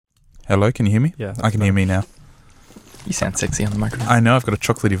Hello, can you hear me? Yeah. I can hear me now. You sound sexy on the microphone. I know, I've got a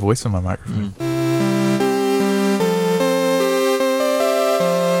chocolatey voice on my microphone.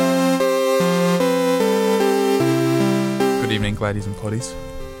 Good evening, Gladdies and Potties.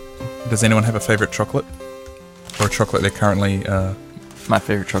 Does anyone have a favourite chocolate? Or a chocolate they're currently My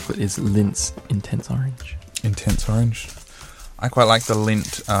favourite chocolate is Lindt's Intense Orange. Intense Orange? I quite like the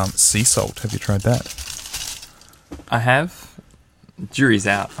Lindt sea salt. Have you tried that? I have. Jury's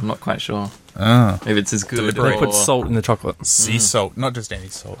out. I'm not quite sure Ah. if it's as good Deliberate. They put salt in the chocolate. Sea salt, not just any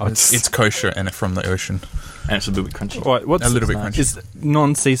salt. Oh, It's kosher and from the ocean. and it's a little bit crunchy. What's A little bit nice. crunchy. Is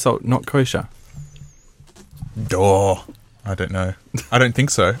non-sea salt not kosher? Duh. I don't know. I don't think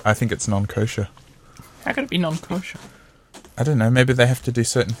so. I think it's non-kosher. How could it be non-kosher? I don't know. Maybe they have to do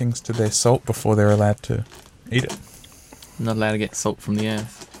certain things to their salt before they're allowed to eat it. Not allowed to get salt from the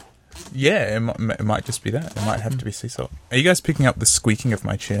earth. Yeah, it might just be that. It might have to be sea salt. Are you guys picking up the squeaking of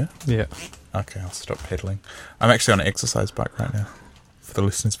my chair? Yeah. Okay, I'll stop pedaling. I'm actually on an exercise bike right now. For the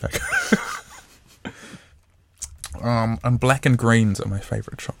listeners back. And black and greens are my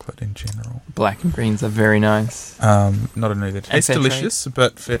favourite chocolate in general. Black and greens are very nice. Not only they taste fair delicious,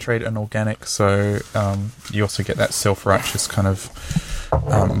 but fair trade and organic. So you also get that self-righteous kind of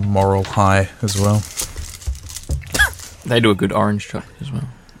moral high as well. They do a good orange chocolate as well.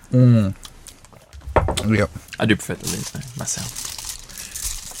 Yep. I do prefer the Lindt though,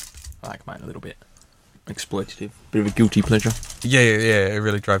 myself. I like mine a little bit exploitative. Bit of a guilty pleasure. Yeah. It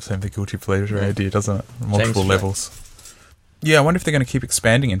really drives home the guilty pleasure idea, doesn't it? Multiple James levels. Yeah, I wonder if they're going to keep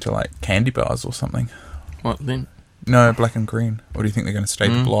expanding into like candy bars or something. What, Lindt? No, black and green. Or do you think they're going to stay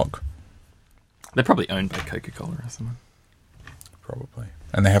the block? They're probably owned by Coca-Cola or something. Probably.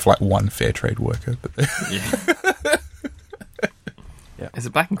 And they have like one fair trade worker. But Yeah. Yeah. Is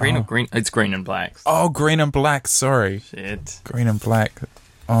it black and green or green? It's green and black. oh, green and black. Sorry. Shit. Green and black.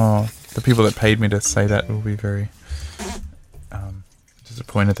 Oh, the people that paid me to say that will be very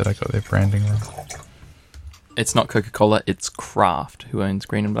disappointed that I got their branding wrong. It's not Coca-Cola, it's Kraft who owns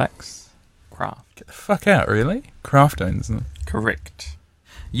green and blacks. Kraft. Get the fuck out, really? Kraft owns them. Correct.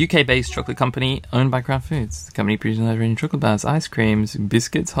 UK-based chocolate company owned by Kraft Foods. The company produces a range of chocolate bars, ice creams,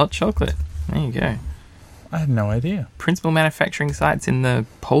 biscuits, hot chocolate. There you go. I had no idea. Principal manufacturing sites in the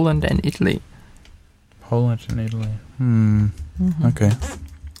Poland and Italy. Poland and Italy. Okay.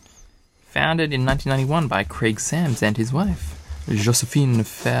 Founded in 1991 by Craig Sams and his wife, Josephine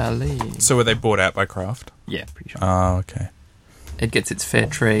Fairley. So were they bought out by Kraft? Yeah, pretty sure. Oh, okay. It gets its fair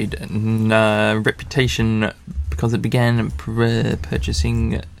trade reputation because it began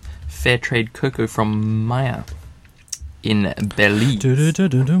purchasing fair trade cocoa from Maya in Belize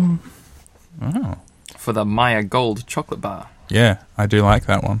Do-do-do-do-do. Oh. for the Maya Gold chocolate bar. Yeah, I do like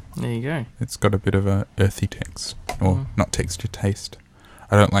that one. There you go. It's got a bit of a earthy text. Or not texture, taste.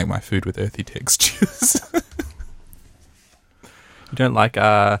 I don't like my food with earthy textures. You don't like,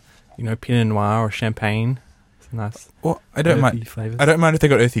 Pinot Noir or Champagne? It's nice. Well, I don't earthy mind. flavours. I don't mind if they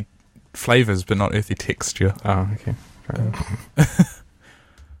got earthy flavours, but not earthy texture. Oh, okay. Fair enough.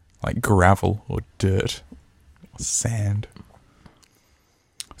 Like gravel or dirt or sand.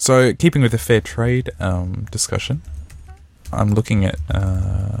 So, keeping with the fair trade discussion, I'm looking at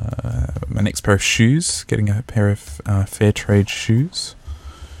my next pair of shoes, getting a pair of fair trade shoes.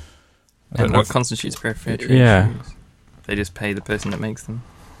 I don't And know what if- constitutes fair trade Yeah. shoes? They just pay the person that makes them.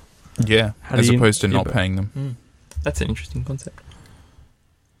 Yeah, How as do you- opposed to yeah, not but- paying them. That's an interesting concept.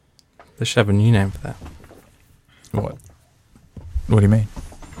 They should have a new name for that. What? What do you mean?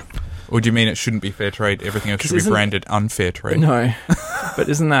 Or do you mean it shouldn't be fair trade? Everything else 'Cause should be isn't- branded unfair trade? No. But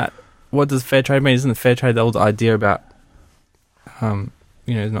isn't that... What does fair trade mean? Isn't fair trade the old idea about,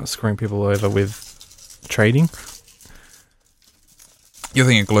 not screwing people over with trading? You're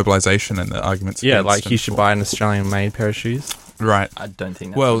thinking globalization and the arguments. Yeah, against like and you should for. buy an Australian-made pair of shoes. Right. I don't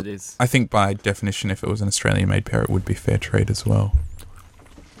think that's Well, what it is. I think by definition, if it was an Australian-made pair, it would be fair trade as well,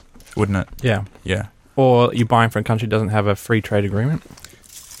 wouldn't it? Yeah. Yeah. Or you're buying from a country that doesn't have a free trade agreement.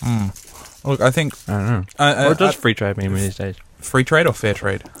 Look, I think I don't know. Uh, What does free trade mean these days? free trade or fair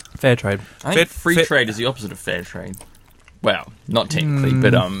trade. Fair trade. I think fair- free trade is the opposite of fair trade. Well, not technically,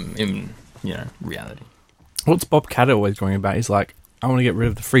 but in reality. What's Bob Catter always going about? He's like, I want to get rid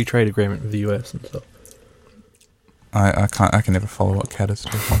of the free trade agreement with the US and stuff. I can never follow what Cat is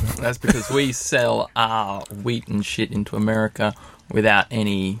talking about. That's because we sell our wheat and shit into America without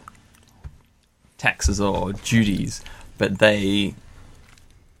any taxes or duties, but they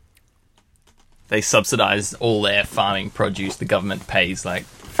subsidize all their farming produce. The government pays like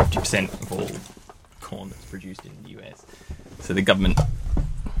 50% of all corn that's produced in the US. So the government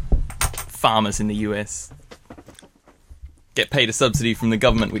farmers in the US get paid a subsidy from the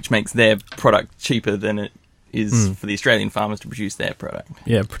government, which makes their product cheaper than it is for the Australian farmers to produce their product.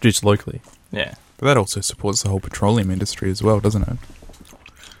 Yeah, produced locally. Yeah. But that also supports the whole petroleum industry as well, doesn't it?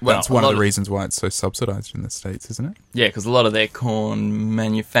 Well, that's one of the reasons why it's so subsidised in the States, isn't it? Yeah, because a lot of their corn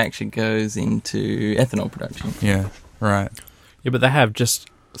manufacture goes into ethanol production. Yeah, right. Yeah, but they have just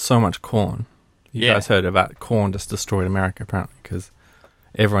so much corn. You Yeah. guys heard about corn just destroyed America, apparently, because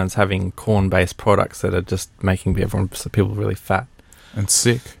everyone's having corn-based products that are just making people really fat. And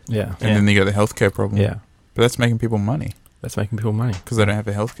sick. Yeah. And then you got the healthcare problem. Yeah. But that's making people money. That's making people money. Because they don't have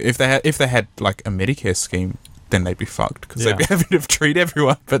a healthcare. If they had like a Medicare scheme, then they'd be fucked. Because they'd be having to treat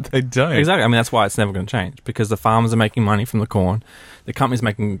everyone, but they don't. Exactly. I mean, that's why it's never going to change. Because the farmers are making money from the corn. The company's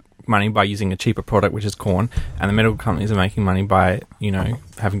making money by using a cheaper product, which is corn. And the medical companies are making money by,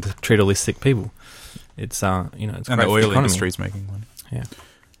 having to treat all these sick people. It's, it's And great the for oil economy. industry's making money. Yeah.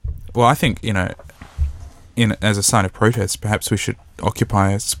 Well, I think, as a sign of protest, perhaps we should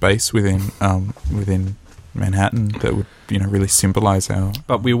occupy a space within Manhattan that would, really symbolise our...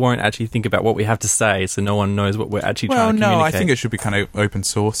 But we won't actually think about what we have to say, so no one knows what we're actually trying to communicate. Well, no, I think it should be kind of open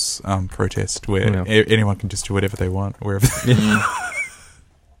source protest where anyone can just do whatever they want, wherever they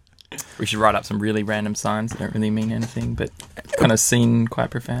We should write up some really random signs that don't really mean anything, but kind of seem quite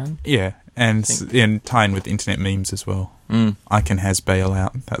profound. Yeah, and tie in with internet memes as well. I can has bail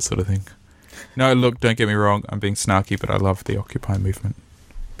out, that sort of thing. No, look, don't get me wrong, I'm being snarky, but I love the Occupy movement.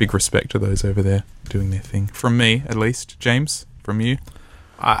 Big respect to those over there doing their thing. From me, at least. James, from you?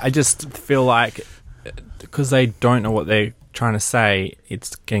 I just feel like because they don't know what they're trying to say,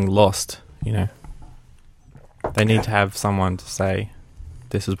 it's getting lost, They need to have someone to say,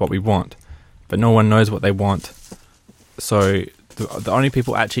 this is what we want. But no one knows what they want. So the only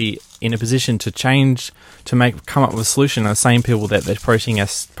people actually in a position to change, to come up with a solution are the same people that they're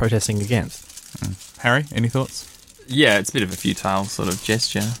protesting against. Harry, any thoughts? Yeah, it's a bit of a futile sort of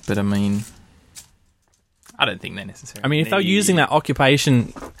gesture, but I mean, I don't think they're necessary. I mean, if they're using that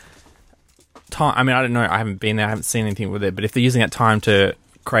occupation time, I mean, I don't know, I haven't been there, I haven't seen anything with it, but if they're using that time to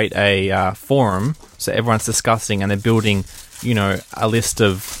create a forum, so everyone's discussing and they're building, a list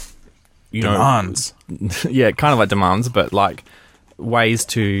of, demands. Yeah, kind of like demands, but like ways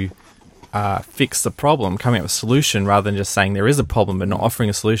to fix the problem, coming up with a solution rather than just saying there is a problem but not offering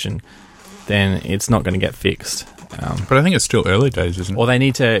a solution, then it's not going to get fixed. But I think it's still early days, isn't it? Or they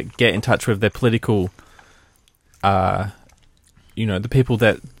need to get in touch with their political, the people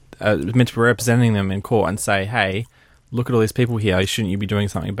that are meant to be representing them in court and say, hey, look at all these people here, shouldn't you be doing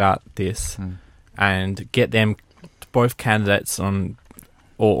something about this? And get them, both candidates or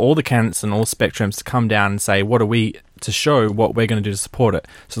all the candidates on all spectrums to come down and say, what are we, to show what we're going to do to support it.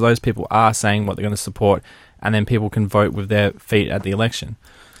 So those people are saying what they're going to support, and then people can vote with their feet at the election.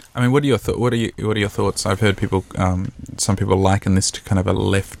 I mean, what are your thoughts? I've heard people, some people liken this to kind of a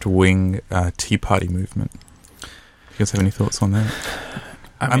left-wing Tea Party movement. Do you guys have any thoughts on that?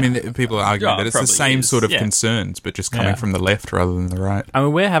 I mean people are arguing that it's the same sort of concerns, but just coming from the left rather than the right. I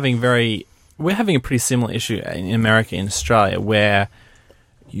mean, we're having a pretty similar issue in America and Australia, where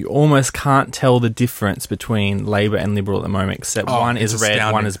you almost can't tell the difference between Labor and Liberal at the moment, except one is red,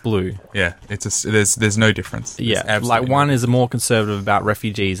 astounding. one is blue. Yeah, there's no difference. Yeah, like one is more conservative about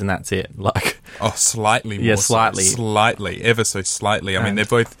refugees, and that's it. Like, slightly more. Yeah, so. Slightly, ever so slightly. I mean, they're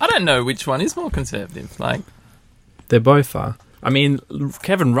both. I don't know which one is more conservative. Like, they both are. I mean,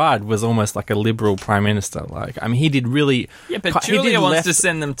 Kevin Rudd was almost like a Liberal Prime Minister. Like, I mean, he did really. Yeah, but Julia wants to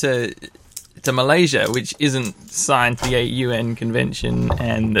send them to Malaysia, which isn't signed to the UN convention,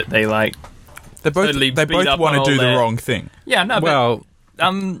 and that they like. They both want to do the wrong thing. Yeah, no. Well,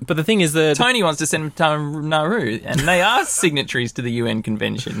 but the thing is that Tony wants to send them to Nauru, and they are signatories to the UN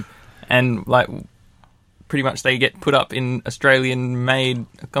convention, and like pretty much they get put up in Australian-made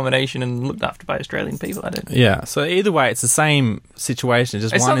accommodation and looked after by Australian people. I don't. Yeah. So either way, it's the same situation.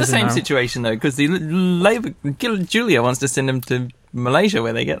 Just it's one not the is same situation though, because the Labor Julia wants to send them to Malaysia,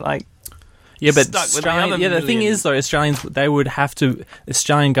 where they get like. Yeah, but the thing is though, Australian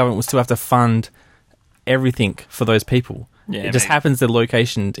government will still have to fund everything for those people. Yeah, it just happens they're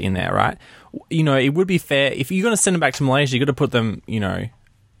located in there, right? It would be fair if you're going to send them back to Malaysia, you've got to put them,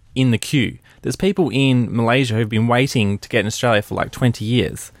 in the queue. There's people in Malaysia who've been waiting to get in Australia for like 20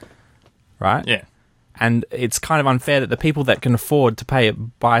 years, right? Yeah. And it's kind of unfair that the people that can afford to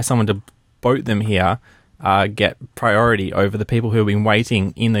buy someone to boat them here, get priority over the people who have been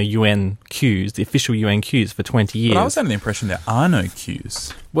waiting in the UN queues, the official UN queues, for 20 years. But I was under the impression there are no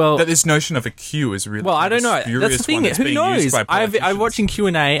queues. Well, that this notion of a queue is really I don't know. That's the thing. Who knows? I'm watching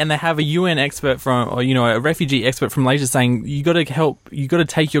Q&A, and they have a UN expert or a refugee expert from Malaysia saying you got to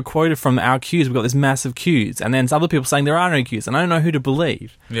take your quota from our queues. We've got this massive queues, and then other people saying there are no queues, and I don't know who to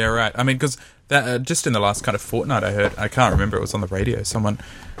believe. Yeah, right. I mean, because that just in the last kind of fortnight, I can't remember. It was on the radio. Someone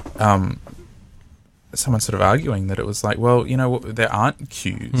sort of arguing that it was like, well, there aren't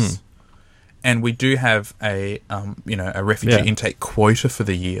queues, and we do have a refugee intake quota for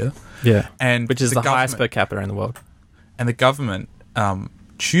the year, and which is the highest per capita in the world, and the government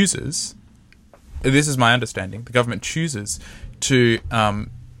chooses. This is my understanding. The government chooses to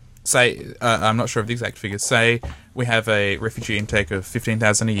say, I'm not sure of the exact figures. Say we have a refugee intake of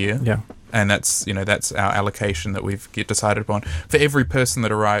 15,000 a year, and that's our allocation that we've decided upon for every person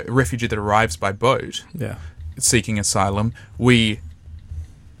refugee that arrives by boat, seeking asylum. We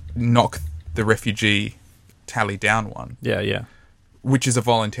knock the refugee tally down one, which is a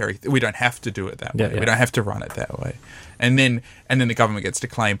voluntary. We don't have to do it that way. We don't have to run it that way, and then the government gets to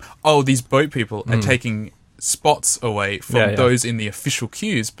claim, oh, these boat people are taking spots away from those in the official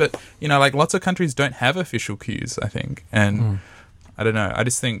queues, but lots of countries don't have official queues, I think, and I don't know. I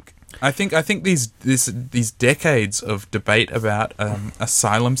just think these decades of debate about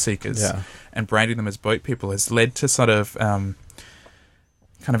asylum seekers and branding them as boat people has led to sort of kind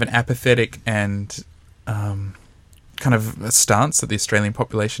of an apathetic and kind of a stance that the Australian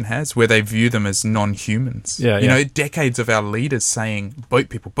population has, where they view them as non-humans. Decades of our leaders saying boat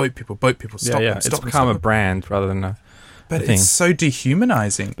people, stop them, It's become a brand rather than a But thing. It's so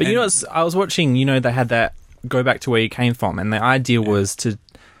dehumanizing. But I was watching, they had that go back to where you came from, and the idea was to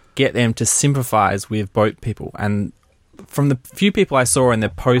get them to sympathize with boat people. And from the few people I saw in the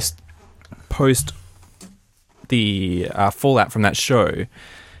post the fallout from that show,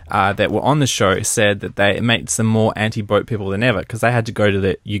 that were on the show, said that it makes them more anti-boat people than ever, because they had to go to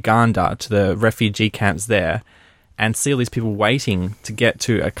the Uganda, to the refugee camps there, and see all these people waiting to get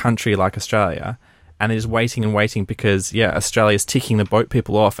to a country like Australia, and they're just waiting and waiting because, Australia's ticking the boat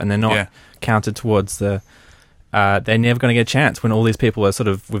people off, and they're not counted towards the... they're never going to get a chance when all these people are sort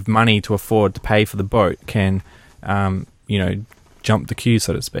of with money to afford to pay for the boat can, jump the queue,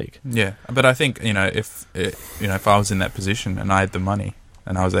 so to speak. Yeah, but I think, if I was in that position and I had the money,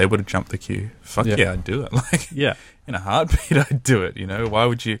 and I was able to jump the queue, I'd do it. In a heartbeat, I'd do it. Why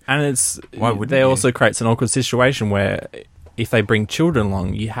would you? And also creates an awkward situation where if they bring children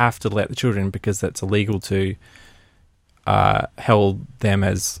along, you have to let the children, because that's illegal to hold them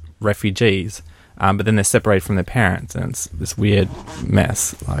as refugees. But then they're separated from their parents, and it's this weird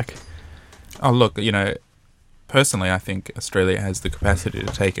mess. Personally, I think Australia has the capacity to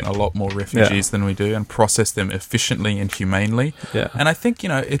take in a lot more refugees than we do and process them efficiently and humanely. Yeah. And I think,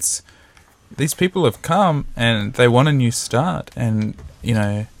 it's... These people have come and they want a new start. And,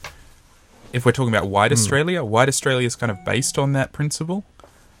 if we're talking about white Australia is kind of based on that principle.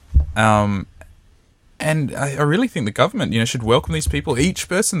 And I really think the government, should welcome these people, each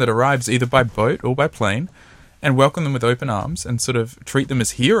person that arrives either by boat or by plane, and welcome them with open arms and sort of treat them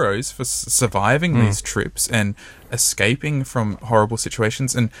as heroes for surviving these trips and escaping from horrible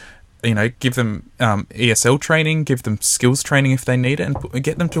situations, and give them ESL training, give them skills training if they need it, and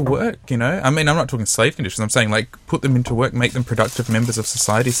get them to work. I mean, I'm not talking slave conditions. I'm saying put them into work, make them productive members of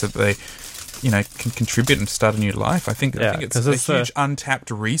society so that they can contribute and start a new life. I think it's a huge untapped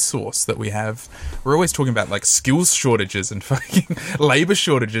resource that we have. We're always talking about skills shortages and fucking labor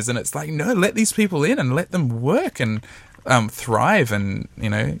shortages, and it's no, let these people in and let them work and thrive and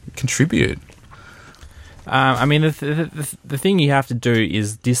contribute. I mean, the thing you have to do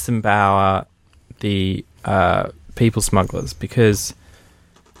is disempower the people smugglers, because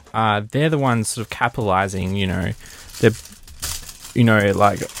they're the ones sort of capitalizing.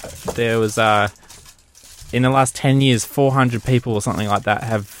 There was in the last 10 years, 400 people or something like that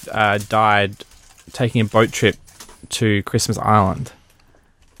have died taking a boat trip to Christmas Island,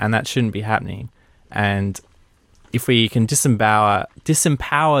 and that shouldn't be happening. And if we can disempower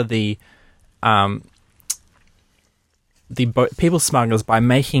the people smugglers by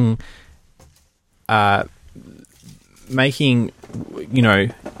making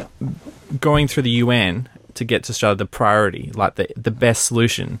going through the UN to get to Australia the priority, the best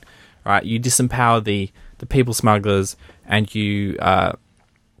solution, right? You disempower the people smugglers, and you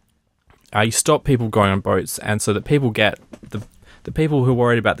stop people going on boats, and so that people get the people who are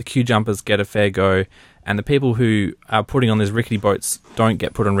worried about the queue jumpers get a fair go, and the people who are putting on these rickety boats don't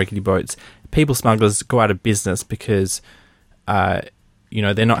get put on rickety boats. People smugglers go out of business because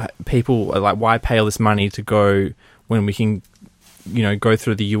they're not people are like, why pay all this money to go when we can, go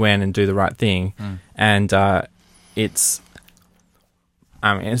through the UN and do the right thing, and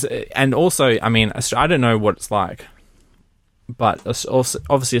and also, I mean, I don't know what it's like, but also,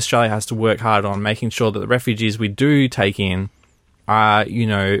 obviously Australia has to work hard on making sure that the refugees we do take in are,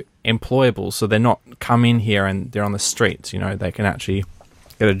 employable, so they're not come in here and they're on the streets. They can actually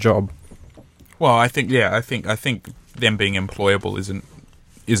get a job. Well, I think them being employable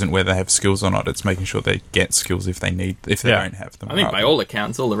isn't whether they have skills or not. It's making sure they get skills if they don't have them. I think by all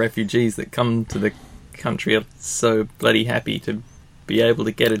accounts, all the refugees that come to the country are so bloody happy to be able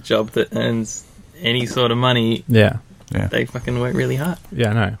to get a job that earns any sort of money. Yeah. They fucking work really hard. Yeah,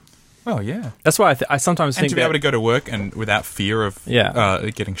 I know. Well, yeah. That's why I sometimes think to be able to go to work and without fear of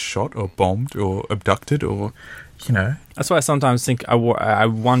getting shot or bombed or abducted or, That's why I sometimes think I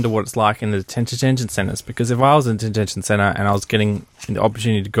wonder what it's like in the detention centres, because if I was in a detention centre and I was getting the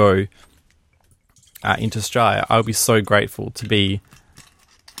opportunity to go into Australia, I would be so grateful to be,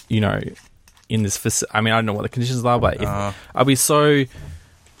 in this I mean, I don't know what the conditions are, but I'd be so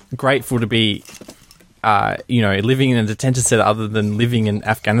grateful to be living in a detention center other than living in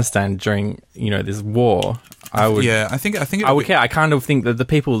Afghanistan during, this war. I would. Yeah, I think I would care. I kind of think that the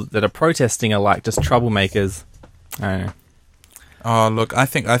people that are protesting are like just troublemakers. I don't know. Oh, look, I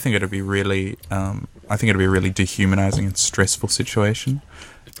think it'd be really, dehumanizing and stressful situation.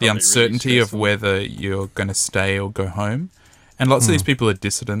 The uncertainty of whether you're going to stay or go home. And lots of these people are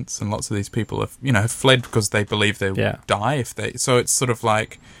dissidents, and lots of these people have fled because they believe they'll die so it's sort of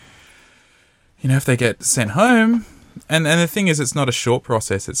like, if they get sent home, and the thing is, it's not a short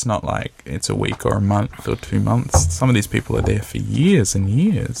process. It's not like it's a week or a month or 2 months. Some of these people are there for years and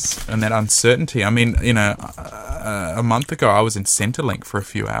years, and that uncertainty. I mean, a month ago, I was in Centrelink for a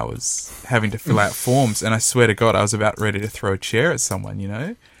few hours, having to fill out forms, and I swear to God, I was about ready to throw a chair at someone,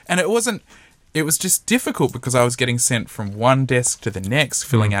 And it was just difficult because I was getting sent from one desk to the next,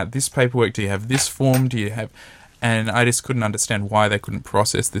 filling out this paperwork. Do you have this form? Do you have... And I just couldn't understand why they couldn't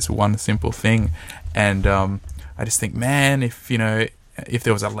process this one simple thing. And I just think, man, if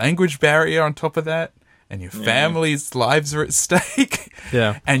there was a language barrier on top of that, and your family's lives are at stake,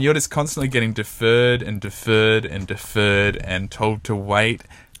 and you're just constantly getting deferred and deferred and deferred and told to wait,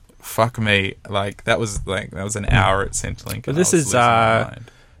 fuck me, that was an hour at Centrelink. But this is,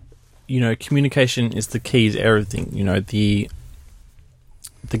 communication is the key to everything.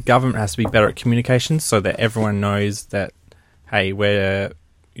 The government has to be better at communication so that everyone knows that, hey, we're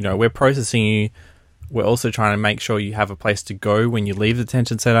processing you. We're also trying to make sure you have a place to go when you leave the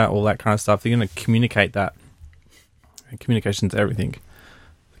detention centre, all that kind of stuff. They're going to communicate that. And communication's everything.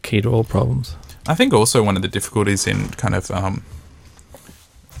 The key to all problems. I think also one of the difficulties in kind of,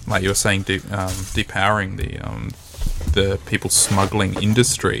 like you were saying, depowering the people smuggling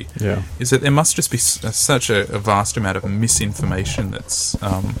industry, is that there must just be such a vast amount of misinformation that's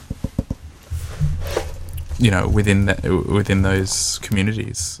within those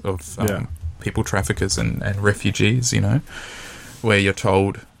communities of people traffickers and refugees, where you're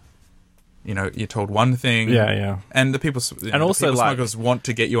told one thing, and the people and also smugglers want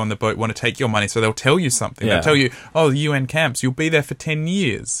to get you on the boat, want to take your money, so they'll tell you something. They'll tell you, the UN camps, you'll be there for 10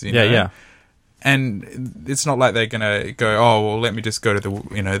 years. And it's not like they're going to go, let me just go to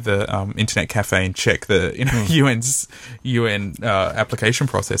the internet cafe and check the UN application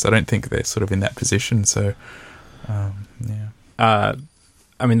process. I don't think they're sort of in that position. So, I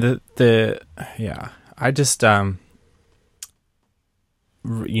mean, I just made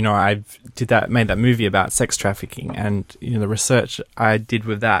that movie about sex trafficking, and the research I did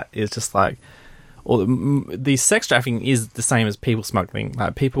with that is just like, the sex trafficking is the same as people smuggling.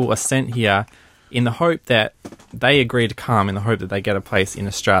 Like, people are sent here in the hope that they agree to come, in the hope that they get a place in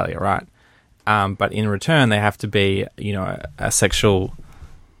Australia, right? But in return, they have to be, a sexual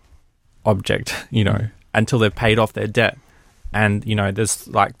object, until they've paid off their debt. And, there's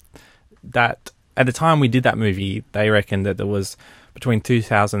like that. At the time we did that movie, they reckon that there was between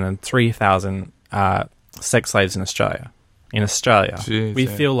 2,000 and 3,000 sex slaves in Australia. Jeez, we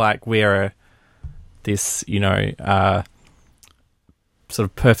feel like we're this, sort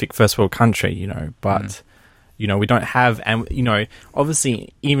of perfect first world country, but we don't have, and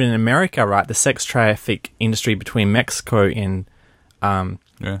obviously even in America, right, the sex traffic industry between Mexico and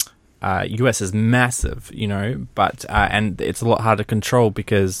US is massive, but and it's a lot harder to control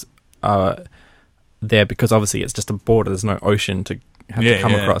because because obviously it's just a border, there's no ocean to have to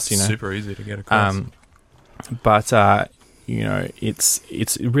come across, super easy to get across. But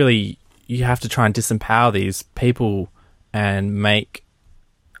it's really, you have to try and disempower these people and make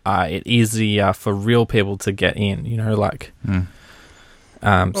it easier for real people to get in,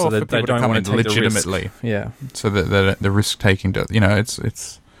 So for that they people to don't come want in to take legitimately. the risk. Yeah. So that the risk taking,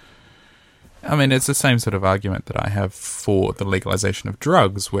 it's. I mean, it's the same sort of argument that I have for the legalization of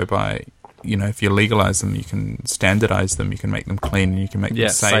drugs, whereby, if you legalize them, you can standardize them, you can make them clean, and you can make them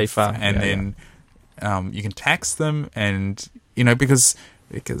safer, and then you can tax them, and because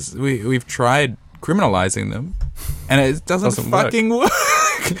we've tried criminalizing them, and it doesn't fucking work.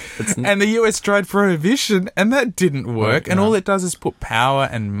 And the US tried prohibition, and that didn't work. And all it does is put power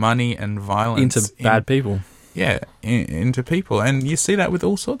and money and violence into bad people. Yeah, into people, and you see that with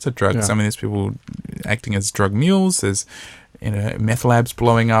all sorts of drugs. Yeah. I mean, there's people acting as drug mules. There's meth labs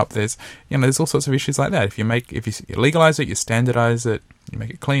blowing up. There's there's all sorts of issues like that. If you legalize it, you standardize it, you make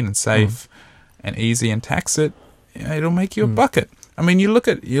it clean and safe and easy, and tax it, it'll make you a bucket. I mean, you look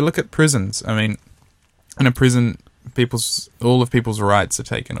at prisons. I mean, in a prison, all of people's rights are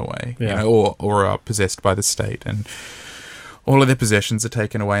taken away, or are possessed by the state, and all of their possessions are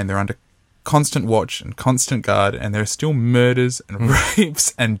taken away, and they're under constant watch and constant guard, and there are still murders and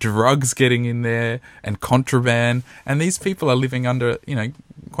rapes and drugs getting in there and contraband, and these people are living under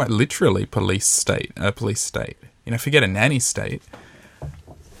quite literally police state. Forget a nanny state.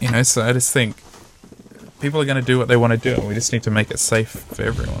 So I just think people are going to do what they want to do, and we just need to make it safe for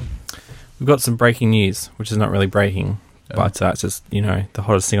everyone. We've got some breaking news, which is not really breaking, but it's just the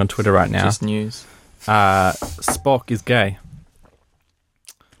hottest thing on Twitter right now. Just news. Spock is gay.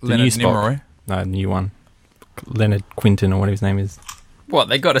 Leonard Nimoy? No, the new one. Leonard Quinton, or whatever his name is. What,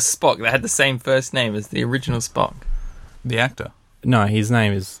 they got a Spock that had the same first name as the original Spock? The actor? No, his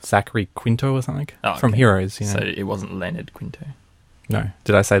name is Zachary Quinto or something. Oh, okay. From Heroes, So it wasn't Leonard Quinto. No.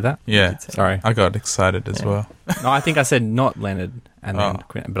 Did I say that? Yeah. Sorry. I got excited as well. No, I think I said not Leonard and then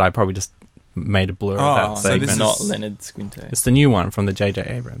Quinto, but I probably just made a blur of that So segment. this is not Leonard Quinto. It's the new one from the J.J.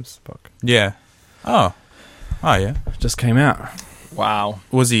 Abrams book. Yeah. Oh, yeah. Just came out. Wow.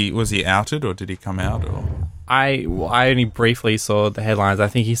 Was he outed, or did he come out? Or I only briefly saw the headlines. I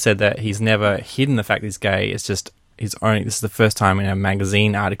think he said that he's never hidden the fact he's gay. It's just this is the first time in a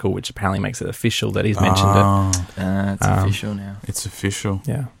magazine article, which apparently makes it official, that he's mentioned it. It's official now. It's official.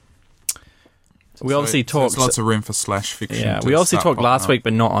 Yeah. We obviously talked. There's lots of room for slash fiction. Yeah, we obviously talked last week,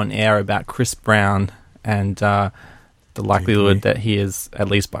 but not on air, about Chris Brown and the likelihood that he is at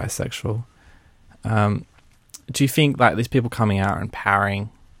least bisexual. Do you think these people coming out and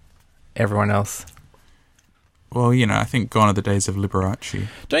empowering everyone else? Well, I think gone are the days of Liberace.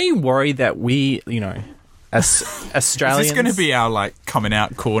 Don't you worry that we, as Australians... Is this going to be our coming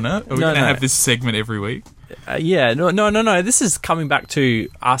out corner? Are we going to have this segment every week? No. This is coming back to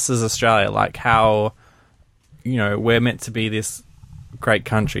us as Australia, how we're meant to be this great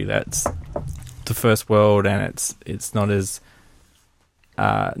country that's the first world, and it's not as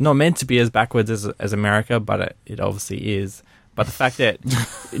not meant to be as backwards as America, but it obviously is. But the fact that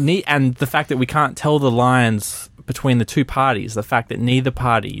the fact that we can't tell the lines between the two parties, the fact that neither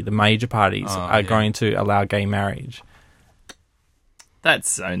party, the major parties, are going to allow gay marriage.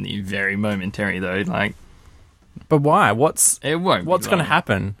 That's only very momentary, though. But why? What's going to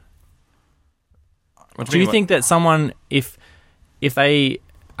happen? Do you think that someone, if Julie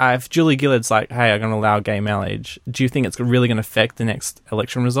Gillard's like, hey, I'm going to allow gay marriage, do you think it's really going to affect the next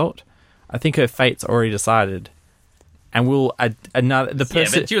election result? I think her fate's already decided. And but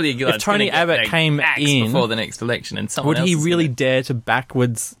Julia Gillard, if Tony Abbott came in before the next election, and someone would he really dare to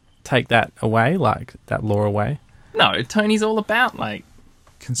backwards take that away, that law away? No, Tony's all about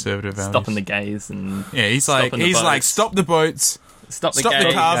conservative values. Stopping the gays, and he's like stop the boats, stop the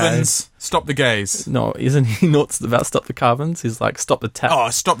carbons, stop the gays. No, isn't he not about stop the carbons? He's like stop the tax. Oh,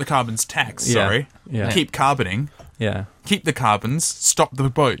 stop the carbons tax. Sorry, keep carboning. Yeah, keep the carbons. Stop the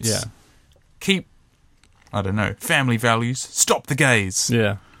boats. Yeah, keep. I don't know. Family values. Stop the gays.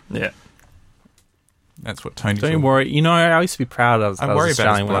 Yeah. That's what Tony's. Don't you worry. I used to be proud of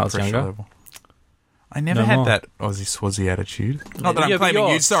Australian when I was younger. Level. I never had that Aussie Swazi attitude. Not that I'm claiming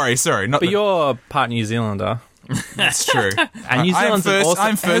you. Sorry. But you're part New Zealander. That's true. And New Zealand's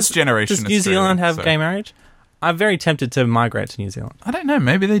I'm first generation. Does New Zealand have gay marriage? I'm very tempted to migrate to New Zealand. I don't know.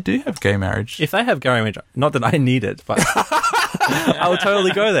 Maybe they do have gay marriage. If they have gay marriage, not that I need it, but I would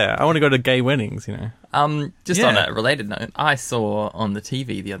totally go there. I want to go to gay weddings, On a related note, I saw on the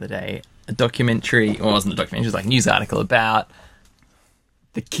TV the other day a documentary, or it wasn't a documentary, it was a news article about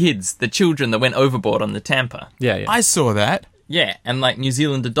the children that went overboard on the Tampa. Yeah. I saw that. Yeah, and New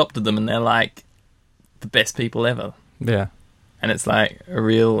Zealand adopted them, and they're the best people ever. Yeah. And it's a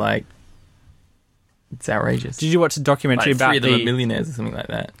real it's outrageous. Did you watch the documentary about 3 of them are millionaires or something like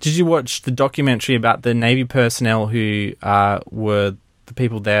that? Did you watch the documentary about the Navy personnel who were the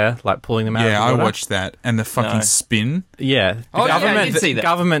people there, like pulling them out of the Yeah, I water? watched that. And the fucking No. spin. Yeah. The Oh, yeah, I government, did see that.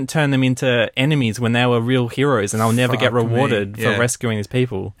 government turned them into enemies when they were real heroes, and they'll never get Fuck me, rewarded yeah. for rescuing these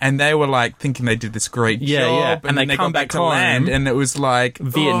people. And they were like thinking they did this great Yeah, job. yeah. And, And then they they come got back back to home. land, and it was like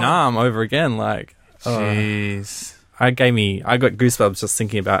Vietnam over again, like... Oh, jeez. I got goosebumps just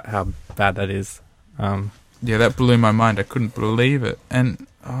thinking about how bad that is. Yeah, that blew my mind. I couldn't believe it. And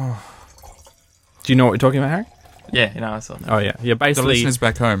Do you know what we're talking about, Harry? Yeah, I saw that. Oh yeah, yeah. the Basically, listeners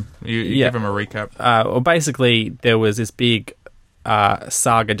back home, you Yeah. give them a recap. well, basically, there was this big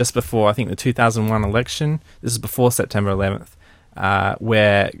saga just before, I think, the 2001 election. This is before September 11th,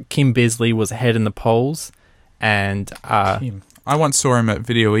 where Kim Beazley was ahead in the polls, and Him. I once saw him at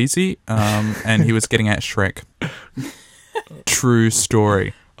Video Easy, and he was getting at Shrek. True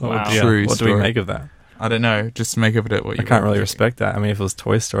story. Wow. True what do story. we make of that? I don't know. Just make of it what you I can't want. really respect that. I mean, if it was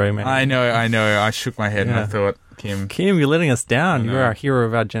Toy Story, man. I know. I shook my head and I Yeah. thought, Kim. Kim, you're letting us down. I You're know. our hero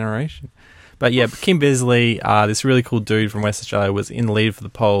of our generation. But yeah, Kim Beazley, this really cool dude from West Australia, was in the lead for the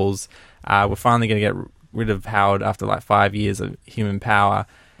polls. We're finally going to get rid of Howard after like 5 years of human power.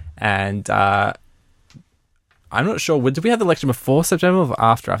 And I'm not sure. Did we have the election before September or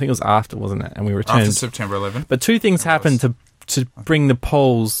after? I think it was after, wasn't it? And we returned. After September 11th. But two things It happened was. to bring the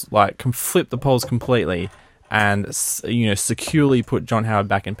polls, like, flip the polls completely and, securely put John Howard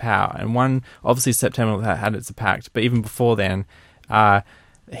back in power. And one, obviously September had its impact, but even before then,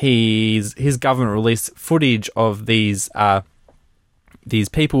 his government released footage of these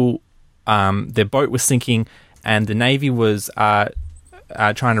people, their boat was sinking, and the Navy was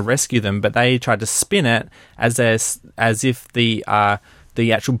trying to rescue them, but they tried to spin it as if the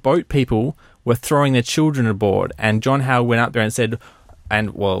actual boat people were throwing their children aboard. And John Howard went up there and said,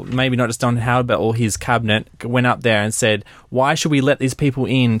 and well, maybe not just John Howard, but all his cabinet went up there and said, why should we let these people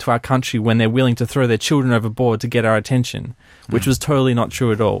into our country when they're willing to throw their children overboard to get our attention? Which was totally not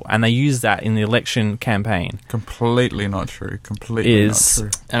true at all. And they used that in the election campaign. Completely not true. Completely not true.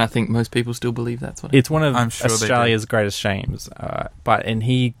 And I think most people still believe that's what It's one of I'm sure they Australia's greatest shames. And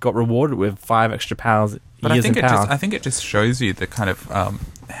he got rewarded with 5 extra years But I think in power. I think it just shows you the kind of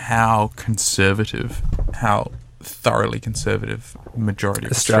how conservative, how thoroughly conservative majority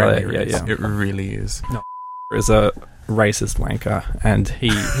of Australia, Australia is. yeah. It really is. is a racist wanker, and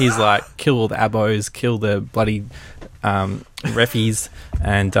he's like, kill all the abos, kill the bloody reffies,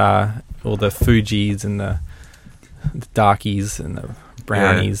 and all the Fujis and the darkies and the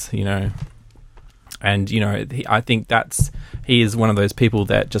brownies, And I think he is one of those people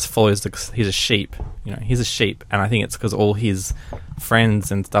that just follows he's a sheep. He's a sheep, and I think it's because all his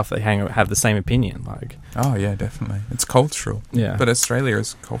friends and stuff that have the same opinion. Like, Oh yeah, definitely. It's cultural. yeah, But Australia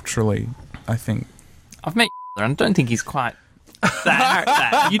is culturally, I think. I've met and I don't think he's quite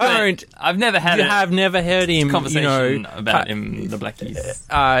that. You don't. I've never had you a have never heard him. conversation about him, the blackies.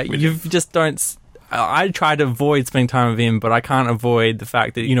 You just don't. I try to avoid spending time with him, but I can't avoid the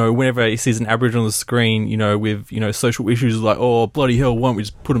fact that, whenever he sees an Aboriginal on the screen, with, social issues like, oh, bloody hell, why don't we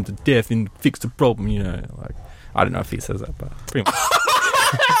just put him to death and fix the problem, like, I don't know if he says that, but pretty much.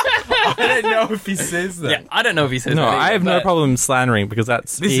 I don't know if he says that. Yeah, I don't know if he says No, that either, I have no but problem slandering because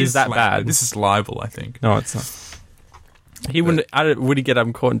he's that bad. This is libel, I think. No, it's not. He wouldn't. Would he get up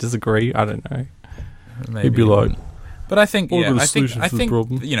in court and disagree? I don't know. Maybe. He'd be like, But I think, "I've yeah, got a I solution think, to the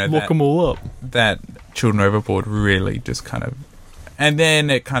problem. Lock them all up." that Children Overboard really just kind of, and then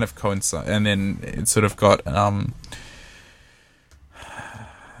it kind of coincided, and then it sort of got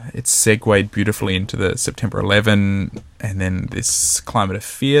it segued beautifully into the September 11, and then this climate of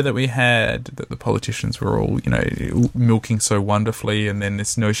fear that we had, that the politicians were all, milking so wonderfully, and then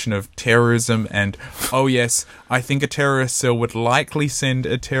this notion of terrorism, and, oh yes, I think a terrorist cell would likely send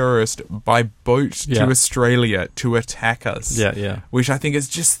a terrorist by boat to Australia to attack us. Yeah, yeah. Which I think is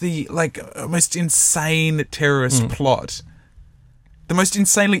just the, most insane terrorist plot. The most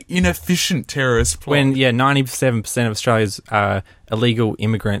insanely inefficient terrorist plot. When 97% of Australia's illegal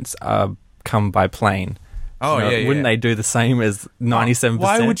immigrants come by plane. Oh, yeah. Wouldn't they do the same as 97%?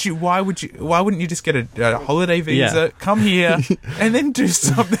 Why wouldn't you just get a holiday visa, Yeah. come here, and then do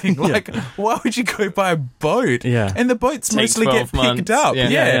something? Why would you go by a boat? Yeah. And the boats Take mostly get 12 months. picked up. Yeah.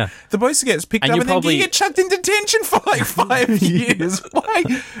 Yeah. The boats gets picked And up, you and then probably- you get chucked in detention for 5 years. Why?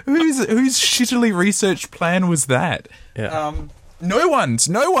 Whose shittily researched plan was that? Yeah. No one's.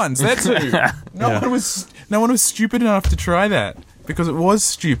 That's who. No one was stupid enough to try that, because it was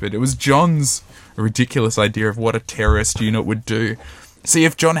stupid. It was John's ridiculous idea of what a terrorist unit would do. See,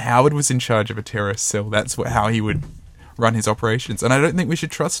 if John Howard was in charge of a terrorist cell, that's how he would run his operations. And I don't think we should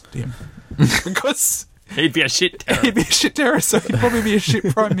trust him, because he'd be a shit terrorist. he'd be a shit terrorist, so he'd probably be a shit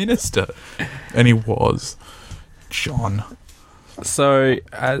prime minister. And he was. John. So,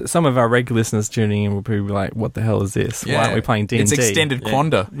 some of our regular listeners tuning in will probably be like, "What the hell is this? Why aren't we playing D&D?" It's extended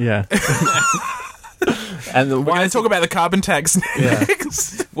Quanda. Yeah. And We're going to talk about the carbon tax Yeah.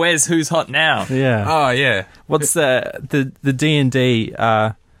 next. Where's Who's Hot Now? Yeah. Oh, yeah. What's the D&D?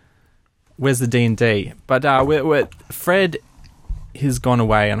 Where's the D&D? But Fred has gone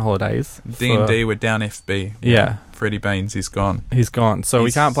away on holidays. D&D, we're down FB. Yeah. Freddie Baines, he's gone. He's gone, so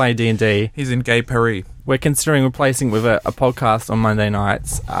we can't play D&D. He's in Gay Paris. We're considering replacing it with a podcast on Monday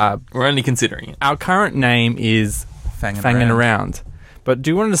nights. We're only considering it. Our current name is Fangin' Around. But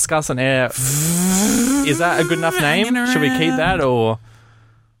do you want to discuss on air, is that a good enough name? Should we keep that, or...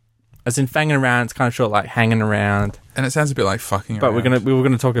 As in Fangin' Around, it's kind of short like hanging around. And it sounds a bit like fucking But around. we were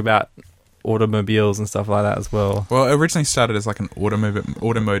gonna talk about automobiles and stuff like that as well. Well, it originally started as like an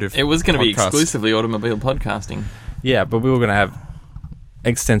automotive It was going to be podcast. exclusively automobile podcasting. Yeah, but we were gonna have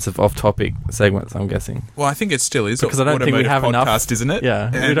extensive off-topic segments, I'm guessing. Well, I think it still is Because I don't think we have podcast, enough- isn't it?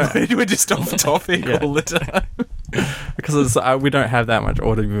 Yeah, And we're just off topic Yeah. all the time. Because we don't have that much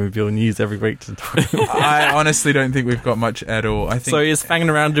automobile news every week to talk about. I honestly don't think we've got much at all. I think. So is Fangin'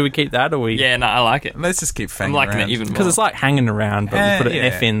 Around, do we keep that, or we... Yeah, no, I like it. Let's just keep fanging I'm liking around. it even more. Because it's like hanging around, but we put an Yeah.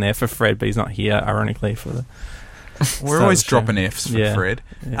 F in there for Fred, but he's not here, ironically, for the... We're always Start the dropping Fs for Yeah. Fred.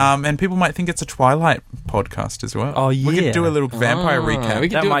 Yeah. And people might think it's a Twilight podcast as well. Oh, We yeah. could do a little vampire recap. We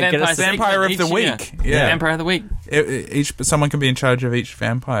could That do a might get us Vampire of the week. Yeah. Vampire of the week. Someone can be in charge of each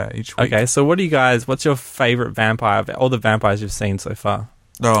vampire each week. Okay, so what's your favourite vampire of all the vampires you've seen so far?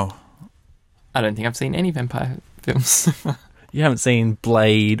 Oh, I don't think I've seen any vampire films. You haven't seen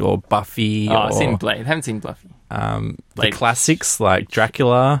Blade or Buffy or... I've seen Blade. Haven't seen Buffy. the Blade. classics like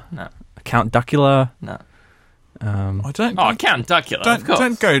Dracula, No. Count Duckula. No. I don't. Oh, Count Duckula, of course.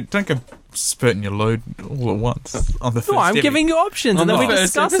 Don't go spurting your load all at once on the first. No, I'm giving you options and then we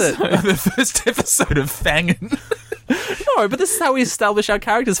discuss it. the first episode of Fangin'. No, but this is how we establish our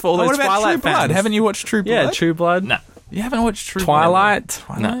characters for all What those about Twilight True Blood? fans. Haven't you watched True Blood? Yeah, True Blood. No. You haven't watched True Twilight.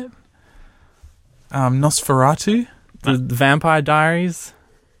 Blood? Twilight. Nosferatu. The Vampire Diaries.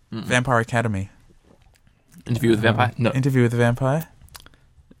 Vampire Academy. Interview with the Vampire? No. Interview with the Vampire.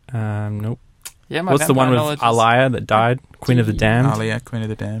 Nope. Yeah, my What's the one vampire with knowledge is- Alia that died? Queen of the Damned. Alia, Queen of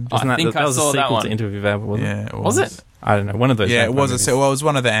the Damned. Oh, I think that I was saw a that sequel one. to Interview with the Vampire, wasn't it? Yeah, it Was it? I don't know. One of those. Yeah, it vampire was. movies. It was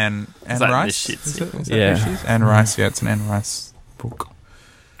one of the Anne like the Rice. shit Is that sequels. who Yeah. she is? Anne Rice. Yeah, it's an Anne Rice book.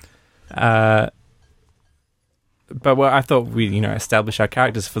 But I thought we, establish our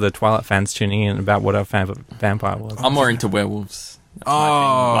characters for the Twilight fans tuning in about what our favorite vampire was. I'm more into werewolves. That's my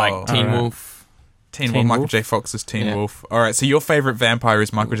Oh, thing. Like Teen alright. Wolf. Teen Teen Wolf. Michael Wolf? J. Fox's Teen Yeah. Wolf. All right, so your favorite vampire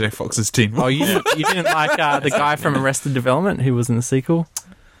is Michael J. Fox's Teen Wolf. Oh, you didn't like the guy from Arrested Development who was in the sequel?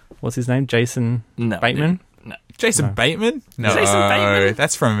 What's his name? Jason No. Bateman? No. Jason No. Bateman? No, Jason Bateman?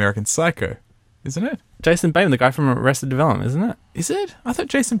 that's from American Psycho, isn't it? Jason Bateman, the guy from Arrested Development, isn't it? Is it? I thought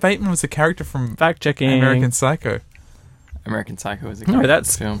Jason Bateman was the character from Fact checking. American Psycho. American Psycho is a No, great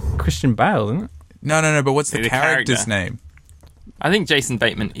that's- film. Christian Bale, isn't it? No, but what's the The character's character. name? I think Jason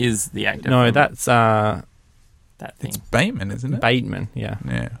Bateman is the actor. No, from that's that thing. It's Bateman, isn't it? Bateman. Yeah.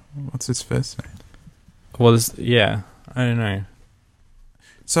 Yeah. What's his first name? Well, yeah. I don't know.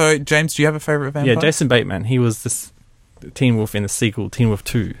 So, James, do you have a favorite vampire? Yeah, Jason Bateman. He was this Teen Wolf in the sequel, Teen Wolf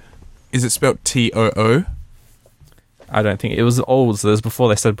 2. Is it spelled T-O-O? I don't think it was old, so it was before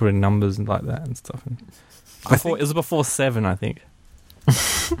they started putting numbers and like that and stuff. And it was before 7, I think.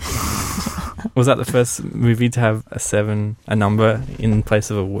 Was that the first movie to have a number in place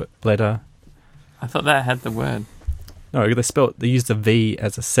of a letter? I thought that had the word. No, they used a V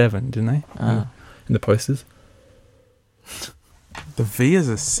as a 7, didn't they? In the posters. The V is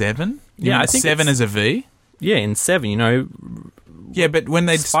a 7? Yeah, I think 7 it's- is a V? Yeah, in 7, Yeah, but when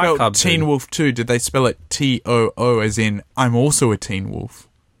they Spy spelled Club Teen do. Wolf 2, did they spell it T-O-O as in, I'm also a Teen Wolf?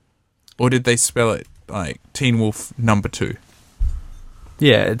 Or did they spell it like Teen Wolf number 2?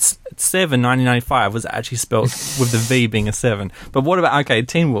 Yeah, it's 7, 1995 was actually spelled with the V being a 7. But what about, okay,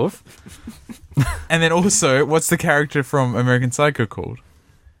 Teen Wolf? And then also, what's the character from American Psycho called?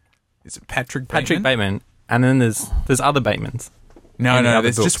 Is it Patrick Bateman? Patrick Bateman. And then there's other Batemans. No, in the other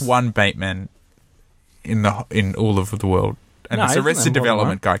there's just books. one Bateman in all of the world. And No, this isn't Arrested there more than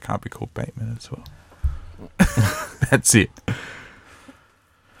Development guy can't be called Bateman as well. That's it.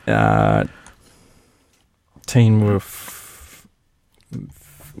 Teen Wolf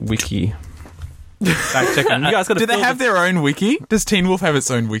Wiki. Fact checking. You guys got to Do they have their own wiki? Does Teen Wolf have its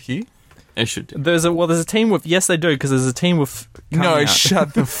own wiki? It should do. There's a Teen Wolf. Yes, they do, because there's a Teen Wolf. No,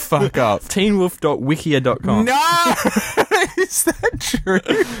 shut the fuck up. Teenwolf.wikia.com. No! Is that true?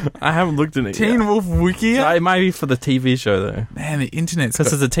 I haven't looked at it Teen yet. Wolf Wiki? It might be for the TV show, though. Man, the internet's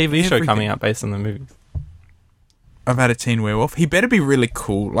Because got there's a TV show everything. coming out based on the movies. about a teen werewolf. He better be really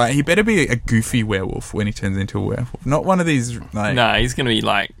cool. Like, he better be a goofy werewolf when he turns into a werewolf. Not one of these, like... No, he's going to be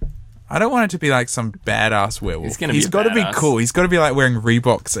like... I don't want it to be like some badass werewolf. He's got to be badass. cool. He's got to be like wearing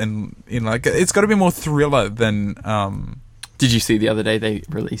Reeboks and in like it's got to be more thriller than. Did you see the other day they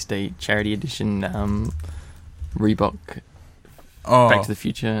released a charity edition Reebok Back to the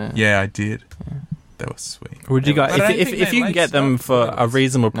Future? Yeah, I did. Yeah. That was sweet. Would you guys, if you can get them for a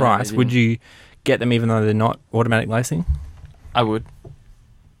reasonable price, would you get them even though they're not automatic lacing? I would.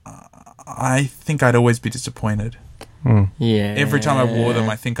 I think I'd always be disappointed. Yeah. Every time I wore them,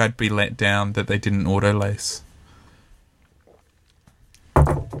 I think I'd be let down that they didn't auto lace.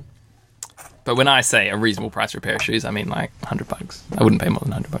 But when I say a reasonable price for a pair of shoes, I mean like $100. I wouldn't pay more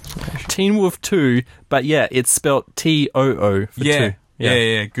than $100 for a pair of shoes. Teen Wolf 2, but yeah, it's spelt T-O-O for 2.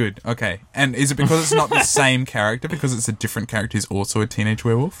 Yeah, good. Okay. And is it because it's not the same character? Because it's a different character who's also a teenage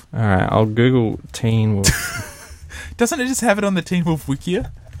werewolf? Alright, I'll Google Teen Wolf. Doesn't it just have it on the Teen Wolf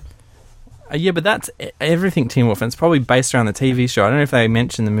Wikia? Yeah, but that's everything Teen Wolf, and it's probably based around the TV show. I don't know if they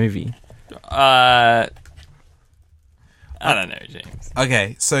mention the movie. I don't know, James.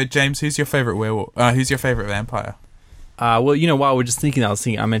 Okay, so James, who's your favourite werewolf? Who's your favourite vampire? Well, you know, while we're just thinking,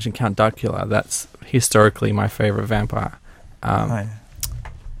 I mentioned Count Dracula. That's historically my favourite vampire. Yeah.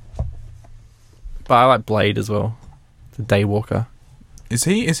 But I like Blade as well, the Daywalker. Is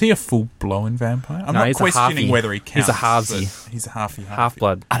he a full-blown vampire? I'm No, not he's a questioning halfie. whether he counts. He's a halvesy. He's a halfie.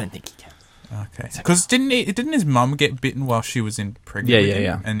 Half-blood. I don't think he can. Okay. Because didn't his mum get bitten while she was pregnant?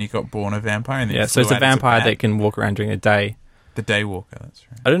 Yeah. And he got born a vampire. And Yeah, so it's a vampire that can walk around during the day. The Daywalker, that's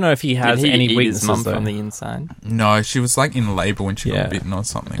right. I don't know if he has Did he any eat weaknesses his mum though. from the inside? No, she was like in labour when she Yeah. got bitten or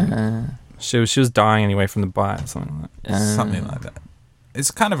something. She was dying anyway from the bite or something like that. Something like that.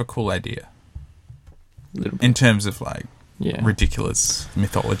 It's kind of a cool idea. Little bit. In terms of like Yeah. ridiculous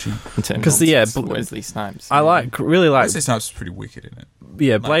mythology. In terms 'Cause, of yeah, Wesley Snipes. I really like Wesley Snipes is pretty wicked in it.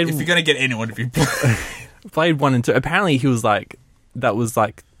 yeah, Like, Blade if you're going to get anyone to be Blade 1 and 2. Apparently he was like that was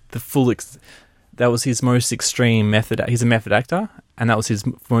like the full that was his most extreme method. He's a method actor, and that was his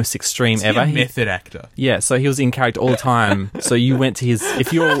most extreme Is he ever. a method actor? Yeah, so he was in character all the time. So you went to his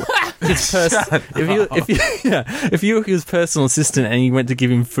if you were his personal assistant and you went to give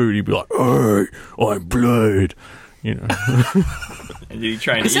him food, he'd be like, "Hey, I'm Blade," you know. And did he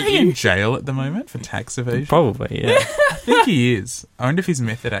try and Isn't eat he you? in jail at the moment for tax evasion? Probably, yeah. I think he is. I wonder if he's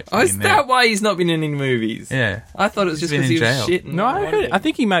method acting Oh, is in that there. why he's not been in any movies? Yeah. I thought it was He's just been because he in was jail. shit. No, I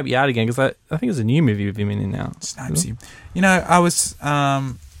think he might be out again because I think there's a new movie with him in it now. Snipesy. You know, I was...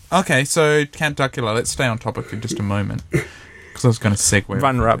 okay, so Count Dracula, let's stay on topic for just a moment. Because I was going to segue.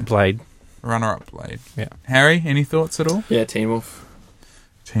 Runner-up Blade. Runner-up Blade. Yeah. Harry, any thoughts at all? Yeah, Teen Wolf.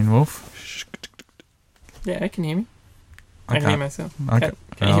 Teen Wolf? Yeah, I can hear me. I can hear myself. Okay.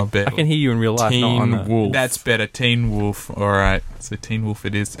 Can you I'll hear- bet. I can hear you in real life, not on Teen the... Wolf. That's better. Teen Wolf. All right. So Teen Wolf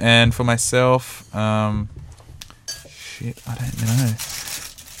it is. And for myself, shit, I don't know.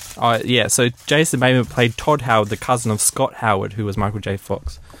 Oh, yeah, so Jason Bateman played Todd Howard, the cousin of Scott Howard, who was Michael J.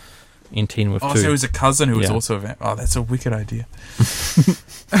 Fox in Teen Wolf 2. Oh, so he was a cousin who was Yeah. also a vampire. Oh, that's a wicked idea.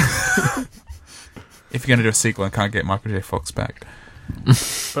 If you're going to do a sequel and can't get Michael J. Fox back.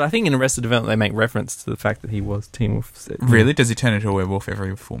 But I think in Arrested Development they make reference to the fact that he was Teen Wolf. Really? Does he turn into a werewolf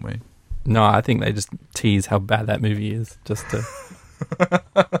every full moon? No, I think they just tease how bad that movie is, just to...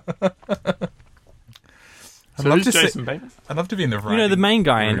 I'd love to Jason Bateman? I'd love to be in the right. You know, the main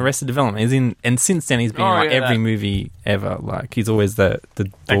guy in Arrested Development is in... And since then he's been in like, yeah, every that- movie ever. Like, he's always the That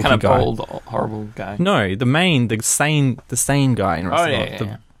dorky kind of guy. bold, horrible guy. No, the sane guy in Arrested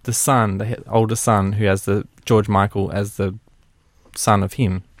Development. The son, the older son, who has the George Michael as the son of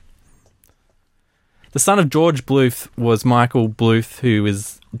him. The son of George Bluth was Michael Bluth, who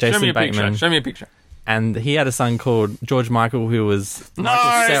is Jason Bateman. Show me a picture. And he had a son called George Michael, who was No,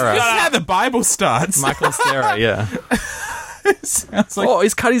 Michael it's Cera. This is how the Bible starts. Michael Cera, yeah. Sounds like Oh,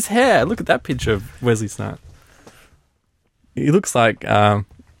 he's cut his hair. Look at that picture of Wesley Snipes. He looks like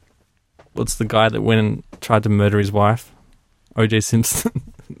what's the guy that went and tried to murder his wife? O.J. Simpson,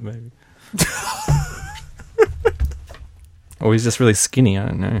 maybe. Or he's just really skinny. I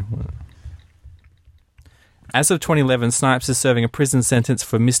don't know. As of 2011, Snipes is serving a prison sentence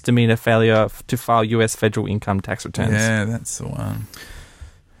for misdemeanor failure to file U.S. federal income tax returns. Yeah, that's the one.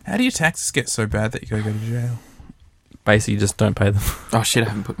 How do your taxes get so bad that you gotta go to jail? Basically, just don't pay them. Oh shit, I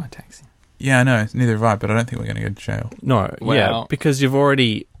haven't put my tax in. Yeah, I know. Neither have I, but I don't think we're gonna go to jail. No, Well- yeah, because you've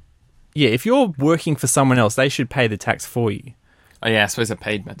already... Yeah, if you're working for someone else, they should pay the tax for you. Oh yeah, I suppose I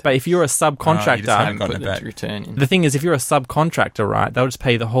paid my tax. But if you're a Oh, you just subcontractor... haven't Put gotten it the back. return in. The thing is, if you're a subcontractor, right, they'll just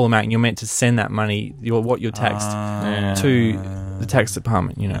pay the whole amount and you're meant to send that money, what you're taxed, to the tax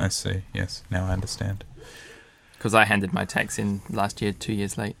department, you know. I see. Yes, now I understand. Because I handed my tax in last year, 2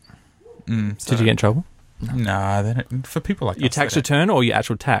 years late. Did you get in trouble? Nah, they don't, for people like Your us, tax they don't- return or your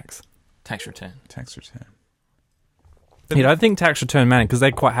actual tax? Tax return. tax return. You know, I think tax return matter because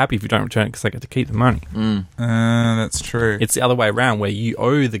they're quite happy if you don't return it because they get to keep the money. That's true. It's the other way around where you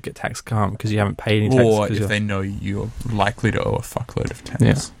owe the tax come because you haven't paid any tax. Or if they know you're likely to owe a fuckload of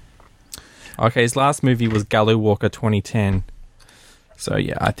tax. Yeah. Okay, his last movie was Gallow Walker 2010. So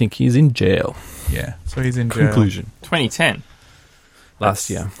yeah, I think he's in jail. Yeah. So he's in jail. Conclusion. 2010. Last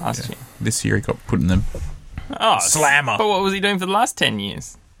year. Last year. This year he got put in the Oh, slammer. But what was he doing for the last 10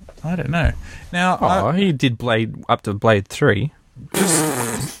 years? I don't know. Now, Oh, he did Blade up to Blade 3.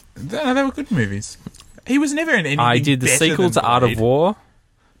 they were good movies. He was never in anything. I did the better sequel than to Art of Blade. War.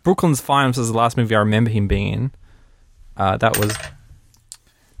 Brooklyn's Finest was the last movie I remember him being in. That was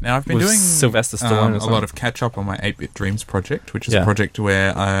Now I've been with doing Sylvester Stallone or a something. lot of catch up on my 8-Bit Dreams project, which is Yeah. a project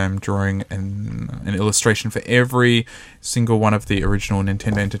where I'm drawing an illustration for every single one of the original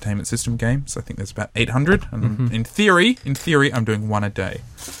Nintendo Entertainment System games. I think there's about 800. And in theory, I'm doing one a day.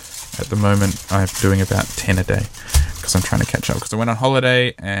 At the moment, I'm doing about 10 a day because I'm trying to catch up. Because I went on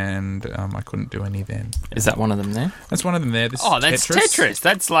holiday and I couldn't do any then. Is that one of them there? That's one of them there. This Oh, is that's Tetris.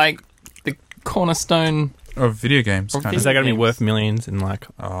 That's like the cornerstone, of video games. Of Kind Is of. that going to be worth millions in like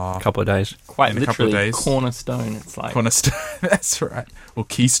a couple of days? quite In a couple of literally days. cornerstone. It's like Cornerstone. That's right. Or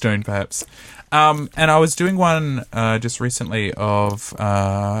Keystone, perhaps. And I was doing one just recently of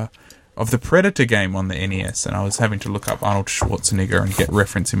the Predator game on the NES, and I was having to look up Arnold Schwarzenegger and get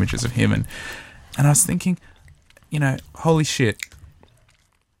reference images of him, and I was thinking, holy shit,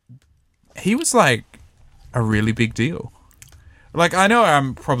 he was like a really big deal. Like, I know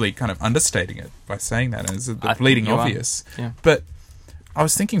I'm probably kind of understating it by saying that, and it's I the think bleeding you are. obvious. Yeah. But I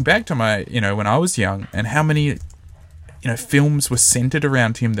was thinking back to my, when I was young, and how many, films were centered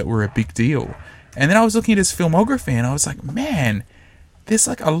around him that were a big deal. And then I was looking at his filmography, and I was like, man, there's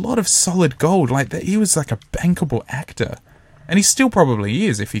like a lot of solid gold. Like that, he was like a bankable actor, and he still probably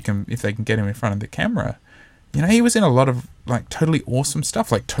is if they can get him in front of the camera. He was in a lot of like totally awesome stuff,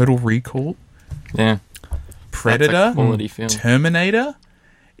 like Total Recall, yeah, Predator, That's a quality film. Terminator,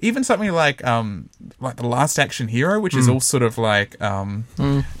 even something like The Last Action Hero, which is all sort of like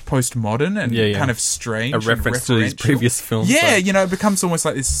postmodern and Yeah, yeah. kind of strange, A and reference to his referential. previous films. Yeah, like- it becomes almost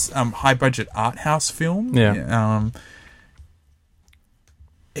like this high budget art house film. Yeah.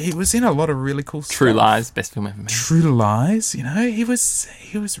 He was in a lot of really cool stuff. True Lies, best film ever made. True Lies,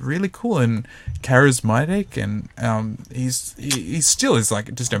 he was really cool and charismatic, and he still is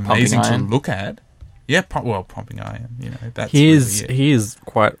like just amazing to Iron. look at. Yeah, Pumping Iron, that's He really is it. he is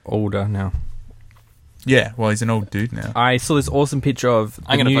quite older now. Yeah, well, he's an old dude now. I saw this awesome picture of.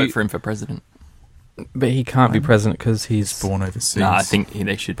 I'm going to to vote for him for president. but he can't be president because he's. Born overseas. No, I think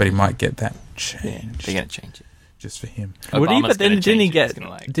they should. but he might get that Yeah, change they're going to change it. just for him. Would he? Obama's But then gonna didn't he change it. He's get? gonna,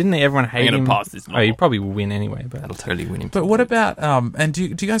 like, Didn't everyone hate gonna him? pass this law. Oh, he probably will win anyway. But That'll totally win him. But what about and do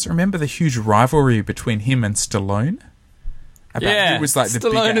you guys remember the huge rivalry between him and Stallone? About yeah, who was like the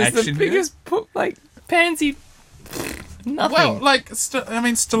Stallone bigger is the action hero? biggest pansy. Nothing. Well, like,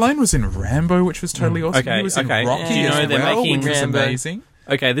 Stallone was in Rambo, which was totally awesome. Okay, He was in okay. Rocky Do you know as they're well, making which was Rambo? amazing.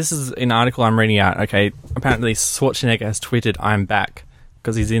 okay, this is an article I'm reading out. Okay, apparently Schwarzenegger has tweeted, "I'm back,"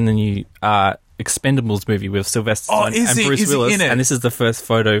 because he's in the new Expendables movie with Sylvester Oh, Stallone is and he? Bruce Is he Willis, in it? and this is the first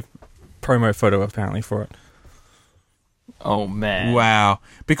promo photo apparently for it. oh man. Wow,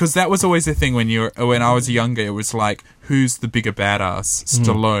 because that was always the thing when I was younger. It was like, who's the bigger badass,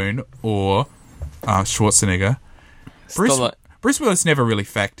 Stallone or Schwarzenegger? Bruce Willis never really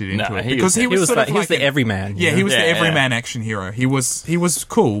factored into No, it he because was- he was sort of he was like the everyman. Yeah, you know? he was the Yeah, everyman action hero. He was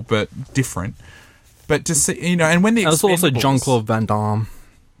cool but different. But to see, and when the That was also Expendables- Jean Claude Van Damme.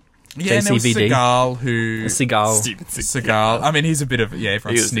 yeah, and there was JCVD. Seagal who Seagal. Stupid Seagal. I mean, he's a bit of everyone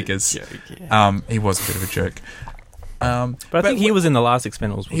He was a snickers. joke, yeah. He was a bit of a jerk. But I think he was in the last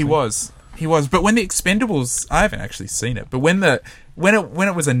Expendables. He was. But when the Expendables, I haven't actually seen it. But when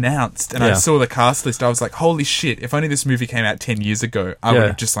it was announced and I Yeah. saw the cast list, I was like, "Holy shit! If only this movie came out 10 years ago, I would Yeah.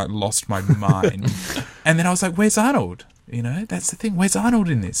 have just like lost my mind." And then I was like, "Where's Arnold?" That's the thing. Where's Arnold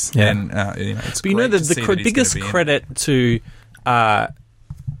in this? Yeah. And it's But you know great to see that he's biggest gonna be in it. credit to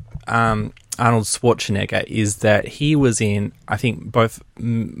Arnold Schwarzenegger is that he was in, I think, both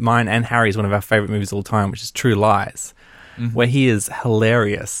mine and Harry's one of our favorite movies of all time, which is True Lies, where he is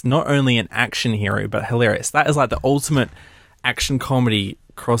hilarious. Not only an action hero, but hilarious. That is like the ultimate action comedy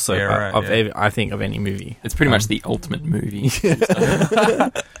crossover Yeah, right, I think, of any movie. It's pretty much the ultimate movie.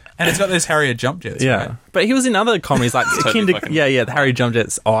 And it's got those Harrier jump jets. Yeah, right? but he was in other comedies like totally fucking- the Harry Jump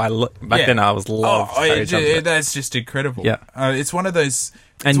Jets. Oh, back Yeah. then I was loved Harry Jump Jets. That's just incredible. Yeah. It's one of those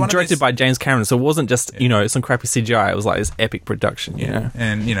And one of directed those- by James Cameron, so it wasn't just, some crappy CGI. It was like this epic production, you know?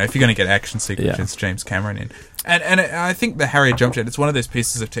 And if you're going to get action sequences, James Cameron in. And I think the Harrier jump jet, it's one of those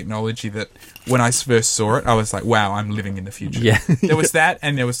pieces of technology that when I first saw it, I was like, wow, I'm living in the future. Yeah. There was that,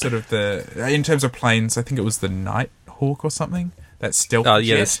 and there was sort of in terms of planes, I think it was the Nighthawk or something. That stealth Oh,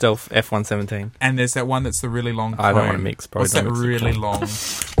 yeah, jet. the stealth F-117. And there's that one that's the really long I don't cone. want to mix. Probably What's that don't mix really long...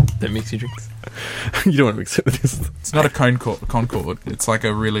 Don't mix your drinks. You don't want to mix it with this. It's not a Concorde. It's like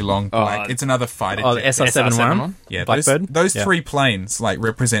a really long... it's another fighter Oh, the jet. SR-71? Yeah, Blackbird? those three planes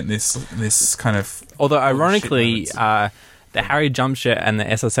represent this kind of... Although, ironically, shit the Harrier jump jet and the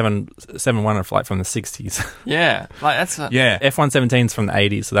SR-71 are like from the 60s. Yeah, like that's yeah. F-117's from the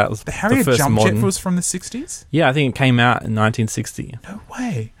 80s, so that was The Harrier first jump modern. jet was from the 60s? Yeah, I think it came out in 1960. No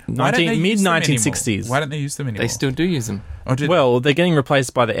way. Why don't they use them Mid-1960s. anymore? Why don't they use them anymore? they still do use them. Oh, did Well, they're getting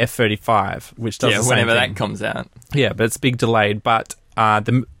replaced by the F-35, which does the same whenever thing. that comes out. Yeah, but it's big delayed. But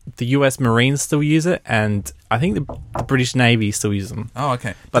the US Marines still use it, and I think the British Navy still use them. Oh,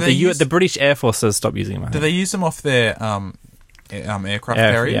 okay. But the British Air Force has stopped using them. I Do think. they use them off their aircraft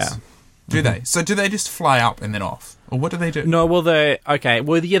carriers? Yeah. Do they? So do they just fly up and then off? Or what do they do? No, well, they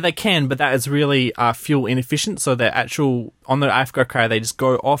can, but that is really fuel inefficient. So they're on the Afghan they just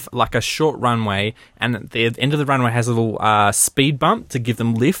go off like a short runway, and at the end of the runway has a little speed bump to give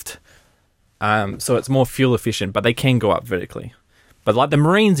them lift. So it's more fuel efficient, but they can go up vertically. But like the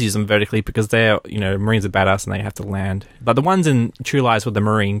Marines use them vertically because they're, Marines are badass and they have to land. But the ones in True Lies were the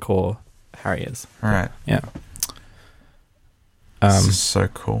Marine Corps Harriers. All right. Yeah. This is so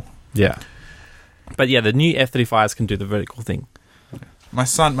cool. Yeah. But yeah, the new F-35s can do the vertical thing. My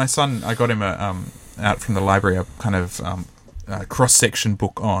son, I got him out from the library a kind of cross-section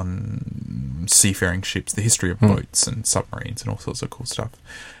book on seafaring ships, the history of boats and submarines and all sorts of cool stuff.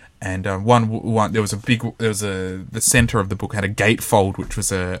 And one there was the center of the book had a gatefold, which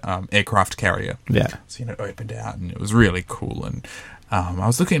was a aircraft carrier. Yeah. So it opened out, and it was really cool. And I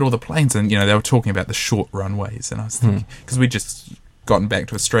was looking at all the planes, and they were talking about the short runways, and I was thinking, because we just gotten back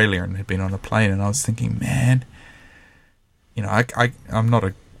to Australia and had been on a plane, and I was thinking, man, I'm not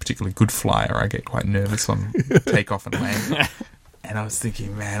a particularly good flyer. I get quite nervous on takeoff and land. And I was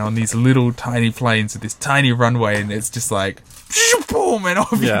thinking, man, on these little tiny planes with this tiny runway, and it's just like, boom, and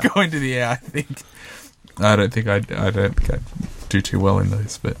off you go into the air. I don't think I do too well in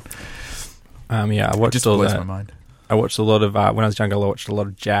those, but I watched it just blows my mind. I watched a lot of when I was younger. I watched a lot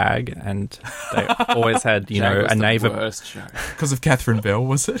of Jag, and they always had a naval. Worst show. Because of Catherine Bell,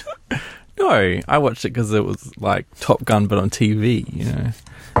 was it? No, I watched it because it was like Top Gun, but on TV.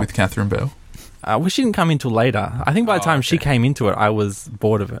 With Catherine Bell. Well, she didn't come until later. I think by the time she came into it, I was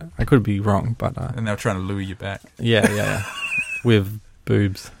bored of it. I could be wrong, but and they were trying to lure you back. Yeah, with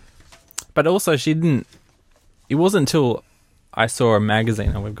boobs. But also, she didn't. It wasn't until I saw a magazine,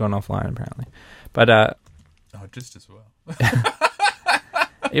 and we've gone offline apparently. But just as well.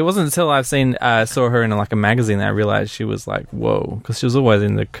 it wasn't until saw her in a magazine that I realized she was like, whoa, because she was always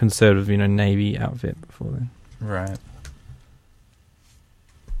in the conservative, Navy outfit before then. Right.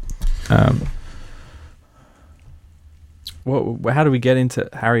 How do we get into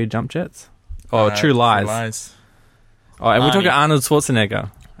Harrier jump jets? Oh, True Lies. Oh, and we're talking Arnold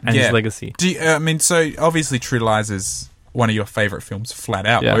Schwarzenegger and his legacy. Do you, so obviously True Lies is one of your favourite films, flat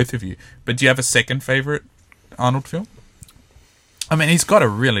out, both of you. But do you have a second favourite Arnold film? I mean, he's got a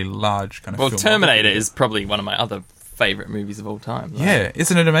really large kind of film. Terminator is probably one of my other favourite movies of all time. Yeah,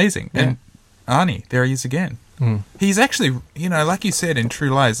 isn't it amazing? Yeah. And Arnie, there he is again. He's actually, like you said in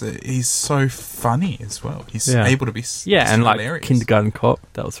True Lies, he's so funny as well. He's able to be and hilarious. Kindergarten Cop,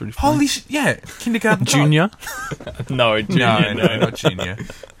 that was really funny. Holy shit, yeah, Kindergarten Cop. Junior? No, Junior. No, not Junior.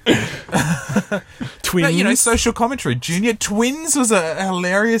 Twins? But, social commentary. Junior Twins was a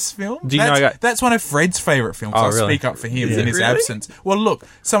hilarious film. Do you know that's one of Fred's favourite films. I'll really? speak up for him in his absence. Well, look,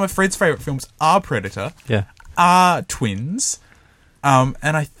 some of Fred's favourite films are Predator, are Twins, and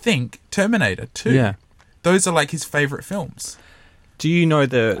I think Terminator too. Yeah. Those are his favourite films. Do you know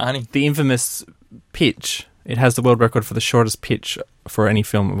the infamous pitch? It has the world record for the shortest pitch for any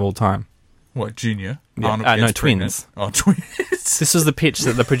film of all time. What, Junior? Yeah. Arnold No, gets pregnant. Twins. Oh, Twins. This was the pitch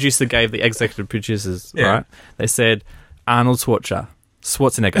that the producer gave the executive producers, right? They said, Arnold Schwarzenegger.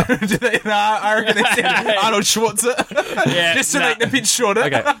 I reckon they said Arnold Schwarzenegger. Just to make the pitch shorter.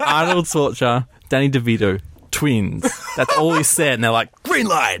 Okay, Arnold Schwarzenegger, Danny DeVito, Twins. That's all he said, and they're like, green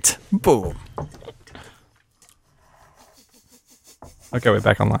light! Boom. Okay, we're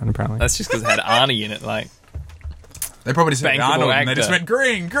back online, apparently. That's just because it had Arnie in it. They probably said Bankable Arnold, and actor. they just went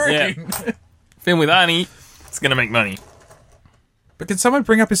green. Yeah. Film with Arnie, it's going to make money. But can someone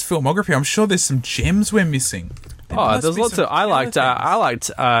bring up his filmography? I'm sure there's some gems we're missing. Oh, there's lots of. I liked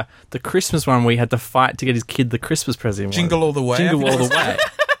the Christmas one where he had to fight to get his kid the Christmas present. Jingle All the Way. Jingle All the Way.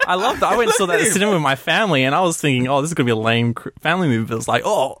 I loved that. I went and saw that at the cinema with my family, and I was thinking, oh, this is going to be a lame family movie. But it's like,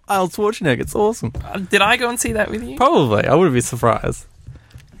 oh, Arnold Schwarzenegger, it's awesome. Did I go and see that with you? Probably. I wouldn't be surprised.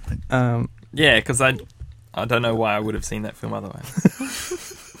 Yeah, because I don't know why I would have seen that film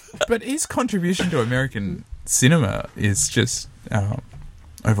otherwise. But his contribution to American cinema is just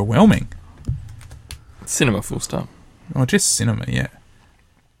overwhelming. Cinema, full stop. Or just cinema, yeah.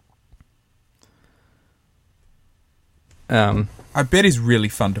 I bet he's really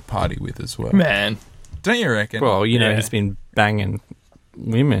fun to party with as well. Man. Don't you reckon? Well, you know, he's been banging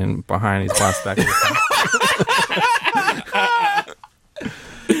women behind his wife's back.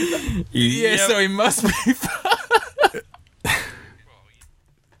 Yeah, so he must be fun.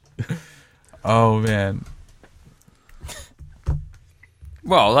 Oh, man.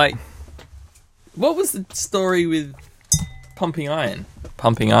 Well, like, what was the story with Pumping Iron?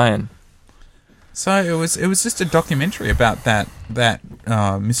 Pumping Iron. So it was just a documentary about that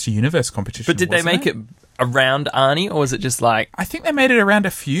Mr. Universe competition. But did they make it around Arnie, or was it just like... I think they made it around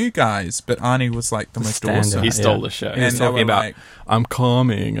a few guys, but Arnie was like the most standard. awesome. He stole the show. He was talking about, like, I'm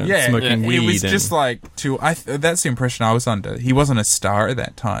calming and smoking weed. It was just like, that's the impression I was under. He wasn't a star at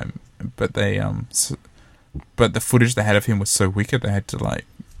that time, but they but the footage they had of him was so wicked they had to like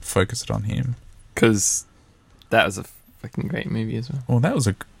focus it on him. Because that was a fucking great movie as well. Well, that was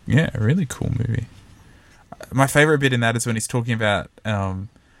a really cool movie. My favourite bit in that is when he's talking about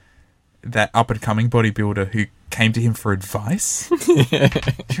that up-and-coming bodybuilder who came to him for advice. Do you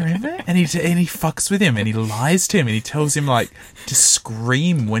remember? And he fucks with him and he lies to him and he tells him like to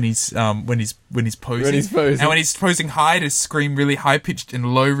scream when he's posing. When he's posing. And when he's posing high, to scream really high-pitched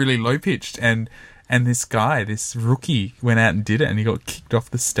and low really low-pitched. And this guy, this rookie, went out and did it and he got kicked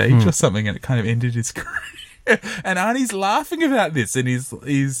off the stage or something and it kind of ended his career. And Arnie's laughing about this, and he's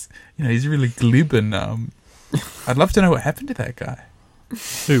really glib, and I'd love to know what happened to that guy.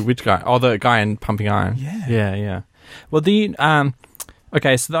 Who? Which guy? Oh, the guy in Pumping Iron. Yeah. Well,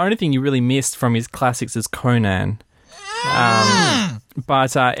 okay, so the only thing you really missed from his classics is Conan.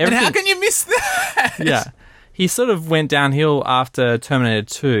 But everything. And how can you miss that? Yeah, he sort of went downhill after Terminator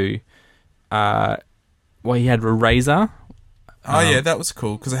 2. Well, he had a razor. Oh, yeah, that was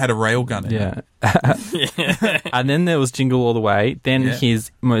cool, because it had a railgun in it. And then there was Jingle All the Way. Then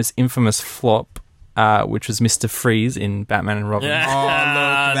his most infamous flop, which was Mr. Freeze in Batman and Robin. Yeah. Oh, look,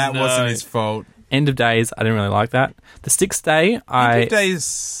 that wasn't his fault. End of Days, I didn't really like that. The Sixth Day, End of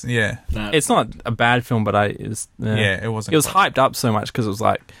Days, yeah. It's not a bad film, but it wasn't. It was hyped up so much because it was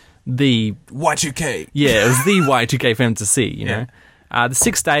like the... Y2K. Yeah, it was the Y2K film to see, you know. The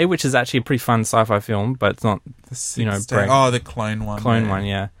Sixth Day, which is actually a pretty fun sci-fi film, but it's not, great. Oh, the clone one.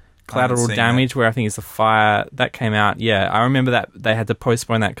 Collateral Damage, where I think it's a fire. That came out, I remember that they had to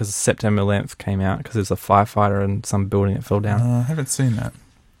postpone that because September 11th came out because there's a firefighter in some building that fell down. I haven't seen that.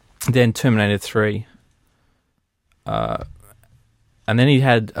 Then Terminator 3. And then he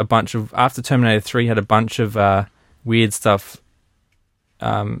had a bunch of... After Terminator 3, he had a bunch of weird stuff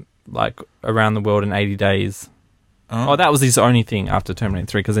like Around the World in 80 Days. Oh, that was his only thing after Terminator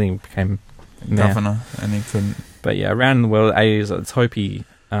 3, because then he became governor, and he couldn't. But yeah, Around the World 80s, let's hope he...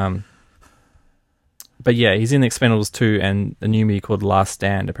 but yeah, he's in Expendables 2 and a new movie called Last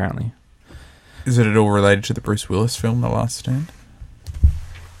Stand, apparently. Is it at all related to the Bruce Willis film, The Last Stand?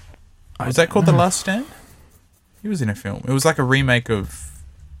 Was that called The Last Stand? He was in a film. It was like a remake of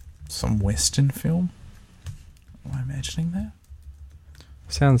some Western film. Am I imagining that?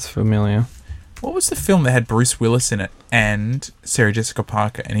 Sounds familiar. What was the film that had Bruce Willis in it and Sarah Jessica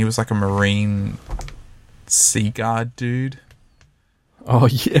Parker, and he was like a Marine Sea Guard dude? Oh,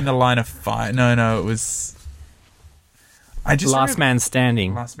 yeah. In the Line of Fire. No, it was... Last Man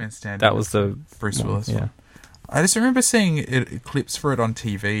Standing. Last Man Standing. That was the... Bruce Willis one. Yeah. I just remember seeing clips for it on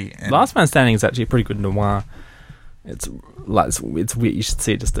TV. And Last Man Standing is actually a pretty good noir. It's weird. You should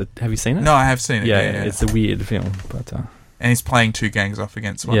see it. Have you seen it? No, I have seen it. Yeah. It's a weird film, but... And he's playing two gangs off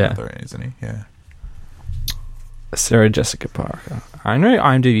against one another, isn't he? Yeah. Sarah Jessica Parker. I know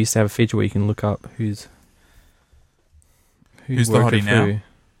IMDb used to have a feature where you can look up who's the hottie now.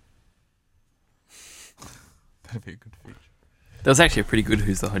 That'd be a good feature. There was actually a pretty good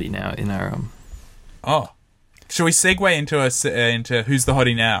Who's the Hottie Now in our... Oh. Shall we segue into Who's the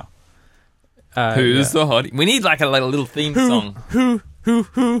Hottie Now? Who's the Hottie? We need like a little theme song.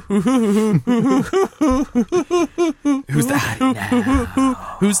 Who's the hottie now?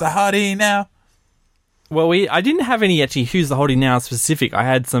 Who's the hottie now? Well, I didn't have any actually. Who's the hottie now specific? I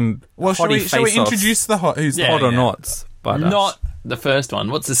had some. Well, shall we introduce the hot? Who's the hot or nots? But not the first one.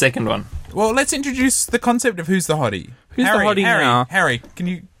 What's the second one? Well, let's introduce the concept of who's the hottie. Who's the hottie now? Harry, can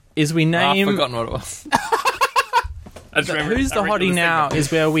you... Is we name... I've forgotten what it was. Who's the hottie now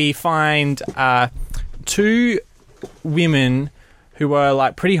is where we find 2 women who are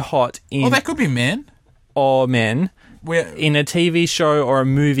like pretty hot in... Oh, that could be men. Or men. We're, in a TV show or a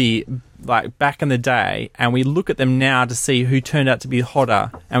movie like back in the day, and we look at them now to see who turned out to be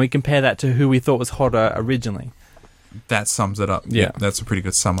hotter, and we compare that to who we thought was hotter originally. that sums it up. Yeah. That's a pretty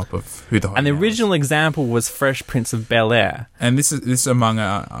good sum up of who the hottie And the now is. original example was Fresh Prince of Bel-Air. And this among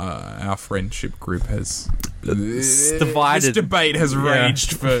our friendship group has Divided. This debate has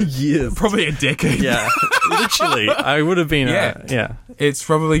raged for years, probably a decade. Yeah, literally. I would have been. Yeah. It's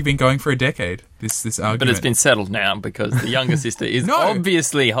probably been going for a decade. This argument, But it's been settled now because the younger sister is No.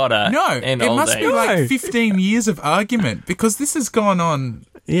 obviously hotter. no. in It old must age. be like 15 years of argument because this has gone on.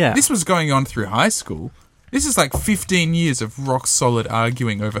 Yeah. This was going on through high school. This is like 15 years of rock solid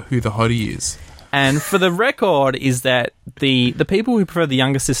arguing over who the hottie is. And for the record, is that the people who prefer the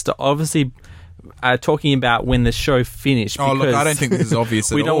younger sister obviously are talking about when the show finished. Oh, look, because I don't think this is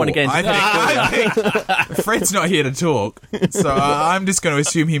obvious at all. we don't want to get into I think Fred's not here to talk, so I'm just going to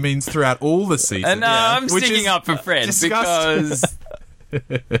assume he means throughout all the seasons. And I'm Which sticking is up for Fred disgusting.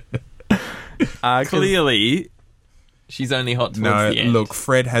 because clearly she's only hot towards No, the end. look,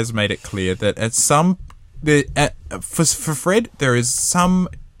 Fred has made it clear that for Fred, there is some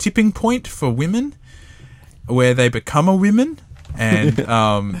tipping point for women where they become a woman and,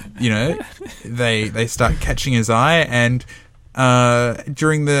 they start catching his eye. And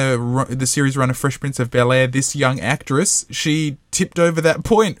during the series run of Fresh Prince of Bel-Air, this young actress, she tipped over that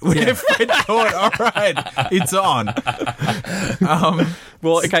point where Fred thought, all right, it's on.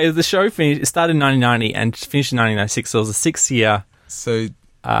 Well, okay, the show finished. It started in 1990 and finished in 1996. So it was a 6-year. So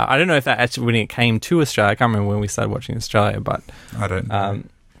I don't know if that actually when it came to Australia. I can't remember when we started watching Australia, but I don't know.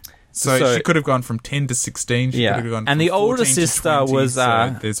 So she could have gone from 10 to 16. She Yeah. could have gone And from the older 14 to sister 20, was,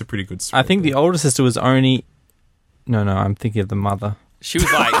 so there's a pretty good spread I think the there. older sister was only. No, I'm thinking of the mother. She was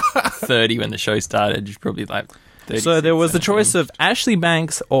like 30 when the show started. She's probably like 30. So there was the choice of Ashley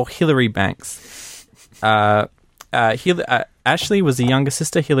Banks or Hilary Banks. Ashley was the younger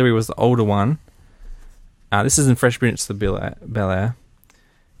sister. Hilary was the older one. This is in Fresh Prince of Bel-Air.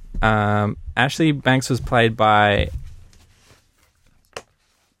 Ashley Banks was played by...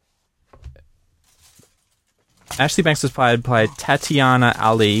 Ashley Banks was played by Tatiana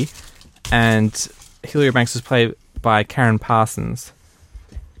Ali, and Hilary Banks was played by Karen Parsons.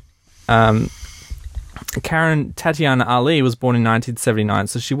 Tatiana Ali was born in 1979,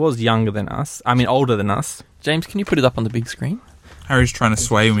 so she was younger than us. I mean, older than us. James, can you put it up on the big screen? Harry's trying to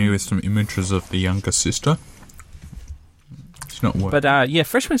sway me with some images of the younger sister. It's not working. But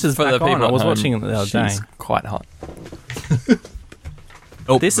Fresh Prince is For the back people on. I at was home, watching it the other day. she's quite hot.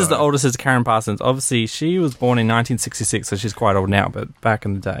 This is the older sister, Karen Parsons. Obviously, she was born in 1966, so she's quite old now, but back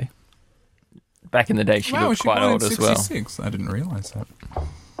in the day. Back in the day, she looked quite old as well. 66? I didn't realise that.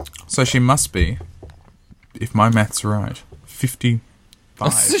 So she must be, if my math's right,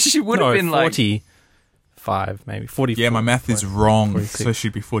 55. So she would have been like 45, maybe 44. Yeah, my math is wrong, 46. so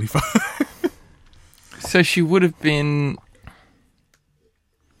she'd be 45. So she would have been...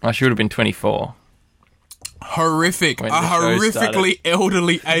 Oh, she would have been 24. Horrific. When A the show horrifically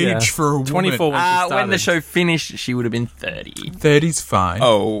elderly age Yeah. for a woman. 24 when she started. When the show finished, she would have been 30. 30's fine.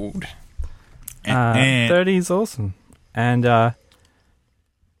 Old. And 30 is awesome. And in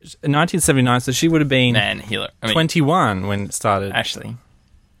 1979, so she would have been And Hillary. 21 when it started. Ashley.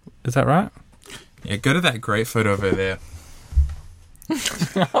 Is that right? Yeah, go to that great photo over there.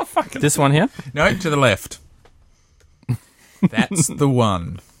 This one here? No, to the left. That's the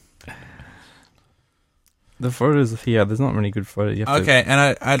one. The photos here, there's not many good photos. You have to- Okay,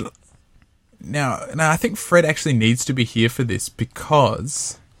 and now I think Fred actually needs to be here for this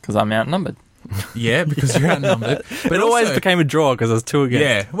because I'm outnumbered. because you're outnumbered. But it always became a draw because I was 2 against.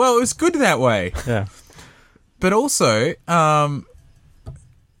 yeah. Well, it was good that way, Yeah. but also The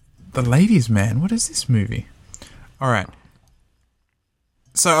Ladies' Man. What is this movie? All right.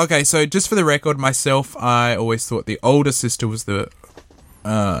 So just for the record, myself, I always thought the older sister was the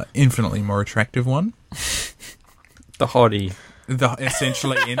infinitely more attractive one. The hottie.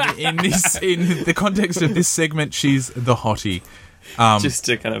 Essentially, in the context of this segment, she's the hottie. Just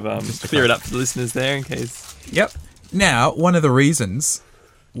to kind of clear it up for the listeners there in case. Yep. Now, one of the reasons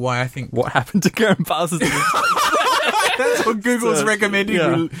why I think What happened to Karen Parsons? that's what Google's recommended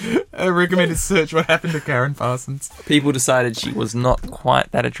search. What happened to Karen Parsons? People decided she was not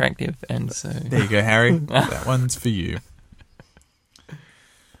quite that attractive, and so... There you go, Harry. That one's for you.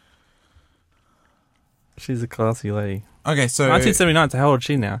 She's a classy lady. Okay, so 1979, so how old is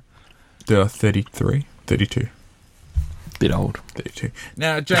she now? They're 33, 32. Bit old. 32.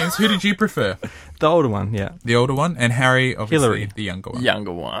 Now, James, who did you prefer? The older one, yeah. The older one, and Harry, obviously, Hillary. the younger one.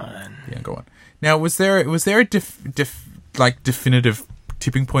 Younger one. The younger one. Now, was there a definitive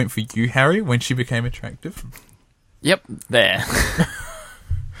tipping point for you, Harry, when she became attractive? Yep, there.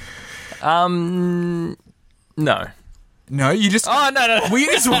 No. No, you just. Oh, no. Were you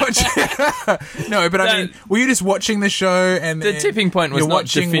just watching? No, but I mean, were you just watching the show and The tipping point was you're not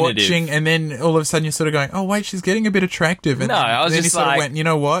watching, definitive. and then all of a sudden you're sort of going, "Oh wait, she's getting a bit attractive." And No, then, I was then just you sort like- of went, "You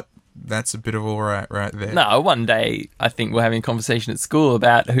know what? That's a bit of all right there." No, one day I think we're having a conversation at school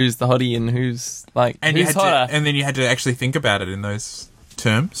about who's the hottie and who's like and you who's had hotter. to, and then you had to actually think about it in those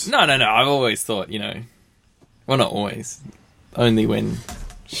terms. No. I've always thought, well, not always. Only when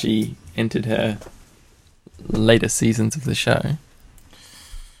she entered her later seasons of the show.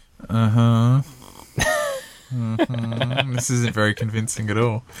 This isn't very convincing at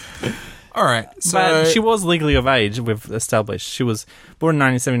all. All right, so But she was legally of age, we've established. She was born in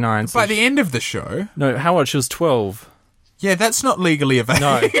 1979. So by the end of the show, no, how old? She was 12. yeah, that's not legally of age.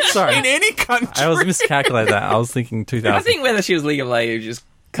 No, sorry. in any country. I was miscalculated that. I was thinking 2000. I think whether she was legal age is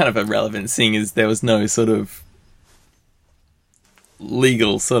kind of irrelevant, seeing as there was no sort of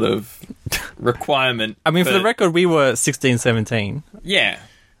legal sort of requirement. I mean, for the record, we were 16, 17. Yeah.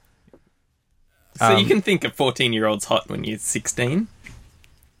 So you can think a 14-year-old's hot when you're 16.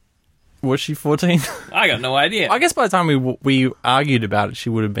 Was she 14? I got no idea. I guess by the time we argued about it, she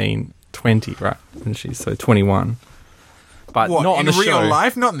would have been 20, right? And she's so 21. But What, not on in the real show.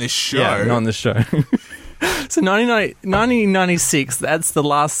 life, not in this show. Yeah, not on the show. So 1996, that's the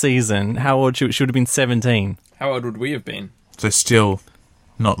last season. How old she would have been 17. How old would we have been? So still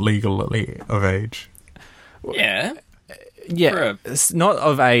not legally of age. Yeah. Yeah, it's not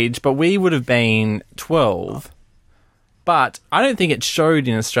of age, but we would have been 12. But I don't think it showed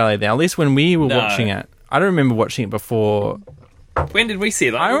in Australia then, at least when we were No. watching it. I don't remember watching it before. When did we see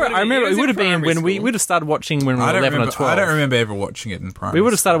that? I remember it would have been when we would would have started watching when we were 11 or 12. I don't remember ever watching it in primary. We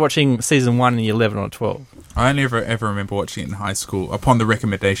would have started watching season 1 in year 11 or 12. I only ever remember watching it in high school upon the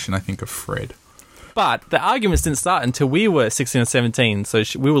recommendation, I think, of Fred. But the arguments didn't start until we were 16 or 17, so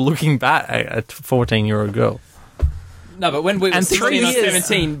we were looking back at a 14-year-old girl. No, but when we were And 16 or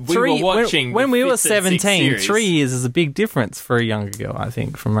 17, we were watching. When we the were 5th and 6th 17, series. 3 years is a big difference for a younger girl, I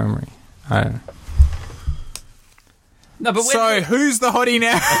think, from memory. I don't know. No, but So, who's the hottie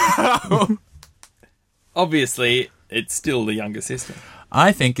now? obviously, it's still the younger sister.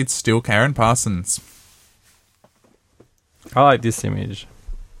 I think it's still Karen Parsons. I like this image.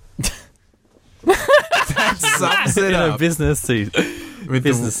 Sums it In a up. business suit. With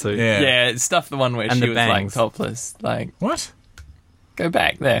business suit. Yeah. Yeah, it's stuff the one where And she the was like bangs. topless. Like, What? go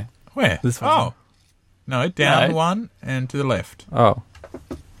back there. Where? This one. Oh. No, down No. one and to the left. Oh.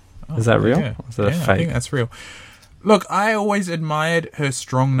 Is that real? Yeah. Or is that a Yeah, I fake? think that's real. Look, I always admired her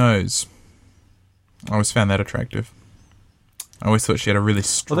strong nose. I always found that attractive. I always thought she had a really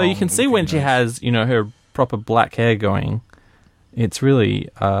strong. Although you can see when she nose. has, her proper black hair going, it's really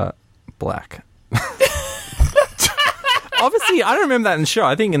black. Obviously, I don't remember that in the show.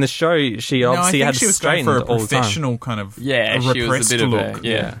 I think in the show she No, I obviously think had she was straightened going for a all the time. professional kind of Yeah, a she was a repressed bit of a look.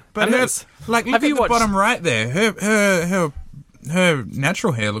 yeah. But And her, that's- like, look have at you the watched- bottom right there. Her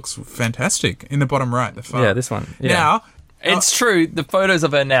natural hair looks fantastic in the bottom right. The far. Yeah, this one. Yeah. Now, It's true. The photos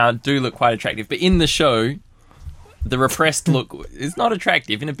of her now do look quite attractive, but in the show, the repressed look is not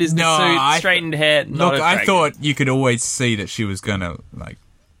attractive. In a business No, suit, straightened hair, not look, attractive. I thought you could always see that she was gonna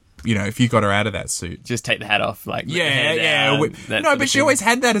if you got her out of that suit. Just take the hat off, like let the Yeah, hair yeah. down, that No, sort but of she thing. always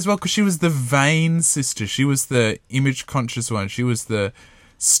had that as well because she was the vain sister. She was the image conscious one. She was the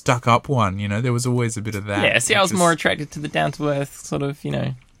stuck up one. There was always a bit of that. Yeah, see, I which was is- more attracted to the down to earth sort of,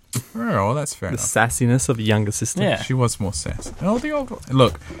 Oh, well, that's fair The enough. sassiness of a younger sister. Yeah. She was more sassy. Oh, the old one.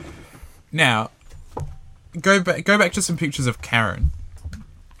 Look, now go back to some pictures of Karen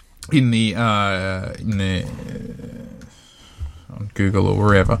in the on Google or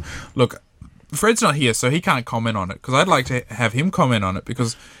wherever. Look, Fred's not here, so he can't comment on it because I'd like to have him comment on it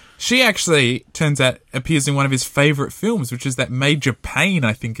because she actually turns out appears in one of his favourite films, which is that Major Payne,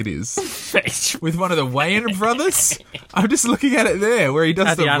 I think it is, with one of the Wayans brothers. I'm just looking at it there where he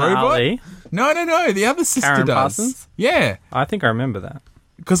does the Tatiana robot. Ali. No, the other sister Karen does. Parsons? Yeah, I think I remember that.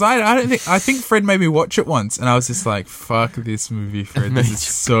 because I think Fred made me watch it once, and I was just like, "Fuck this movie, Fred! This is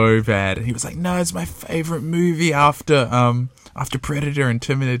so bad." And he was like, "No, it's my favorite movie after Predator and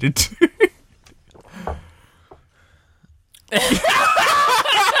Terminator 2."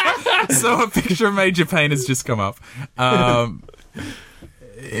 So a picture of Major Payne has just come up.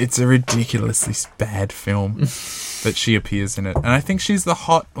 it's a ridiculously bad film that she appears in it. And I think she's the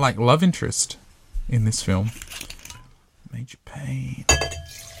hot, like, love interest in this film. Major Payne.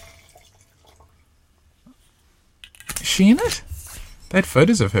 Is she in it? They had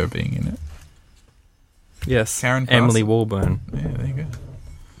photos of her being in it. Yes, Karen Emily Parson. Warburn. Yeah, there you go.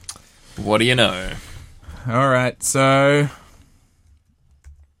 What do you know? All right, so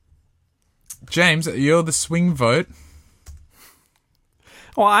James, you're the swing vote.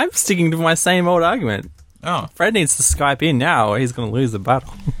 Well, I'm sticking to my same old argument. Oh, Fred needs to Skype in now or he's going to lose the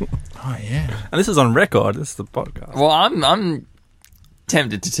battle. oh yeah. And this is on record. This is the podcast. Well, I'm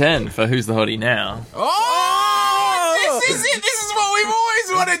tempted to turn for who's the hottie now. Oh, this is it. This is what we've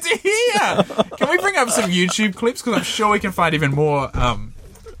always wanted to hear. Can we bring up some YouTube clips? Because I'm sure we can find even more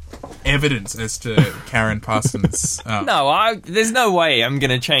evidence as to Karen Parsons. No, there's no way I'm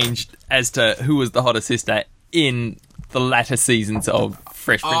going to change as to who was the hottest sister in the latter seasons of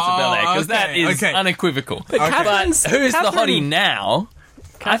Fresh Prince of Bel-Air, because that is unequivocal. But who's the hottie now?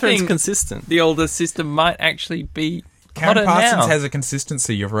 Catherine's I think consistent. the older sister might actually be Karen hotter Parsons now. has a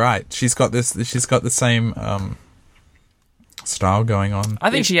consistency. You're right. She's got this. She's got the same style going on.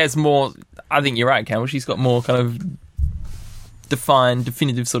 I think she has more. I think you're right, Campbell. She's got more kind of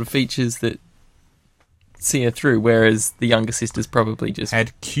definitive sort of features that see her through, whereas the younger sisters probably just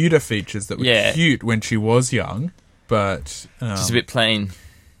Had cuter features that were cute when she was young, but just a bit plain.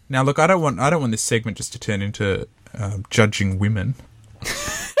 Now, look, I don't want this segment just to turn into judging women.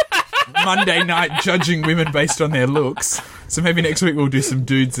 Monday night judging women based on their looks. So maybe next week we'll do some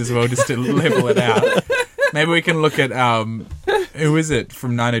dudes as well, just to level it out. Maybe we can look at who is it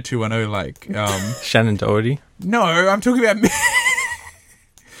from 90210? Like Shannon Doherty. no, I'm talking about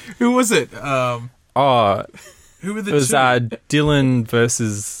who was it? Oh, Who were the it was two? Dylan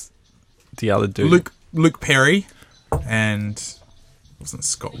versus the other dude. Luke Perry and wasn't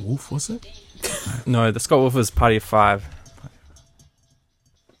Scott Wolf? Was it? No, the Scott Wolf was Party of Five.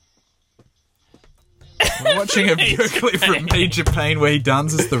 We're watching a video clip from Major Payne where he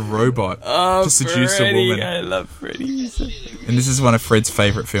dances the robot to seduce a woman. I love Freddie. And this is one of Fred's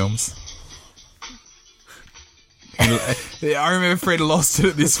favourite films. I remember Fred lost it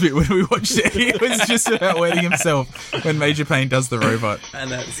at this bit when we watched it. He was just about wetting himself when Major Payne does the robot.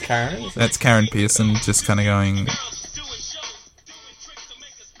 And that's Karen? That's Karen Pearson just kind of going...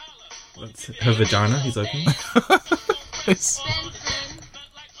 That's her vagina, he's open.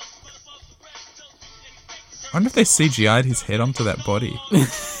 I wonder if they CGI'd his head onto that body. Do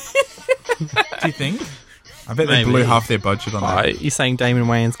you think? I bet they blew half their budget on that. You're saying Damon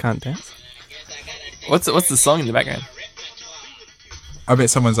Wayans can't dance? What's the song in the background? I bet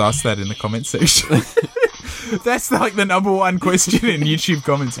someone's asked that in the comment section. That's like the number one question in YouTube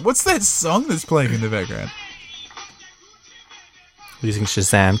comments. What's that song that's playing in the background? Using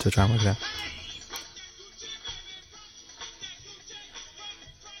Shazam to try and work it out.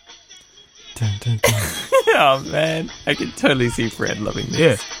 Dun, dun, dun. Oh man, I can totally see Fred loving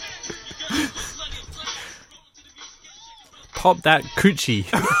this. Yeah. Pop that coochie.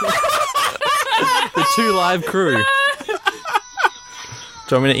 The 2 Live crew. Do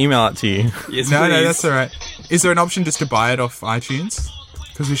you want me to email it to you? Yes, No, please. that's all right. Is there an option just to buy it off iTunes?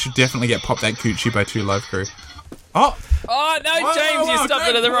 Because we should definitely get Pop That Coochie by 2 Live Crew. Oh! Oh no, Whoa, James, whoa, whoa, you stopped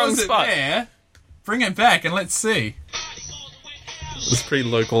it don't at the wrong pause it spot. there. Bring it back and let's see. It's a pretty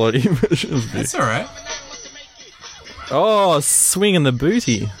low quality version of this. That's all right. Oh, swinging the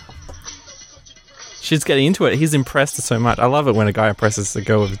booty. She's getting into it. He's impressed her so much. I love it when a guy impresses a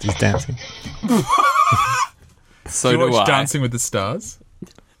girl with his dancing. So Do you do watch I. Dancing with the Stars?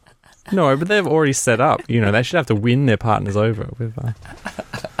 No, but they've already set up. You know, they should have to win their partners over with.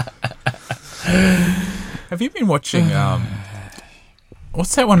 Have you been watching,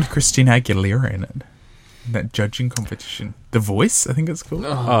 what's that one with Christina Aguilera in it? That judging competition. The Voice, I think it's called.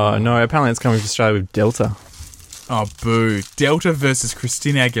 Oh, no, apparently it's coming to Australia with Delta. Oh, boo. Delta versus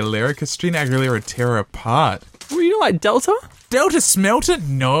Christina Aguilera. Christina Aguilera tear her apart. Well, you like Delta? Delta smelt it?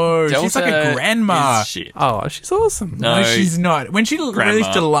 No. She's like a Delta grandma. is shit. Oh, she's awesome. No, she's not. When she Grandma.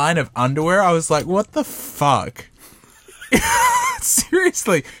 released a line of underwear, I was like, what the fuck?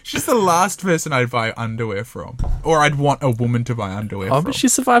 Seriously. She's the last person I'd buy underwear from. Or I'd want a woman to buy underwear Oh, from. but she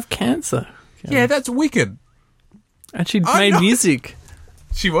survived cancer. Yeah, that's wicked. And she I made know. music.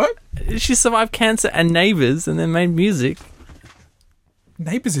 She what? She survived cancer and Neighbours and then made music.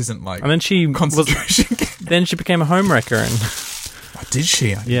 Neighbours isn't like And then she was, concentration camp. then she became a homewrecker and Oh, did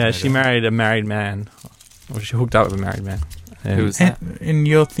she? I didn't yeah, know she that. married a married man. Or she hooked up with a married man. And Who was that? And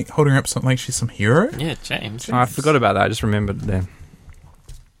you're holding her up something like she's some hero? Yeah, James. I forgot about that. I just remembered it then.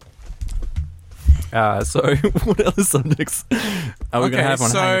 So, what other subjects are we going to have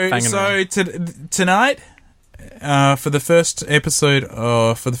on hanging around? Tonight, for the first episode,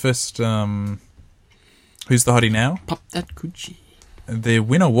 for the first Who's the Hottie Now? Pop that coochie. The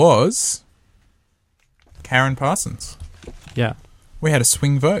winner was Karen Parsons. Yeah. We had a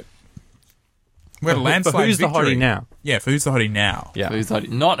swing vote. We had a landslide Who's victory. the hottie now? Yeah, for Who's the Hottie Now. Yeah. Who's the hottie?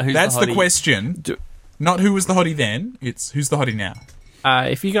 Not who's That's the hottie. the question. Not who was the hottie then, it's who's the hottie now.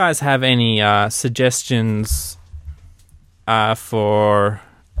 If you guys have any suggestions for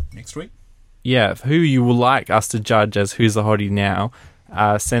Next week? who you would like us to judge as Who's the Hottie Now,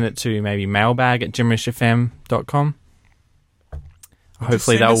 send it to maybe mailbag@gimmerishfm.com.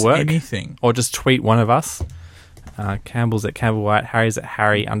 Hopefully that'll work. Anything. Or just tweet one of us. Campbell's at Campbell White, Harry's at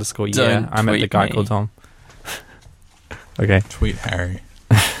Harry_yeah. Don't I'm at the tweet guy me. called Tom. Okay. Tweet Harry.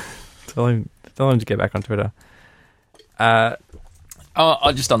 Tell him to get back on Twitter.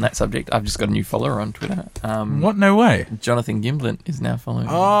 Just on that subject, I've just got a new follower on Twitter. What? No way. Jonathan Gimblin is now following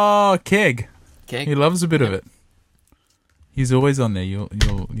me. Oh, Keg. Okay. He loves a bit of it. He's always on there. You'll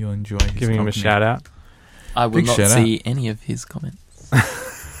enjoy his Giving him a company. shout out. I will Big not shout see any of his comments.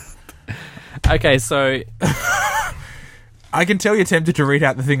 Okay, so I can tell you're tempted to read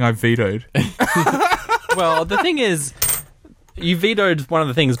out the thing I vetoed. well, the thing is, you vetoed one of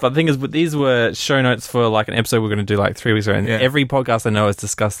the things, but the thing is, these were show notes for like an episode we're going to do like 3 weeks ago, and Yeah. every podcast I know has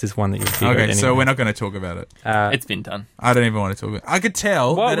discussed this one that you vetoed. Okay, anyway. so we're not going to talk about it. It's been done. I don't even want to talk about it. I could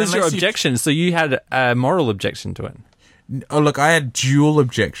tell. What that was your unless you- objection? So you had a moral objection to it. Oh, look, I had dual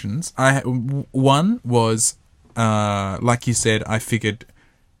objections. One was, like you said, I figured,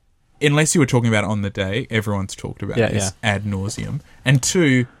 unless you were talking about it on the day, everyone's talked about this ad nauseum. And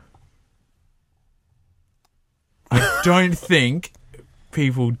two, I don't think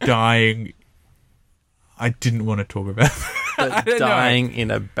people dying. I didn't want to talk about. I don't know. Dying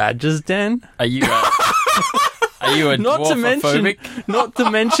in a badger's den. Are you a Not to mention, not to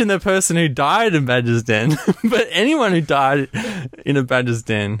mention the person who died in badger's den, but anyone who died in a badger's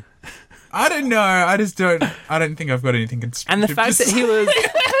den. I don't know. I don't think I've got anything constructive. And the fact to that he was,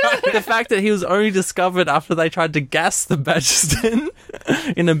 the fact that he was only discovered after they tried to gas the badger's den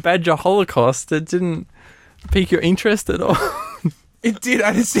in a badger holocaust, it didn't pique your interest at all. It did.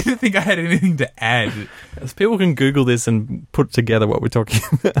 I just didn't think I had anything to add. People can Google this and put together what we're talking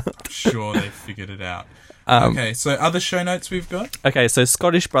about. I'm sure they figured it out. Okay, so other show notes we've got? Okay, so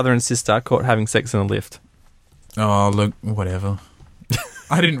Scottish brother and sister caught having sex in a lift. Oh, look, whatever.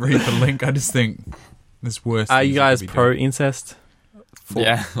 I didn't read the link. I just think there's worse. Are things you that guys could be pro done. incest?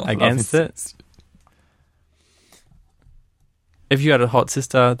 Yeah. Against it? If you had a hot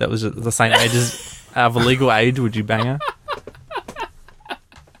sister that was the same age as of a legal age, would you bang her?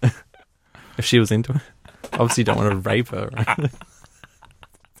 If she was into it? Obviously you don't want to rape her, right?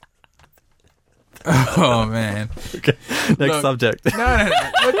 Oh, man. Okay, next Look, subject. No.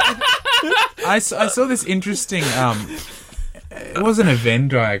 Look, I saw this interesting... it wasn't a Venn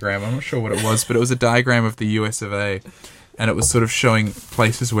diagram. I'm not sure what it was, but it was a diagram of the US of A. And it was sort of showing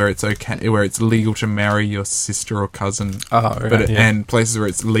places where it's okay, where it's legal to marry your sister or cousin, Oh, right, and places where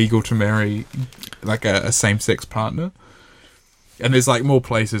it's legal to marry like a same-sex partner. And there's like more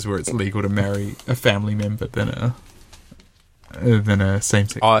places where it's legal to marry a family member than a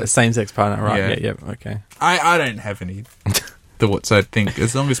same-sex. Oh, same-sex partner, right? Yeah. Yeah, okay. I don't have any thoughts. I think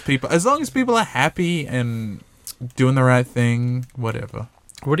as long as people are happy and doing the right thing, whatever.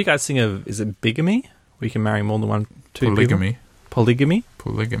 What do you guys think of? Is it bigamy? We can marry more than two Polygamy. people? Polygamy?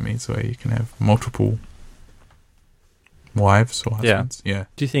 Polygamy is where you can have multiple wives or husbands. Yeah.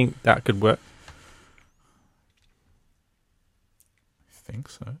 Do you think that could work? I think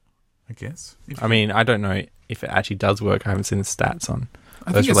so. I guess. I mean, I don't know if it actually does work. I haven't seen the stats on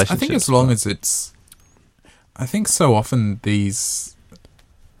I those think relationships. I think as long as it's... I think so often these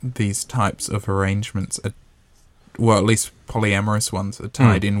types of arrangements are, well, at least polyamorous ones are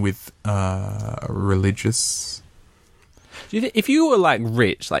tied in with religious... Do you if you were like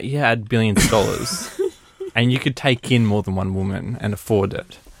rich, like you had billions of dollars, and you could take in more than one woman and afford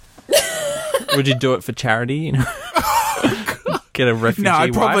it, would you do it for charity? You know, get a refugee No,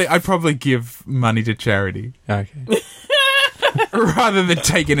 wife? I'd probably give money to charity Okay. rather than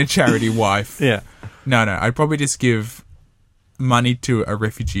taking a charity wife. Yeah. No, I'd probably just give money to a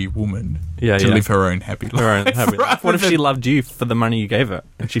refugee woman Yeah, to yeah. live her own happy life. Her own happy life. rather What if she than- loved you for the money you gave her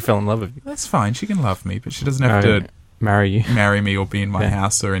and she fell in love with you? That's fine. She can love me, but she doesn't have Okay. to Marry you. marry me or be in my Yeah.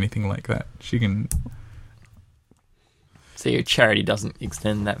 house or anything like that. She can... So your charity doesn't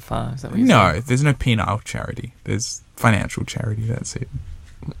extend that far? Is that what you're No, saying? there's no penile charity. There's financial charity. That's it.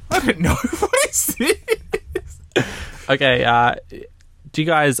 I don't know. What is this? Okay, do you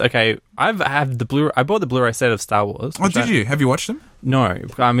guys? Okay, I bought the Blu-ray set of Star Wars. Oh, did you? Have you watched them? No,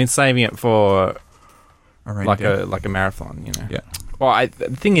 I mean saving it for Already like a marathon. You know. Yeah. Well,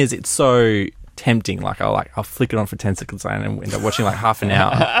 the thing is, it's so tempting. I'll flick it on for 10 seconds and end up watching like half an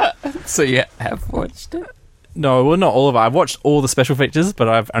hour. So you have watched it? No, well, not all of it. I've watched all the special features, but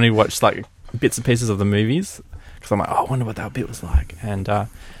I've only watched like bits and pieces of the movies because I'm like, oh, I wonder what that bit was like. And but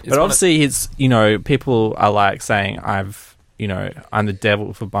obviously, it's people are like saying I'm the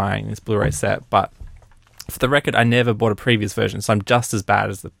devil for buying this Blu-ray set. But for the record, I never bought a previous version, so I'm just as bad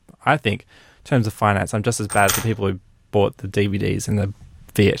as I think in terms of finance, I'm just as bad as the people who bought the DVDs and the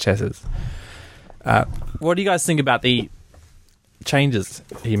VHSs. What do you guys think about the changes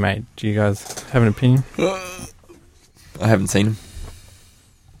he made? Do you guys have an opinion? I haven't seen them.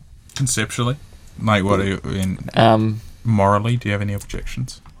 Conceptually, like what are you morally? Do you have any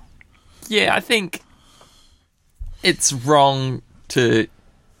objections? Yeah, I think it's wrong to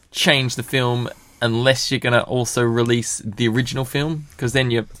change the film unless you're going to also release the original film, because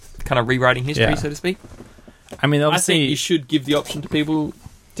then you're kind of rewriting history, so to speak. I mean, obviously, I think you should give the option to people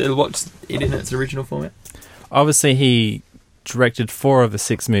to watch it in its original format. Obviously, he directed 4 of the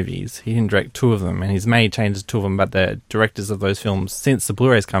 6 movies. He didn't direct 2 of them, and he's made changes to 2 of them, but the directors of those films, since the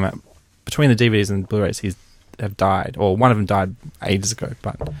Blu-rays come out, between the DVDs and the Blu-rays, have died, or one of them died ages ago.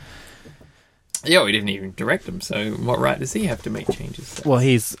 But yeah, he didn't even direct them, so what right does he have to make changes? Well,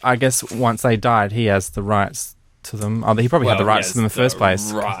 I guess once they died, he has the rights to them. He probably had the rights to them in the first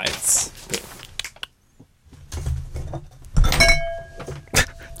place. Rights.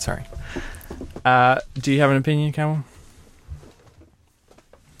 Sorry. Do you have an opinion, Camel?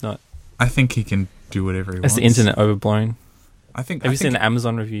 No. I think he can do whatever he Is wants. the internet overblown? Have you seen the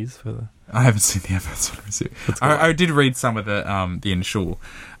Amazon reviews for the? I haven't seen the Amazon review. I did read some of the initial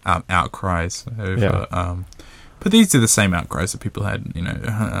outcries over. But these are the same outcries that people had.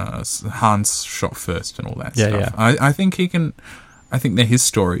 Han's shot first and all that stuff. Yeah. I think he can. I think they're his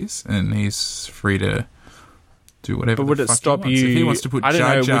stories, and he's free to do whatever. But would the it fuck stop he wants. you? If he wants to put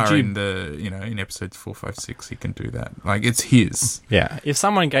Jar Jar you, in in episodes 4, 5, 6, he can do that. Like, it's his. Yeah. If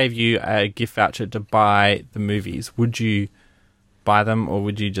someone gave you a gift voucher to buy the movies, would you buy them, or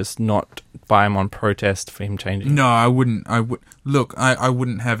would you just not buy them on protest for him changing? No, I wouldn't. I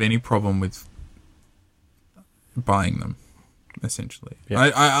wouldn't have any problem with buying them. Essentially,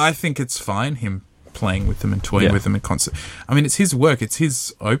 I think it's fine him playing with them and toying with them in concert. I mean, it's his work. It's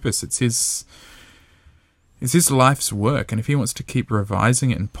his opus. It's his life's work, and if he wants to keep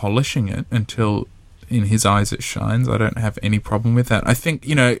revising it and polishing it until, in his eyes, it shines, I don't have any problem with that. I think,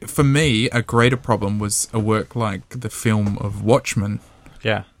 for me, a greater problem was a work like the film of Watchmen,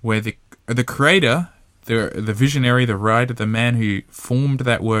 where the creator, the visionary, the writer, the man who formed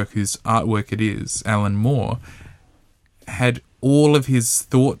that work, whose artwork it is, Alan Moore, had all of his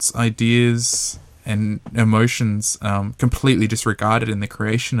thoughts, ideas, and emotions completely disregarded in the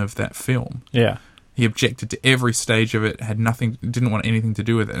creation of that film. Yeah. He objected to every stage of it, didn't want anything to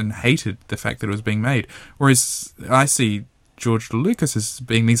do with it, and hated the fact that it was being made. Whereas I see George Lucas as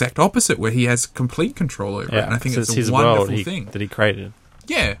being the exact opposite, where he has complete control over it, and I think it's a wonderful thing that he created.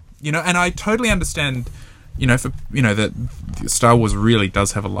 Yeah, and I totally understand, that Star Wars really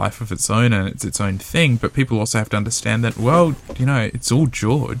does have a life of its own and it's its own thing, but people also have to understand that, well, it's all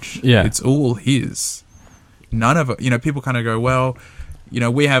George. Yeah. It's all his. None of it, people kind of go, well,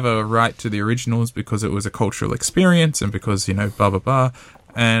 we have a right to the originals because it was a cultural experience and because, blah, blah, blah.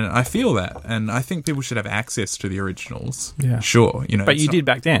 And I feel that. And I think people should have access to the originals. Yeah. Sure. But you did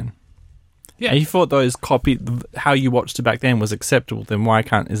back then. Yeah. And you thought those how you watched it back then was acceptable, then why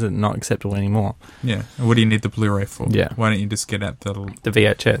is it not acceptable anymore? Yeah. And what do you need the Blu-ray for? Yeah. Why don't you just get out the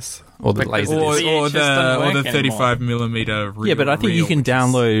VHS or the Laserdisc? Or the 35mm reel. Yeah, but I think you can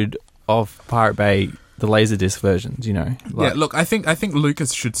download off Pirate Bay the Laserdisc versions, look, I think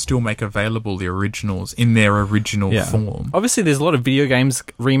Lucas should still make available the originals in their original form. Obviously, there's a lot of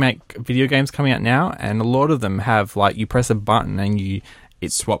remake video games coming out now, and a lot of them have, you press a button and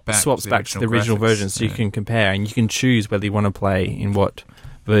it swaps back to the original version, so you can compare, and you can choose whether you want to play in what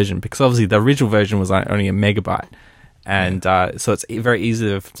version, because obviously the original version was only a megabyte, and so it's very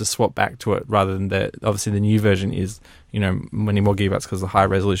easy to swap back to it, rather than obviously the new version is many more gigabytes because of the high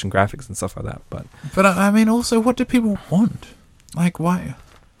resolution graphics and stuff like that. But I mean, also, what do people want? Like, why?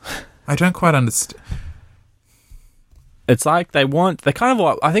 I don't quite understand. It's like I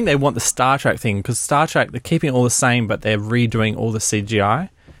think they want the Star Trek thing, because Star Trek, they're keeping it all the same, but they're redoing all the CGI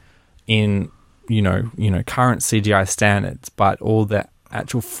in current CGI standards, but all the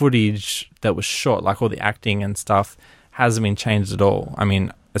actual footage that was shot, like all the acting and stuff, hasn't been changed at all. I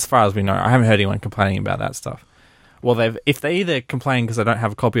mean, as far as we know, I haven't heard anyone complaining about that stuff. Well, if they either complain because they don't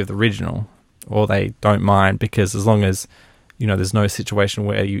have a copy of the original, or they don't mind because as long as there's no situation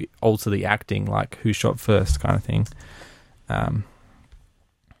where you alter the acting, like who shot first kind of thing.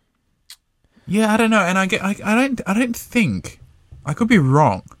 Yeah, I don't know, and I don't think, I could be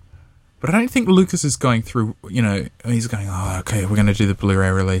wrong, but I don't think Lucas is going through, he's going, oh, okay, we're going to do the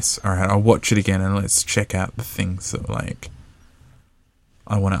Blu-ray release. All right, I'll watch it again and let's check out the things that, like,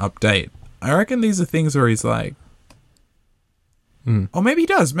 I want to update. I reckon these are things where he's like, or maybe he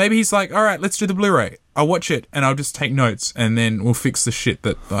does. Maybe he's like, all right, let's do the Blu-ray. I'll watch it and I'll just take notes and then we'll fix the shit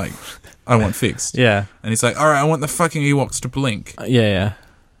that, like, I want fixed. Yeah. And he's like, all right, I want the fucking Ewoks to blink. Yeah.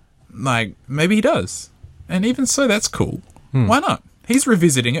 Like, maybe he does. And even so, that's cool. Why not? He's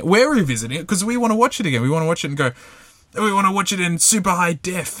revisiting it. We're revisiting it because we want to watch it again. We want to watch it and go, we want to watch it in super high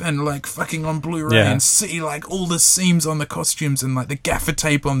def and, like, fucking on Blu-ray and see, like, all the seams on the costumes and, like, the gaffer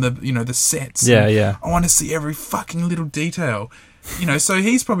tape on the, the sets. Yeah. I want to see every fucking little detail. So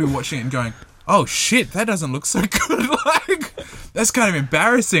he's probably watching it and going, oh shit, that doesn't look so good. Like, that's kind of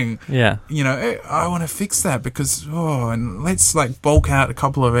embarrassing. Yeah. I want to fix that because, and let's, like, bulk out a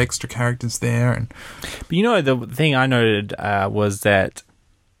couple of extra characters there. But the thing I noted was that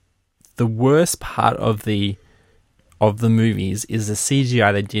the worst part of the movies is the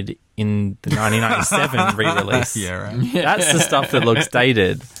CGI they did in the 1997 re-release. Yeah, right. That's the stuff that looks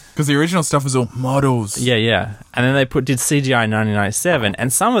dated. Because the original stuff was all models. Yeah. And then they did CGI in 1997,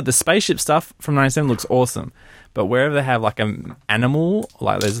 and some of the spaceship stuff from 1997 looks awesome. But wherever they have, like, an animal,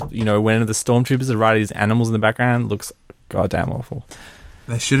 like there's, when the stormtroopers are riding these animals in the background, looks goddamn awful.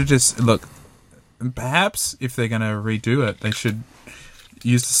 They should have just, look, perhaps if they're going to redo it, they should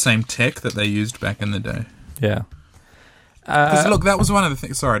use the same tech that they used back in the day. Yeah. Because, look, that was one of the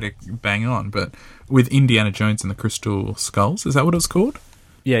things, sorry to bang on, but with Indiana Jones and the Crystal Skulls, is that what it was called?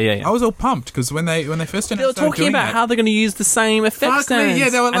 Yeah. I was all pumped because when they first announced they were talking about how they're going to use the same effects standards. Yeah,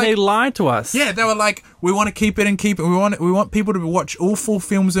 they were like, and they lied to us. Yeah, they were like, we want to keep it. We want people to watch all 4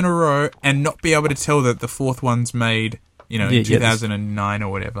 films in a row and not be able to tell that the 4th one's made, in 2009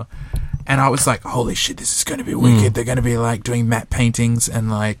 or whatever. And I was like, holy shit, this is going to be wicked. They're going to be, like, doing matte paintings and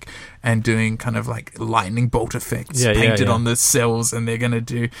doing kind of, like, lightning bolt effects painted on the cells, and they're going to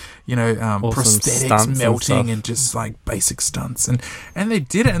do, prosthetics melting and just, like, basic stunts. And they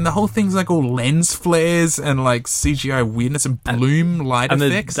did it, and the whole thing's, like, all lens flares and, like, CGI weirdness and bloom light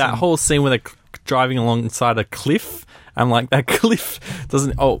effects. That whole scene where they're driving alongside a cliff, and, like, that cliff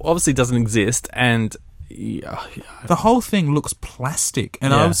obviously doesn't exist, and... Yeah. The whole thing looks plastic,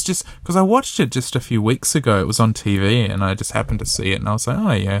 and I was just, because I watched it just a few weeks ago, it was on TV, and I just happened to see it, and I was like,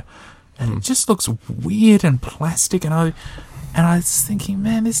 oh yeah, and it just looks weird and plastic, and I was thinking,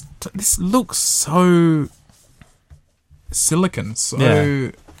 man, this looks so silicon,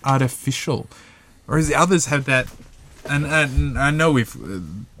 so artificial, whereas the others have that, and I know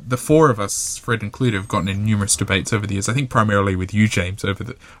the 4 of us, Fred included, have gotten in numerous debates over the years. I think primarily with you, James,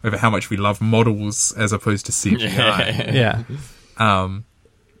 over how much we love models as opposed to CGI. Yeah. And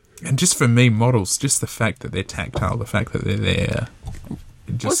just for me, models, just the fact that they're tactile, the fact that they're there,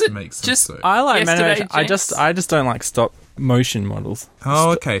 it just makes them so. I like animation. I just don't like stop motion models.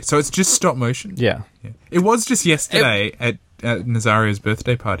 Oh, okay. So it's just stop motion. Yeah. It was just yesterday at Nazario's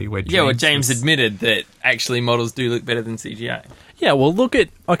birthday party where James admitted that actually models do look better than CGI. Yeah, well, look at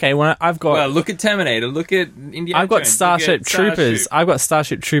look at Terminator, look at Indiana I've got Jones, Starship Troopers. I've got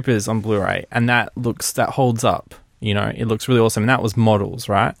Starship Troopers on Blu-ray, and that holds up. It looks really awesome. And that was models,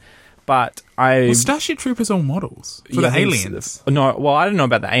 right? But Starship Troopers all models for the aliens. No, well, I don't know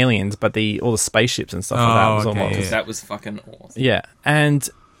about the aliens, but all the spaceships and stuff like that was all models. Yeah. That was fucking awesome. Yeah, and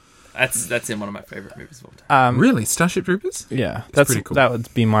that's in one of my favorite movies of all time. Really, Starship Troopers? Yeah, that's pretty cool. That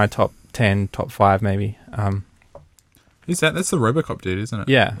would be my top 10, top 5 maybe. Who's that? That's the RoboCop dude, isn't it?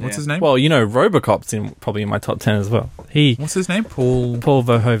 Yeah. What's his name? Well, RoboCop's probably in my top 10 as well. What's his name? Paul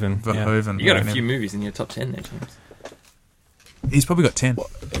Verhoeven. Verhoeven. You got a few movies in your top 10 there, James. He's probably got 10.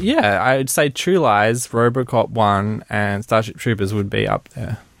 Yeah, I would say True Lies, RoboCop 1, and Starship Troopers would be up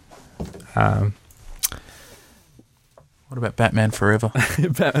there. What about Batman Forever?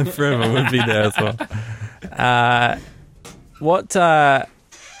 Batman Forever would be there as well. What I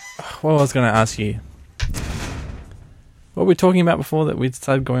was going to ask you? What were we talking about before that we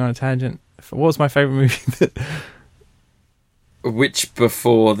started going on a tangent? What was my favourite movie? Which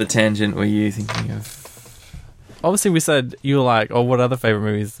before the tangent were you thinking of? Obviously, we said you were like, what other favourite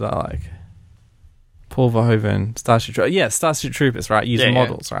movies that I like? Paul Verhoeven, Starship Troopers. Yeah, Starship Troopers, right? Using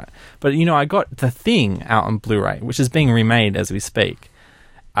models, right? But, I got The Thing out on Blu-ray, which is being remade as we speak.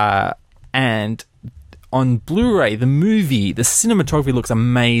 And on Blu-ray, the movie, the cinematography looks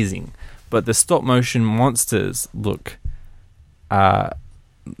amazing. but the stop motion monsters look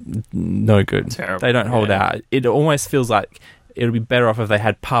no good. Terrible, they don't hold yeah. out. It almost feels like it would be better off if they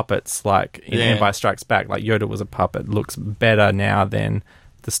had puppets, like in Yeah. Empire Strikes Back. Like Yoda was a puppet. Looks better now than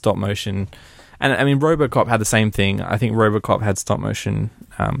the stop motion. And I mean, RoboCop had the same thing. I think RoboCop had stop motion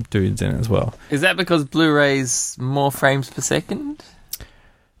dudes in it as well. Is that because Blu-ray's more frames per second?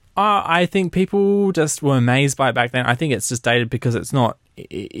 I think people just were amazed by it back then. I think it's just dated because it's not.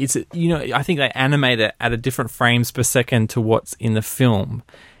 It's I think they animate it at a different frames per second to what's in the film,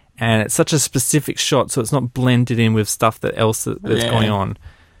 and it's such a specific shot, so it's not blended in with stuff that's going on.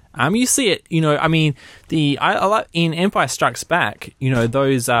 You see it. I mean, I like in Empire Strikes Back.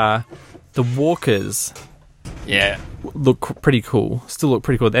 Those the walkers. Yeah. Look pretty cool. Still look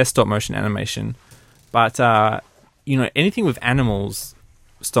pretty cool. They're stop motion animation, but anything with animals,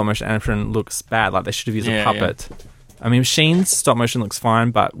 stop motion animation looks bad. Like they should have used a puppet. Yeah. I mean, machines stop motion looks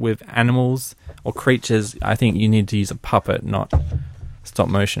fine, but with animals or creatures, I think you need to use a puppet, not stop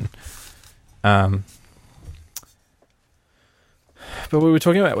motion. But we were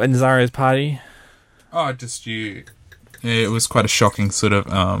talking about Nazario's party. Oh, just you. Yeah, it was quite a shocking sort of.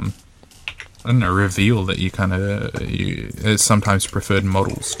 I don't know, reveal that you kind of sometimes preferred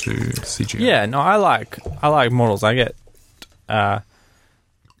models to CGI. Yeah, no, I like models. I get, but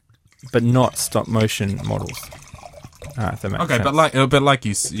not stop motion models. If that makes sense. but like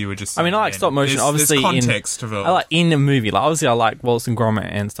you were just. I mean, I like stop motion. Obviously, there's context I like in a movie. Like obviously, I like Wallace and Gromit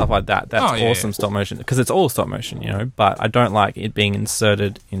and stuff like that. That's awesome stop motion because it's all stop motion, But I don't like it being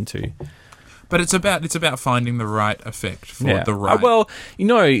inserted into. But it's about finding the right effect for the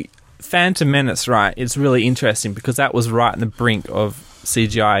right. Phantom Menace, right? It's really interesting because that was right in the brink of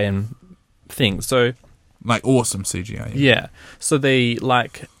CGI and things. So, like awesome CGI. Yeah. So they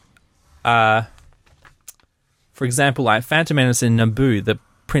for example, like Phantom Menace in Naboo, the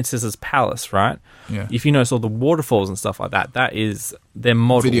princess's palace, right? Yeah. If you notice all the waterfalls and stuff like that, that is their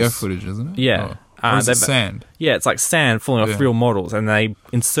models. Video footage, isn't it? Yeah. Or is it sand? Yeah, it's like sand falling off real models, and they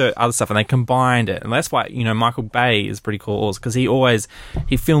insert other stuff and they combined it, and that's why Michael Bay is pretty cool also because he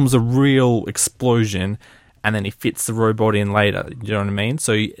films a real explosion, and then he fits the robot in later. You know what I mean?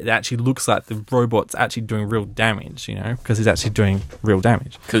 So it actually looks like the robot's actually doing real damage, because he's actually doing real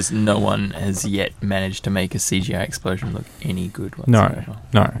damage. Because no one has yet managed to make a CGI explosion look any good whatsoever.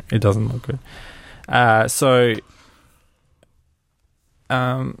 No, it doesn't look good.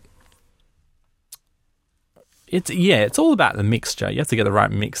 It's all about the mixture. You have to get the right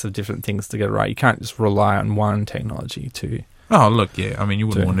mix of different things to get it right. You can't just rely on one technology to. Oh, look, yeah. I mean, you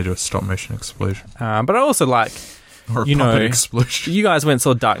wouldn't want to do a stop motion explosion. But I also like, or a puppet explosion. You guys went and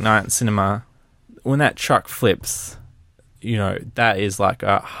saw Dark Knight cinema. When that truck flips, that is like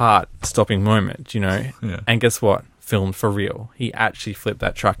a heart-stopping moment. Yeah. And guess what? Filmed for real. He actually flipped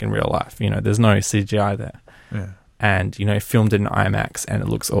that truck in real life. There's no CGI there. Yeah. And filmed in IMAX, and it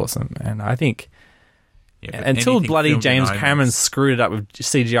looks awesome. And I think. Yeah, until bloody James Cameron screwed it up with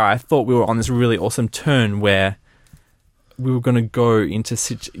CGI, I thought we were on this really awesome turn where we were going to go into,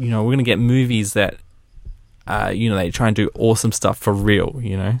 we're going to get movies that, they try and do awesome stuff for real,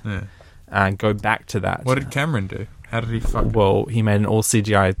 and go back to that. What did Cameron do? How did he fuck? Well, he made an all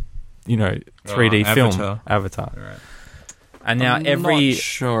CGI, 3D film, Avatar. Right. And now I'm not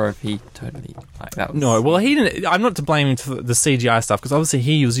sure if he totally that. No, well, he didn't. I'm not to blame him for the CGI stuff because obviously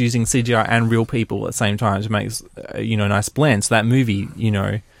he was using CGI and real people at the same time to make a nice blend. So that movie,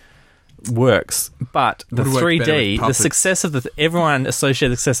 works. But the 3D, the success of everyone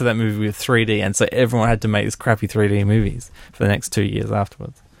associated the success of that movie with 3D, and so everyone had to make these crappy 3D movies for the next 2 years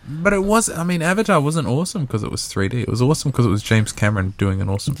afterwards. But it was. I mean, Avatar wasn't awesome because it was 3D. It was awesome because it was James Cameron doing an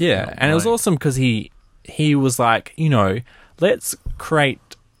awesome. Yeah, and it was awesome because he was like, let's create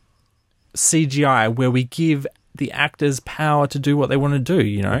CGI where we give the actors power to do what they want to do,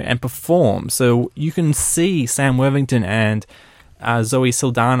 and perform. So you can see Sam Worthington and Zoe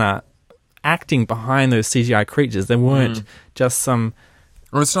Saldana acting behind those CGI creatures. They weren't just some...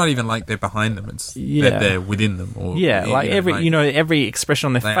 Or it's not even like they're behind them. It's that they're within them. Or every expression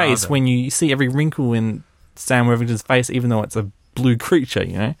on their face, when you see every wrinkle in Sam Worthington's face, even though it's a blue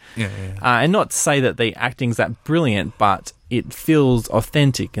creature, and not to say that the acting's that brilliant, but it feels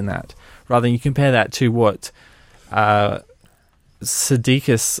authentic in that. Rather than you compare that to what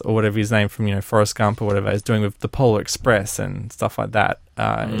Sudeikis, or whatever his name from Forrest Gump or whatever, is doing with the Polar Express and stuff like that.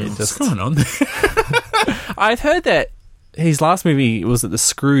 What's going on there? I've heard that his last movie was that the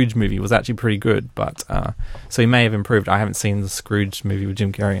Scrooge movie was actually pretty good, but so he may have improved. I haven't seen the Scrooge movie with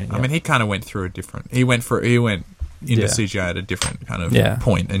Jim Carrey yet. I mean, he kind of went through a different. He went into CGI at a different kind of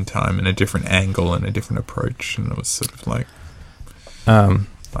point in time and a different angle and a different approach, and it was sort of like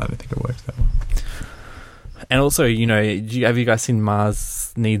I don't think it works that well. And also, you know, have you guys seen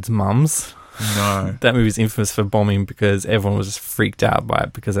Mars Needs Mums? No. That movie's infamous for bombing because everyone was just freaked out by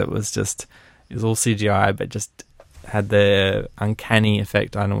it because it was all CGI, but just had the uncanny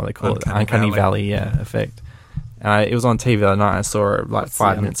effect. I don't know what they call it. Uncanny Valley effect. It was on TV the other night. I saw it like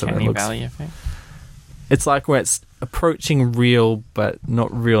 5 minutes of it. Uncanny Valley effect? It's like where it's approaching real, but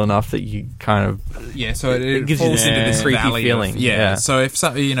not real enough that you kind of... Yeah, so it gives falls you into this creepy valley feeling. Yeah, so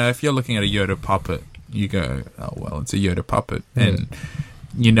if you're looking at a Yoda puppet, you go, oh, well, it's a Yoda puppet. And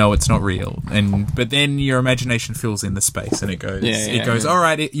you know it's not real. But then your imagination fills in the space and it goes, all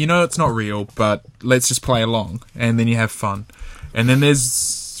right, you know it's not real, but let's just play along. And then you have fun. And then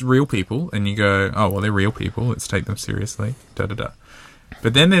there's real people and you go, oh, well, they're real people. Let's take them seriously. Da-da-da.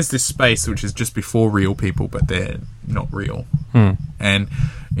 But then there's this space which is just before real people, but they're not real. And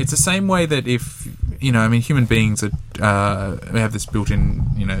it's the same way that if, you know, I mean, human beings have this built-in,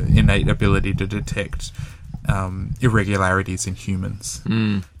 you know, innate ability to detect irregularities in humans.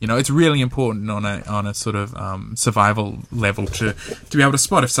 You know, it's really important on a sort of survival level to be able to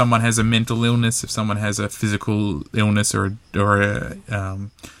spot if someone has a mental illness, if someone has a physical illness or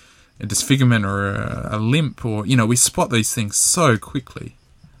a disfigurement or a limp, or, you know, we spot these things so quickly.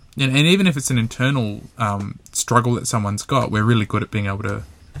 And even if it's an internal struggle that someone's got, we're really good at being able to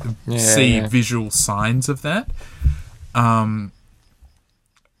see visual signs of that. And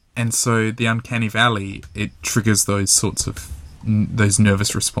so the uncanny valley, it triggers those sorts of those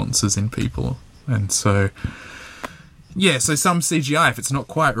nervous responses in people. And so, so some CGI, if it's not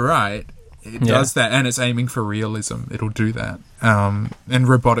quite right, it does that, and it's aiming for realism. It'll do that. And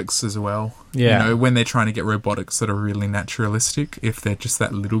robotics as well. Yeah. You know, when they're trying to get robotics that are really naturalistic, if they're just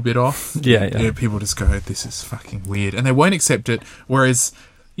that little bit off, people just go, this is fucking weird. And they won't accept it. Whereas,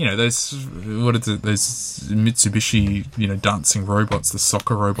 you know, those Mitsubishi, you know, dancing robots, the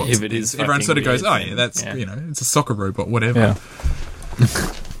soccer robots. If it is everyone sort of goes, weird, oh, yeah, that's, you know, it's a soccer robot, whatever.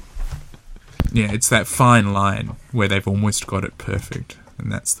 Yeah, it's that fine line where they've almost got it perfect.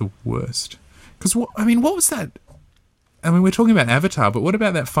 And that's the worst. Because, what was that? I mean, we're talking about Avatar, but what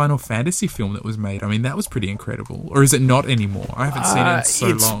about that Final Fantasy film that was made? I mean, that was pretty incredible. Or is it not anymore? I haven't seen it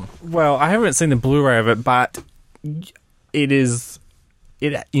in so long. Well, I haven't seen the Blu-ray of it, but it is...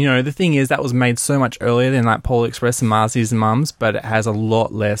 you know, the thing is, that was made so much earlier than like Polar Express and Mars Needs Mums, but it has a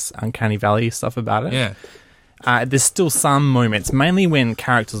lot less Uncanny Valley stuff about it. Yeah. There's still some moments, mainly when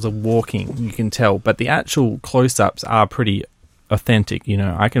characters are walking, you can tell, but the actual close-ups are pretty authentic. You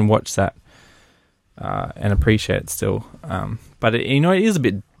know, I can watch that and appreciate it still. But it is a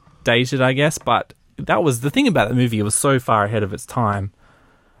bit dated, I guess. But that was the thing about the movie; it was so far ahead of its time.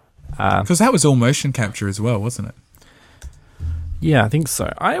 Because that was all motion capture as well, wasn't it? Yeah, I think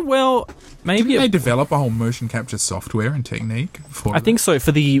so. Maybe Didn't they develop a whole motion capture software and technique for I think so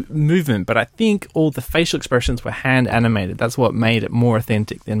for the movement, but I think all the facial expressions were hand animated. That's what made it more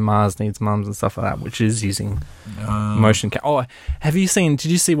authentic than Mars Needs Mums and stuff like that, which is using motion capture. Oh, did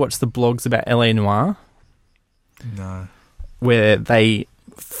you see watch the blogs about LA Noire? No. Where they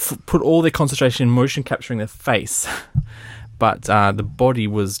put all their concentration in motion capturing their face, but the body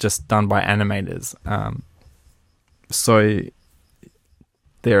was just done by animators. So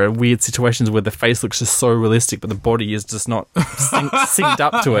there are weird situations where the face looks just so realistic, but the body is just not synced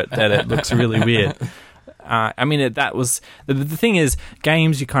up to it, that it looks really weird. I mean, that was... The thing is,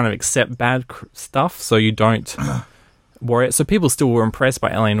 games, you kind of accept bad stuff, so you don't worry. So people still were impressed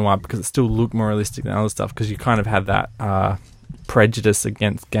by LA Noire because it still looked more realistic than other stuff, because you kind of have that prejudice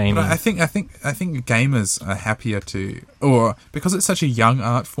against gaming. But I think gamers are happier to... Or, because it's such a young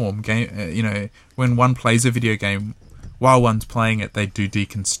art form, you know, when one plays a video game... While one's playing it, they do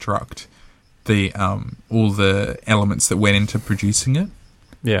deconstruct the all the elements that went into producing it.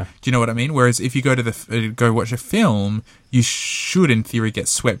 Yeah. Do you know what I mean? Whereas if you go to go watch a film, you should, in theory, get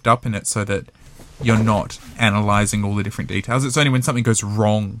swept up in it so that you're not analysing all the different details. It's only when something goes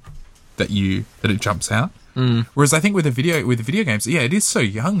wrong that it jumps out. Whereas I think with the video games, it is so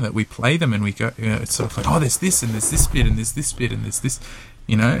young that we play them and we go, you know, it's sort of like, oh, there's this and there's this bit and there's this bit and there's this.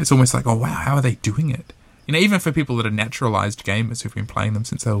 You know, it's almost like, oh wow, how are they doing it? You know, even for people that are naturalized gamers who've been playing them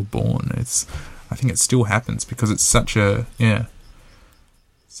since they were born, I think it still happens because it's such an,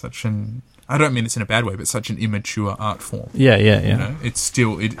 I don't mean this in a bad way, but such an immature art form. Yeah. You know, it's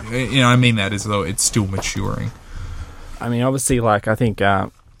still, I mean that as though it's still maturing. I mean, obviously, like, I think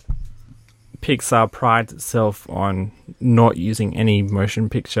Pixar prides itself on not using any motion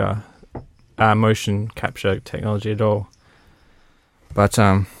capture technology at all. But,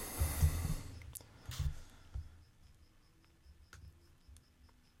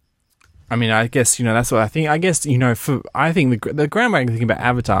 I mean, I guess, that's what I think. I guess, I think the groundbreaking thing about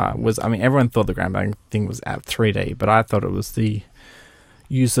Avatar was, I mean, everyone thought the groundbreaking thing was at 3D, but I thought it was the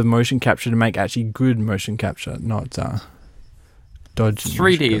use of motion capture to make actually good motion capture, not dodgy.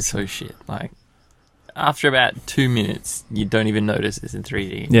 3D is so shit. Like, after about 2 minutes, you don't even notice it's in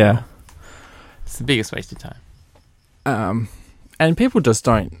 3D. Yeah. It's the biggest waste of time. And people just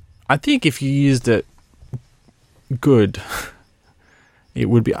don't. I think if you used it good, it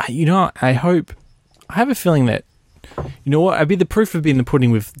would be. I hope. I have a feeling that, I'd be the proof would be in the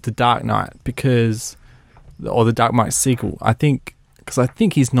pudding with The Dark Knight or the Dark Knight sequel. Because I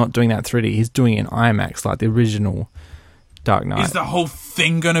think he's not doing that 3D. He's doing it in IMAX, like the original Dark Knight. Is the whole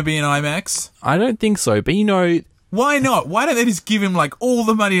thing going to be in IMAX? I don't think so, but why not? Why don't they just give him like all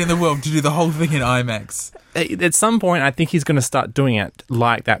the money in the world to do the whole thing in IMAX? At some point, I think he's going to start doing it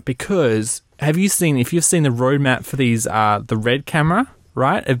like that because if you've seen the roadmap for these, the Red camera,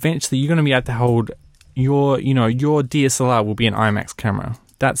 right? Eventually, you're going to be able to hold your DSLR will be an IMAX camera.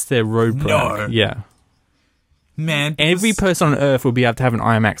 That's their roadmap. No. Yeah. Man. Every person on Earth will be able to have an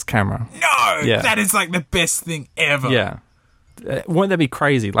IMAX camera. No! Yeah. That is like the best thing ever. Yeah. Won't that be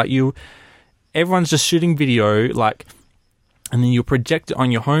crazy? Like everyone's just shooting video, like, and then you'll project it on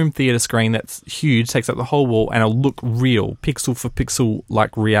your home theater screen that's huge, takes up the whole wall, and it'll look real, pixel for pixel,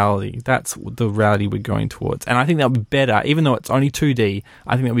 like reality. That's the reality we're going towards. And I think that'll be better, even though it's only 2D,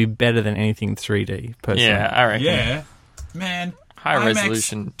 I think that'll be better than anything 3D, personally. Yeah, I reckon. Yeah. Man. High IMAX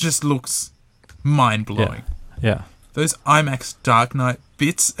resolution. just looks mind-blowing. Yeah. Those IMAX Dark Knight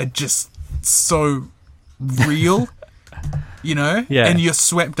bits are just so real. Yeah. And you're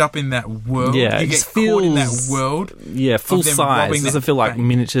swept up in that world. Yeah, you get caught in that world. Yeah, full size. It doesn't feel like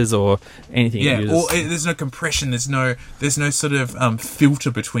miniatures or anything. Yeah, there's no compression. There's no sort of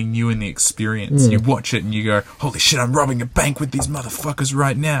filter between you and the experience. You watch it and you go, "Holy shit! I'm robbing a bank with these motherfuckers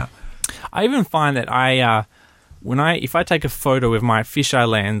right now." I even find that if I take a photo with my fisheye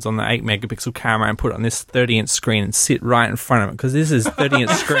lens on the 8 megapixel camera and put it on this 30-inch screen and sit right in front of it, because this is 30-inch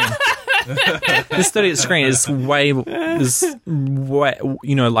screen. This 30-inch screen is way, like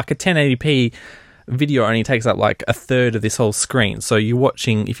a 1080p video only takes up like a third of this whole screen. So you're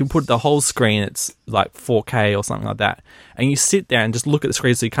watching, if you put the whole screen, it's like 4K or something like that. And you sit there and just look at the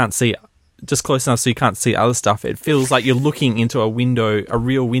screen so you can't see, just close enough so you can't see other stuff. It feels like you're looking into a window, a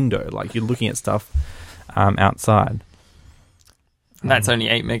real window, like you're looking at stuff outside. And that's only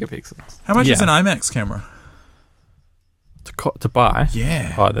 8 megapixels. How much is an IMAX camera? To buy?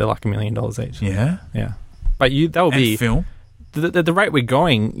 Yeah. Oh, they're like $1 million each. Yeah? Yeah. But that will be... film? The rate we're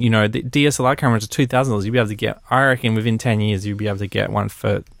going, the DSLR cameras are $2,000. You'll be able to get, I reckon within 10 years, you'll be able to get one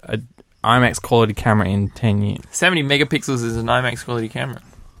for an IMAX quality camera in 10 years. 70 megapixels is an IMAX quality camera.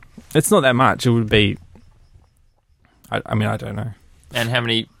 It's not that much. It would be... I mean, I don't know. And how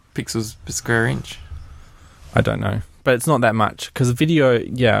many pixels per square inch? I don't know. But it's not that much. Because video,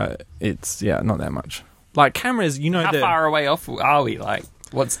 it's not that much. Like cameras, how far away off are we? Like,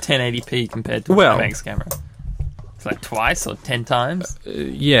 what's 1080p compared to an IMAX camera? It's like twice or 10 times?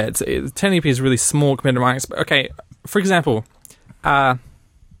 1080p is really small compared to IMAX. But okay, for example, the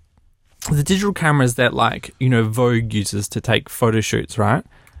digital cameras that Vogue uses to take photo shoots, right?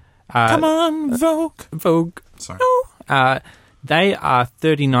 Come on, Vogue. Vogue. Sorry. No. They are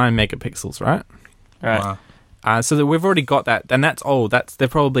 39 megapixels, right? Right. Wow. So that we've already got that, and that's old. They've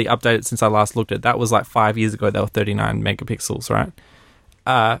probably updated since I last looked at it. That was like 5 years ago. They were 39 megapixels, right?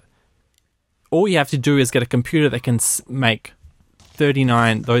 All you have to do is get a computer that can make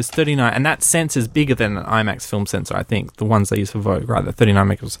 39, and that sensor is bigger than an IMAX film sensor, I think, the ones they use for Vogue, right? The 39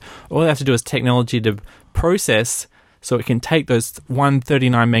 megapixels. All they have to do is technology to process so it can take those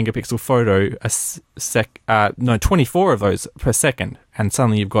 139 megapixel photo 24 of those per second, and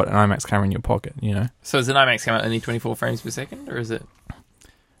suddenly you've got an IMAX camera in your pocket, So is an IMAX camera only 24 frames per second, or is it?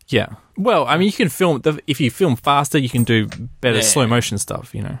 Yeah. Well, I mean, you can film, if you film faster, you can do better slow motion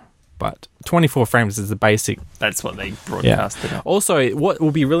stuff, But 24 frames is the basic. That's what they broadcasted. Yeah. Also, what will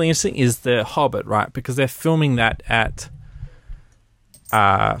be really interesting is The Hobbit, right? Because they're filming that at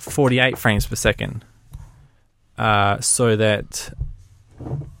 48 frames per second. So that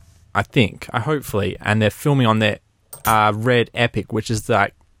hopefully, and they're filming on their Red Epic, which is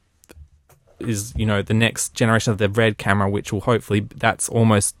the next generation of the Red camera, which will hopefully that's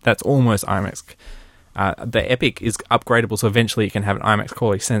almost IMAX. The Epic is upgradable, so eventually it can have an IMAX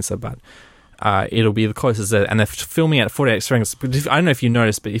quality sensor, but it'll be the closest. And they're filming at 48 frames. I don't know if you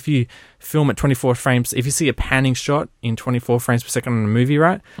noticed, but if you film at 24 frames, if you see a panning shot in 24 frames per second on a movie,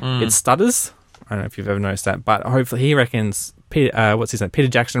 right, it stutters. I don't know if you've ever noticed that, but hopefully he reckons what's his name? Peter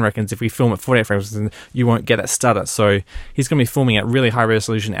Jackson reckons if we film at 48 frames, you won't get that stutter. So he's going to be filming at really high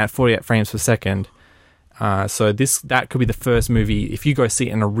resolution at 48 frames per second. So that could be the first movie. If you go see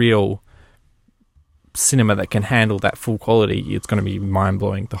it in a real cinema that can handle that full quality, it's going to be mind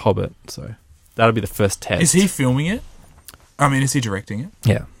blowing. The Hobbit. So that'll be the first test. Is he filming it? I mean, is he directing it?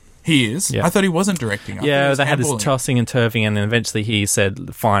 Yeah. He is? Yeah. I thought he wasn't directing it. Yeah, they had this tossing and turving, and then eventually he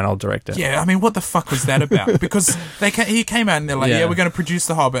said, fine, I'll direct it. Yeah, I mean, what the fuck was that about? Because he came out and they're like, yeah, we're going to produce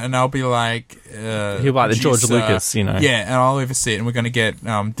The Hobbit, and I'll be like... he'll be like the George Lucas, you know. Yeah, and I'll oversee it, and we're going to get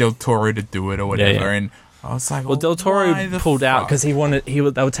Del Toro to do it or whatever, and I was like... Well, Del Toro pulled out because they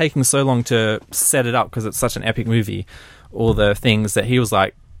were taking so long to set it up because it's such an epic movie, all the things that he was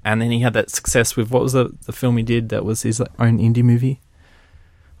like... And then he had that success with, what was the film he did that was his own indie movie?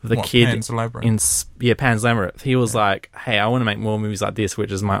 The kid Pan's Labyrinth? Pan's Labyrinth. He was like, hey, I want to make more movies like this,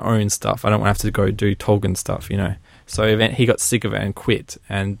 which is my own stuff. I don't want to have to go do Tolkien stuff, you know. So he got sick of it and quit.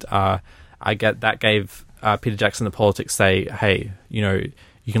 And that gave Peter Jackson the politics say, hey, you know,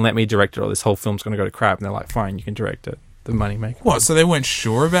 you can let me direct it or this whole film's going to go to crap. And they're like, fine, you can direct it. The money maker. What, so they weren't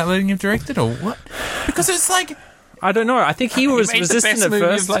sure about letting him direct it or what? Because it's like... I don't know. I think he was resistant at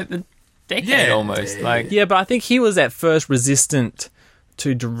first. Like the decade almost. Yeah, but I think he was at first resistant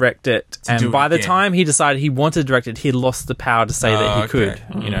to direct it, and by the time he decided he wanted to direct it, he lost the power to say that he could.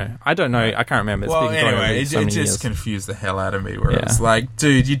 You know, I don't know. I can't remember. Well, anyway, it just confused the hell out of me. Where it's like,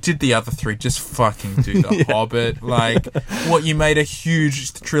 dude, you did the other three, just fucking do the Hobbit. Like, what, you made a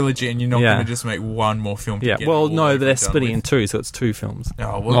huge trilogy, and you're not going to just make one more film? Yeah. Well, no, they're splitting in two, so it's two films.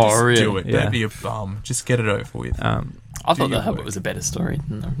 Oh, well, just do it. Yeah. Don't be a bum. Just get it over with. I thought The Hobbit was a better story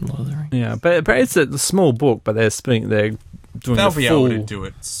than The Lord of the Rings. Yeah, but it's a small book, but they're splitting. They're doing They'll the be full able to do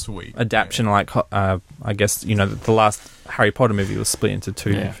it sweet adaptation. Like I guess, you know, the last Harry Potter movie was split into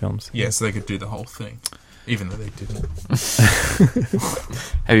two films. Yeah, so they could do the whole thing, even though they didn't.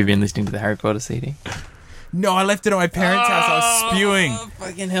 Have you been listening to the Harry Potter CD? No, I left it at my parents' house. I was spewing.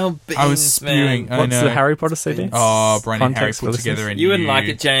 Fucking hell, beans, I was spewing. Man. What's the Harry Potter CD? Oh, Brian and Harry Context put for together, and you wouldn't like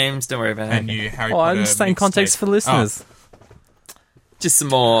it, James. Don't worry about it. And you Harry Oh, Potter. I'm just saying context for listeners. Just some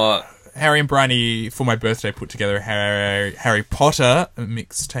more. Harry and Bryony, for my birthday, put together a Harry Potter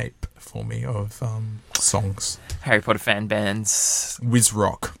mixtape for me of songs. Harry Potter fan bands. Whiz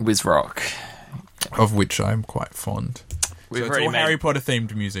Rock, of which I'm quite fond. We've So it's all Harry Potter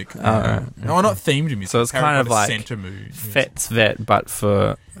themed music. Right. No, not themed music. So it's Harry kind of Potter like center music. Fet's Vet, but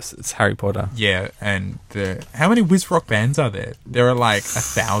for it's Harry Potter. Yeah, and how many Whiz Rock bands are there? There are like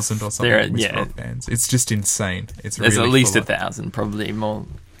 1,000 or something Whiz Rock bands. It's just insane. There's really at least 1,000, probably more.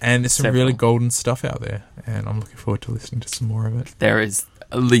 And there's some really golden stuff out there, and I'm looking forward to listening to some more of it. There is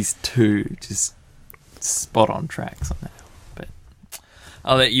at least 2 just spot on tracks on that. But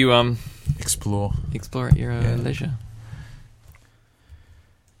I'll let you explore at your leisure.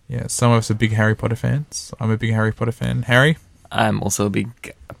 Yeah, some of us are big Harry Potter fans. I'm a big Harry Potter fan. Harry? I'm also a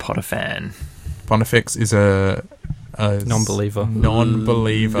big Potter fan. Pontifex is a non-believer.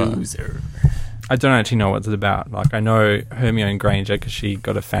 Loser. I don't actually know what it's about. Like, I know Hermione Granger because she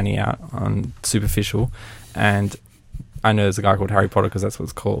got a fanny out on Superficial, and I know there's a guy called Harry Potter because that's what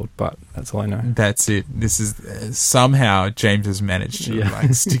it's called, but that's all I know. That's it. This is somehow James has managed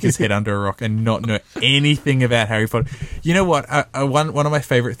to stick his head under a rock and not know anything about Harry Potter. You know what? One of my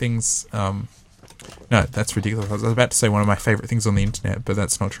favorite things. No, that's ridiculous. I was about to say one of my favorite things on the internet, but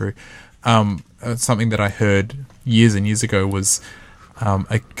that's not true. Something that I heard years and years ago was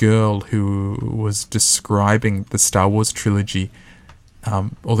a girl who was describing the Star Wars trilogy,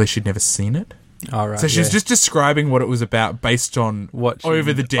 although she'd never seen it. Oh, right, so she was just describing what it was about based on what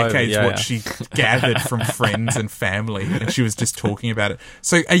over the decades she gathered from friends and family, and she was just talking about it.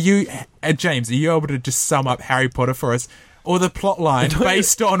 So are you, James, are you able to just sum up Harry Potter for us? Or the plot line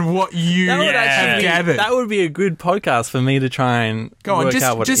based on what you have gathered. That would be a good podcast for me to try and work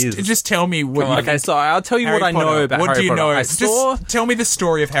out what it is. Just tell me what Okay, so I'll tell you Harry what I know about what Harry Potter. What do you know? Just tell me the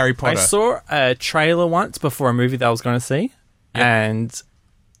story of Harry Potter. I saw a trailer once before a movie that I was going to see, and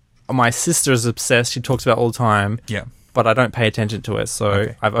my sister is obsessed. She talks about it all the time. Yeah. But I don't pay attention to it, so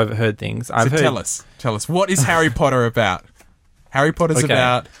I've overheard things. Tell us. What is Harry Potter about? Harry Potter's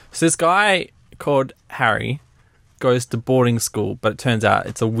about... So this guy called Harry goes to boarding school, but it turns out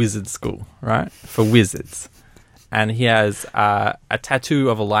it's a wizard school, right? For wizards. And he has a tattoo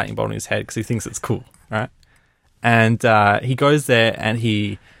of a lightning bolt on his head because he thinks it's cool, right? And he goes there and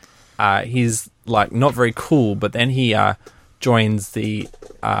he's like not very cool, but then he joins the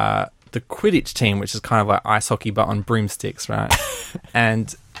Quidditch team, which is kind of like ice hockey but on broomsticks, right?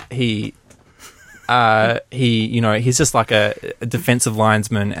 And he he's just like a defensive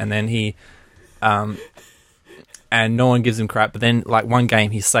linesman, and then he and no one gives him crap. But then, like, one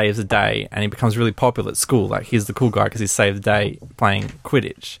game he saves the day, and he becomes really popular at school. Like, he's the cool guy because he saved the day playing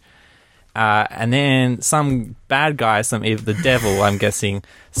Quidditch. And then some bad guy, either the devil, I'm guessing,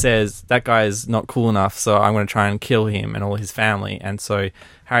 says that guy is not cool enough, so I'm going to try and kill him and all his family. And so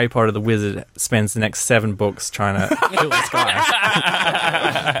Harry Potter the Wizard spends the next 7 books trying to kill this guy.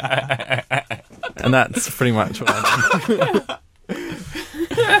 And that's pretty much what I did.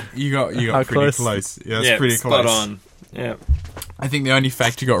 You got pretty close. Yeah, that's pretty spot close. on. Yeah. I think the only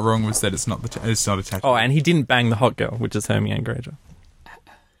fact you got wrong was that it's not it's not a tattoo. Oh, and he didn't bang the hot girl, which is Hermione Granger.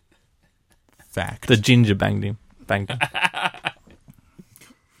 Fact. The ginger banged him.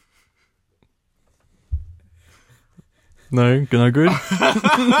 No good?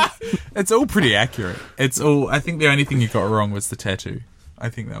 It's all pretty accurate. I think the only thing you got wrong was the tattoo. I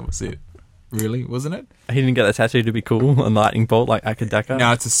think that was it. Really, wasn't it? He didn't get the tattoo to be cool, a lightning bolt like Akadaka.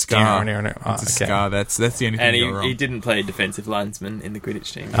 No, it's a scar. No. It's a scar. That's the only thing And you got wrong. he didn't play defensive linesman in the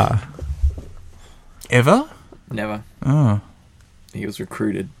Quidditch team. Ever? Never. Oh. He was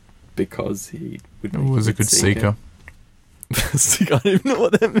recruited because he was a good seeker. I don't even know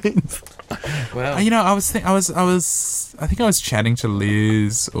what that means. Well, I think I was chatting to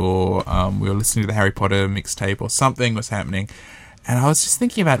Liz, or we were listening to the Harry Potter mixtape, or something was happening, and I was just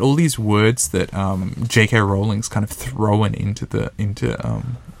thinking about all these words that J.K. Rowling's kind of throwing into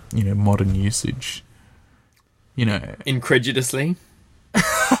modern usage. incredulously.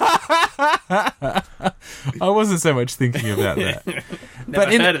 I wasn't so much thinking about that.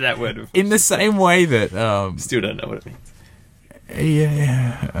 Never heard of that word before. In the same way that Still don't know what it means.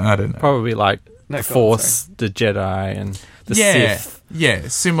 yeah, I don't know. Probably like No, the go on, Force, the Jedi, and the Sith. Yeah,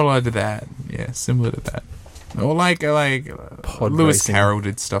 similar to that. Yeah, similar to that. Or like Pod Lewis racing. Carroll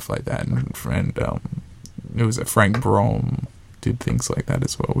did stuff like that, and it was Frank Brom did things like that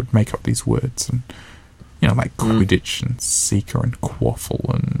as well. Would make up these words, and like Quidditch and Seeker and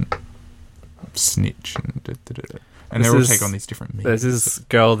Quaffle and Snitch and and they all take on these different meanings. There's this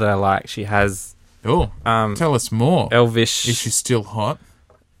girl that I like. She has tell us more. Elvish. Is she still hot?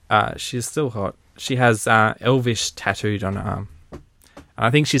 She's still hot. She has Elvish tattooed on her arm. I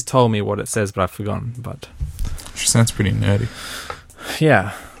think she's told me what it says, but I've forgotten. But She sounds pretty nerdy.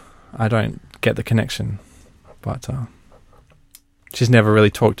 yeah, I don't get the connection. But she's never really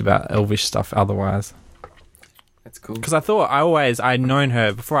talked about Elvish stuff otherwise. That's cool. Because I'd known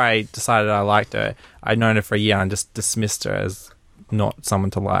her before I decided I liked her. I'd known her for a year and just dismissed her as not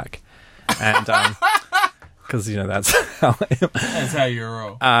someone to like. And because that's how I am. That's how you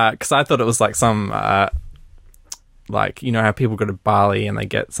roll. Because I thought it was like some how people go to Bali and they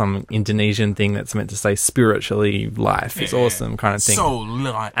get some Indonesian thing that's meant to say spiritually life is awesome kind of thing. So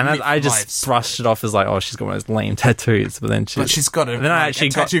light. And I just brushed it off as like, oh, she's got one of those lame tattoos. But she's got a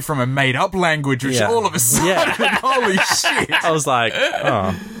tattoo from a made-up language, which all of a sudden, holy shit! I was like,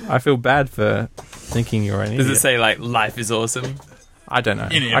 oh, I feel bad for thinking you're an idiot. Does it say like life is awesome? I don't know.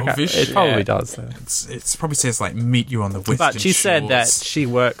 In Elvish? It probably does. So. It probably says like meet you on the western But she said that she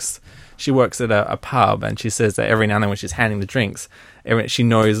works at a pub, and she says that every now and then when she's handing the drinks, she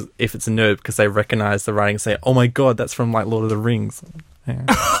knows if it's a nerd because they recognise the writing and say, oh my god, that's from like Lord of the Rings. Yeah.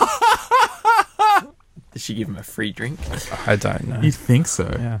 Did she give him a free drink? I don't know. You'd think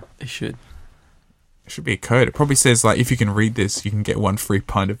so. Yeah. They should. It should be a code. It probably says like, if you can read this, you can get 1 free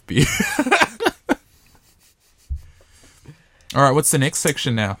pint of beer. All right, what's the next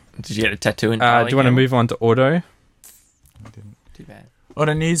section now? Did you get a tattoo in do you want to move on to auto? I didn't. Too bad.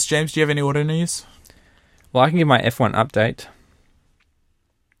 Auto news, James. Do you have any auto news? Well, I can give my F1 update.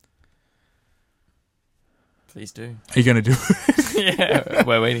 Please do. Are you going to do it? Yeah,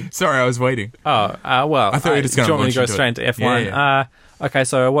 we're waiting. Sorry, I was waiting. Oh, well. I thought you were just going to go into straight into F1? Yeah. Okay,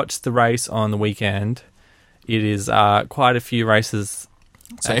 so I watched the race on the weekend. It is quite a few races.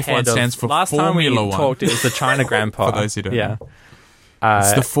 So F1 stands for last Formula time we One. talked, it was the China Grand Prix. For those who don't know. Yeah.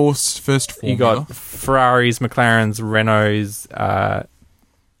 It's the first Formula. You got Ferraris, McLarens, Renaults,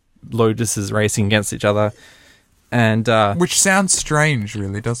 Lotuses racing against each other. And which sounds strange,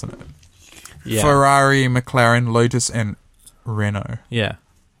 really, doesn't it? Yeah. Ferrari, McLaren, Lotus, and Renault. Yeah.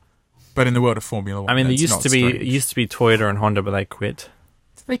 But in the world of Formula One, I mean, there that's used not to be strange. Toyota and Honda, but they quit.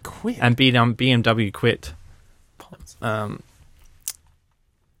 They quit. And BMW quit. How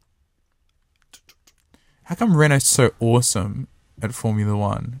come Renault's so awesome at Formula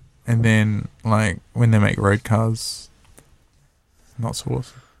One, and then like when they make road cars, not so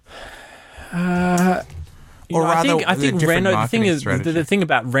awesome? I think Renault. The thing is, strategy. the thing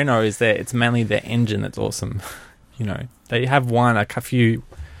about Renault is that it's mainly their engine that's awesome. They have won a few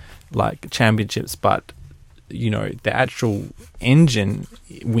like championships, but the actual engine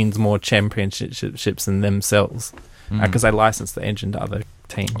wins more championships than themselves because they license the engine to other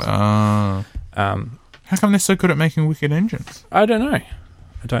teams. How come they're so good at making wicked engines? I don't know.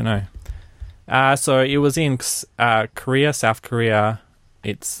 So it was in Korea, South Korea.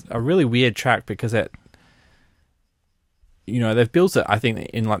 It's a really weird track because they've built it, I think,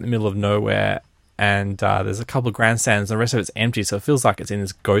 in like the middle of nowhere, and there's a couple of grandstands, and the rest of it's empty, so it feels like it's in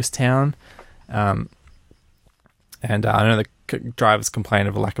this ghost town. And I know the drivers complain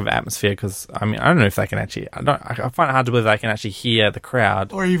of a lack of atmosphere because, I don't know if they can actually... I find it hard to believe they can actually hear the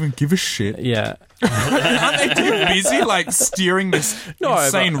crowd. Or even give a shit. Yeah. Aren't they too busy, like, steering this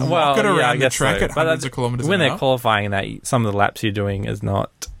insane rocket around the track at hundreds of kilometres when an they're hour? qualifying that, some of the laps you're doing is not...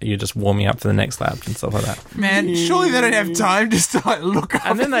 You're just warming up for the next lap and stuff like that. Man, surely they don't have time just to, like, look up.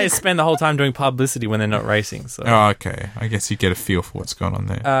 And then they spend the whole time doing publicity when they're not racing. So. Oh, okay. I guess you get a feel for what's going on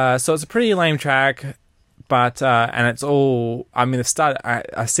there. So it's a pretty lame track. But and it's all. They've started.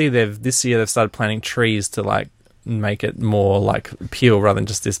 I see this year they've started planting trees to like make it more like appeal rather than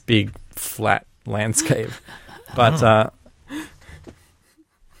just this big flat landscape. But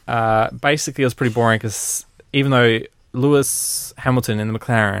basically, it was pretty boring because even though Lewis Hamilton in the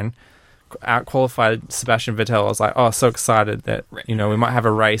McLaren out-qualified Sebastian Vettel, I was like, oh, so excited that we might have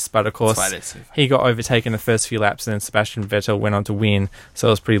a race. But of course, he got overtaken the first few laps, and then Sebastian Vettel went on to win. So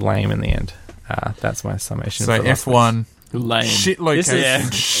it was pretty lame in the end. That's my summation. So F1, lame. Shit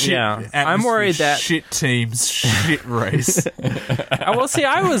location, shit. I'm worried that shit teams, shit race. Well, see,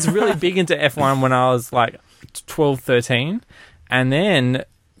 I was really big into F1 when I was like 12, 13, and then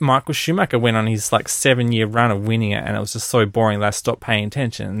Michael Schumacher went on his like 7-year run of winning it, and it was just so boring that I stopped paying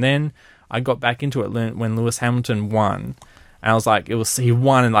attention. And then I got back into it when Lewis Hamilton won. And I was like, he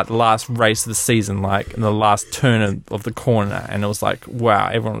won in like the last race of the season, like in the last turn of the corner. And it was like, wow,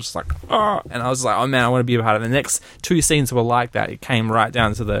 everyone was just like, oh. And I was like, oh man, I want to be a part of it. The next 2 seasons were like that. It came right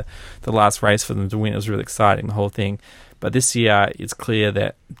down to the last race for them to win. It was really exciting, the whole thing. But this year, it's clear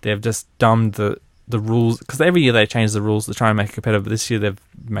that they've just dumbed the rules. Because every year they change the rules to try and make it competitive. But this year they've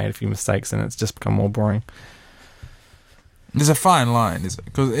made a few mistakes and it's just become more boring. There's a fine line, is it?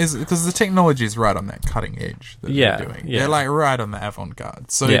 Because the technology is right on that cutting edge that they're doing. Yeah. They're like right on the avant-garde.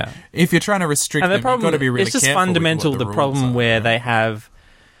 So if you're trying to restrict them, you've got to be really careful. It's just fundamental, with what the problem where they have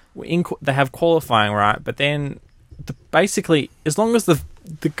qualifying, right? But then basically, as long as the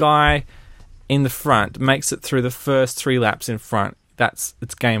guy in the front makes it through the first 3 laps in front, it's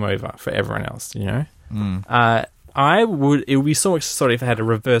game over for everyone else, It would be so exciting if it had a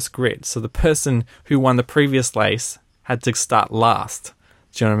reverse grid. So the person who won the previous race had to start last.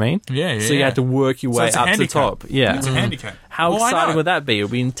 Do you know what I mean? Yeah. So you had to work your way up to the top. Yeah. It's a handicap. How exciting would that be? It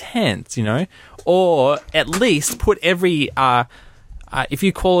would be intense, Or at least put every... if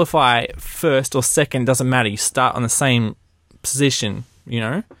you qualify first or second, doesn't matter. You start on the same position,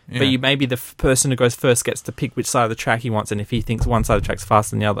 But maybe the person who goes first gets to pick which side of the track he wants, and if he thinks one side of the track's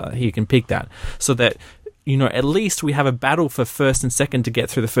faster than the other, he can pick that. So that... at least we have a battle for first and second to get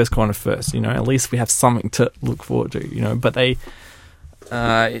through the first corner first. At least we have something to look forward to. But they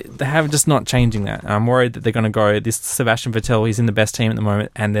have just not changing that. I'm worried that they're going to go. This Sebastian Vettel, he's in the best team at the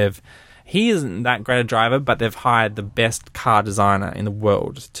moment, and he isn't that great a driver, but they've hired the best car designer in the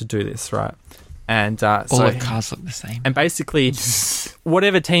world to do this, right? And all the cars look the same. And basically,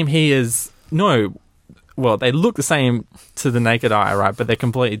 whatever team he is, well, they look the same to the naked eye, right? But they're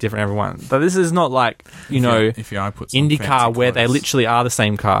completely different, everyone. But this is not like, if your eye puts IndyCar where they literally are the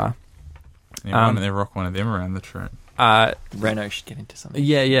same car. Yeah, why don't they rock one of them around the track? Renault should get into something.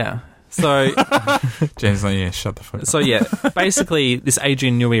 Yeah. So... James like, shut the fuck up. So, basically, this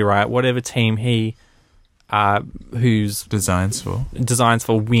Adrian Newey, right, whatever team he... who's... Designs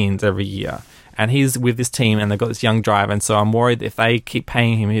for wins every year. And he's with this team, and they've got this young driver, and so I'm worried that if they keep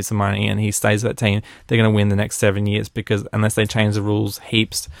paying him heaps of money and he stays with that team, they're going to win the next 7 years, because unless they change the rules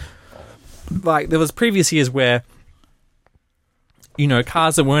heaps. Like, there was previous years where,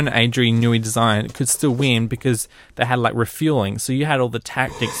 cars that weren't Adrian Newey designed could still win because they had, like, refueling. So you had all the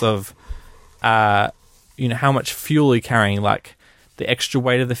tactics of, how much fuel you're carrying, like the extra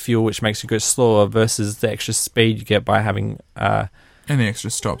weight of the fuel, which makes you go slower, versus the extra speed you get by having... and the extra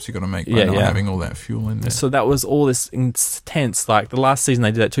stops you got to make by not having all that fuel in there. So that was all this intense. Like the last season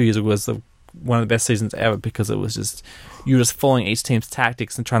they did that 2 years ago was one of the best seasons ever, because it was just you were just following each team's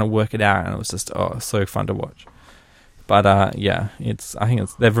tactics and trying to work it out, and it was just so fun to watch. But I think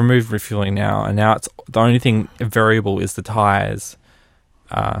they've removed refueling now, and now it's the only thing variable is the tires.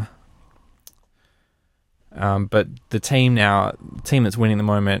 But the team that's winning at the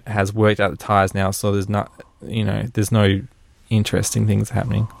moment has worked out the tires now, so there's no interesting things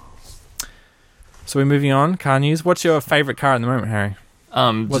happening. So we're moving on. Car news. What's your favourite car at the moment, Harry?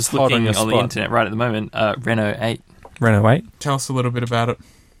 What's Just hot on looking your on the spot? internet right at the moment. Renault 8. Renault 8. Tell us a little bit about it.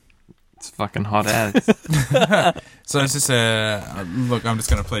 It's fucking hot as. So is this look, I'm just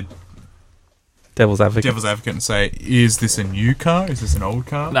going to play Devil's advocate. devil's advocate and say, is this a new car? Is this an old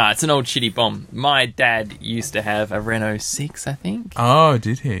car? Nah, it's an old shitty bomb. My dad used to have a Renault 6, I think. Oh,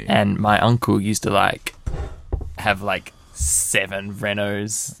 did he? And my uncle used to have 7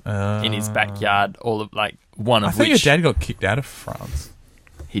 Renaults in his backyard, all of one I of thought your which dad got kicked out of France.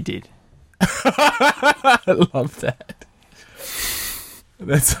 he did. I love that.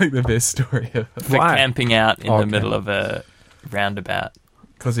 That's like the best story ever. For Why? camping out in the Okay. middle of a roundabout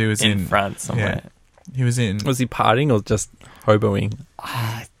Because he was in France somewhere. He was in. Was he partying or just hoboing?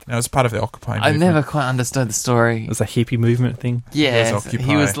 Ah, That was part of the Occupy I movement. never quite understood the story. It was a hippie movement thing. Yeah, was Occupy.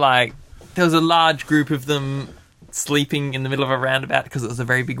 he was there was a large group of them sleeping in the middle of a roundabout because it was a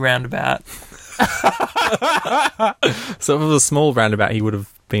very big roundabout. So if it was a small roundabout, he would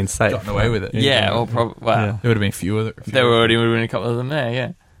have been safe. gotten away with it. Yeah, or probably, well, Yeah. There would have been fewer. there already would have been a couple of them there,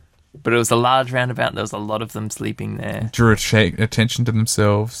 yeah. But it was a large roundabout, there was a lot of them sleeping there. Drew attention to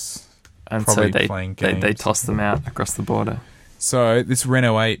themselves. And Probably so playing they games. tossed them out across the border. So this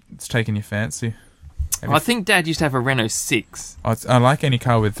Renault 8, it's taking your fancy. I think Dad used to have a Renault 6 I like any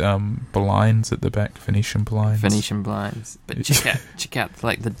car with blinds at the back, Venetian blinds. Venetian blinds. But check out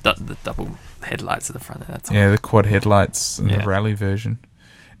the double headlights at the front there. That's all. Yeah, the quad headlights and Yeah. the rally version.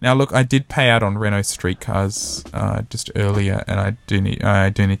 Now, look, I did pay out on Renault streetcars just earlier, and I do need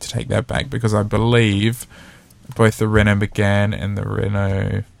to take that back because I believe both the Renault Megane and the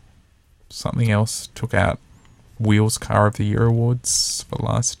Renault something else took out Wheels Car of the Year awards for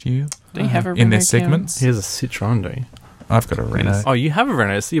last year Do you have a in their Renault segments. Here's a Citroen, do you? I've got a Renault. Oh, you have a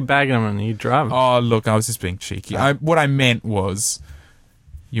Renault, so you're bagging them and you drive them. Oh, look, I was just being cheeky. What I meant was,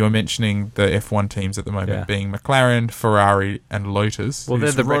 you were mentioning the F1 teams at the moment Yeah. being McLaren, Ferrari, and Lotus. Well, they're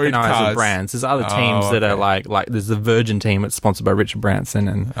whose the road recognisable cars- brands. There's other teams Oh, that are okay. like there's the Virgin team that's sponsored by Richard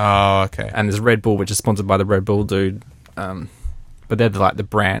Branson, Oh, okay. and there's Red Bull, which is sponsored by the Red Bull dude. But they're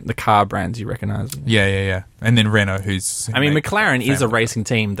the car brands you recognise. Yeah. And then Renault, who's... I mean, McLaren is a family. racing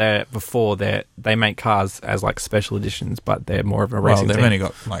team. They make cars as like special editions, but they're more of a Well, racing they've team. only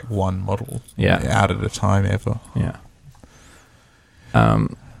got like one model out at a time ever. Yeah.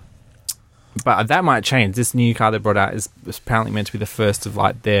 But that might change. This new car they brought out is apparently meant to be the first of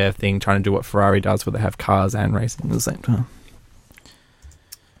like their thing, trying to do what Ferrari does, where they have cars and racing at the same time.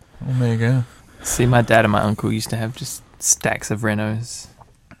 Well, there you go. See, my dad and my uncle used to have just stacks of Renaults.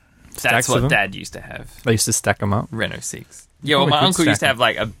 Stacks That's of what them? Dad used to have. They used to stack them up. Renault 6. Yeah, well, Probably my could uncle used to stack have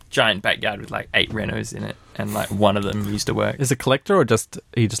like a giant backyard with like 8 Renaults in it, and like one of them used to work. Is a collector or just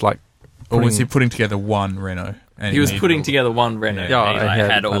he just like? Or was he putting- putting together one Renault? And He was needed putting all- together one Renault, Yeah, and he like, yeah,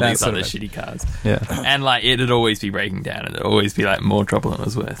 had all that these sort other of- shitty cars. Yeah. And like it'd always be breaking down, and it'd always be like more trouble than it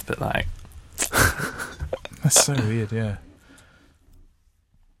was worth. But like, That's so weird, yeah.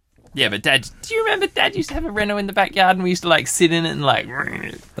 yeah, but Dad, do you remember Dad used to have a Renault in the backyard, and we used to like sit in it and like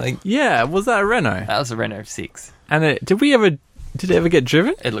Yeah, was that a Renault? that was a Renault 6. And did it ever get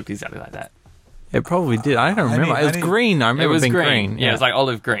driven? It looked exactly like that. It probably did. I don't I remember. need- It was I need- green. I remember It was being green. green. Yeah, it was like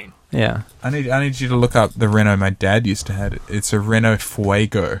olive green. yeah. I need you to look up the Renault my dad used to have. It's a Renault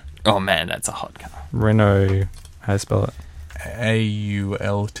Fuego. Oh man, that's a hot car. Renault. How do you spell it?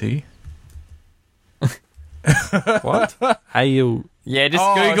 AULT. What? AU. Yeah, just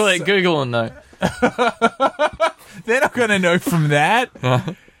Oh, Google it. so- Google and know. They're not going to know from that.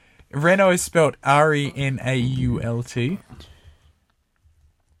 Renault is spelled RENAULT.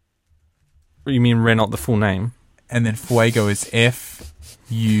 You mean Renault, the full name? And then Fuego is FUEGO.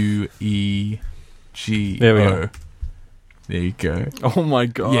 There we go. There you go. Oh my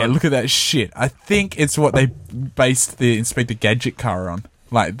god. Yeah, look at that shit. I think it's what they based the Inspector Gadget car on.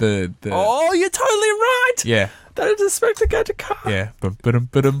 Like the Oh, you're totally right. yeah, That is Inspector Gadget car. yeah. Ba-dum.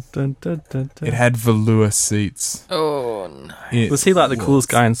 Dun, dun, dun, dun. It had velour seats. Oh no. It Was he like the coolest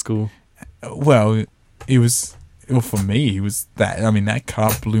guy in school? Well, he was. Well, for me, he was that. I mean, that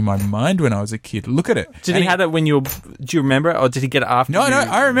car blew my mind when I was a kid. Look at it. Did And he have that when you were? Do you remember it, or did he get it after? No, you? no.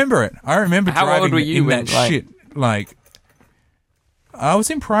 I remember it. I remember How driving old were you in when, that like- shit. Like, I was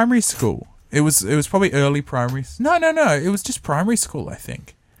in primary school. It was probably early primary. No. It was just primary school, I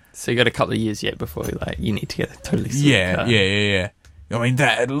think. So you got a couple of years yet before you need to get a totally sweet Yeah. car. I mean,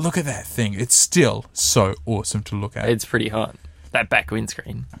 look at that thing. It's still so awesome to look at. It's pretty hot. That back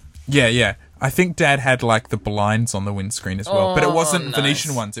windscreen. Yeah. I think Dad had like the blinds on the windscreen as well, but it Oh, wasn't nice.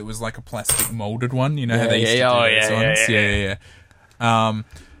 Venetian ones. It was like a plastic molded one. You know how Yeah, they used yeah, to oh, do those yeah, ones? yeah. Yeah.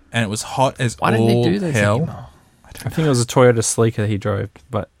 And it was hot as Why all didn't they do those hell. anymore? I think it was a Toyota Sleeker he drove,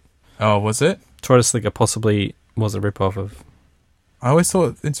 but Oh, was it? Toyota Slicker possibly was a rip-off of... I always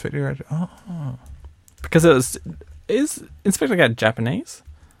thought Inspector Gadget... Oh. Because is Inspector Gadget Japanese?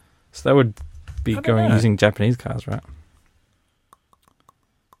 So they would be using Japanese cars, right?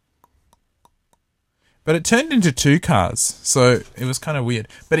 But it turned into 2 cars, so it was kind of weird.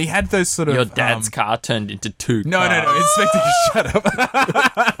 But he had those sort of... Your dad's car turned into 2 No, cars. Inspector, shut up.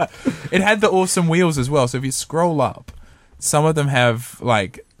 It had the awesome wheels as well, so if you scroll up, some of them have,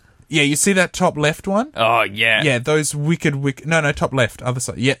 like... Yeah, you see that top left one? Oh, yeah. Yeah, those wicked... No, top left, other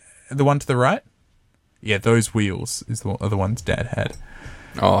side. Yeah, the one to the right? Yeah, those wheels are the ones Dad had.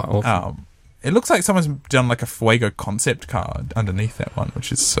 Oh, awesome. It looks like someone's done like a Fuego concept car underneath that one,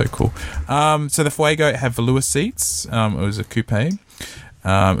 which is so cool. So the Fuego had velour seats. It was a coupe. It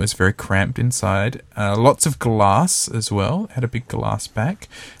was very cramped inside. Lots of glass as well. It had a big glass back.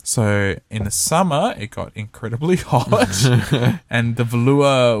 So in the summer, it got incredibly hot. And the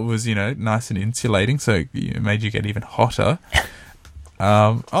velour was, nice and insulating, so it made you get even hotter.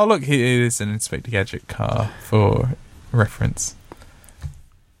 Oh, look, here is an Inspector Gadget car for reference.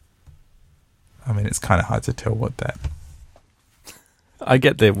 I mean, it's kind of hard to tell what that... I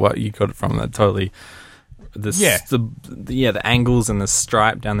get what you got it from. That totally... The angles and the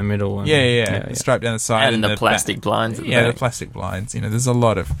stripe down the middle. And, The stripe down the side. And the plastic blinds. The plastic blinds. There's a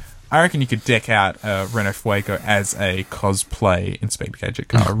lot of... I reckon you could deck out a Renault Fuego as a cosplay Inspector Gadget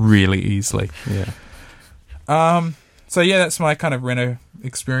car really easily. Yeah. So yeah, that's my kind of Renault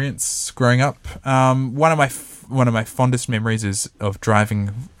experience growing up. One of my fondest memories is of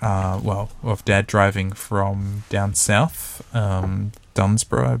driving, of Dad driving from down south,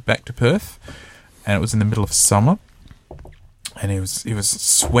 Dunsborough, back to Perth, and it was in the middle of summer, and it was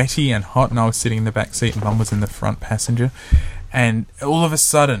sweaty and hot, and I was sitting in the back seat, and Mum was in the front passenger, and all of a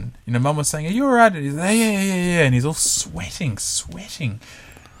sudden, Mum was saying, "Are you alright?" And he's like, yeah, and he's all sweating.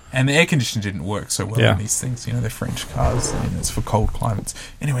 And the air conditioner didn't work so well in these things. They're French cars. It's for cold climates.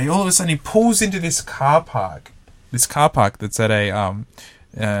 Anyway, all of a sudden he pulls into this car park. This car park that's at a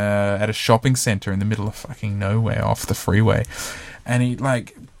shopping centre in the middle of fucking nowhere off the freeway. And he,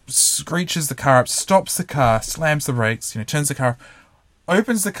 screeches the car up, stops the car, slams the brakes, turns the car,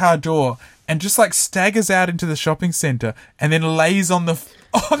 opens the car door, and just, staggers out into the shopping centre and then lays on the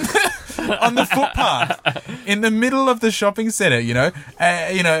footpath in the middle of the shopping centre,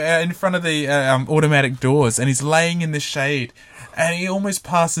 in front of the automatic doors, and he's laying in the shade, and he almost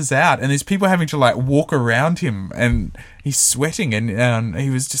passes out, and there's people having to walk around him, and he's sweating, and he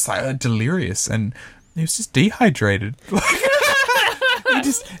was just delirious, and he was just dehydrated.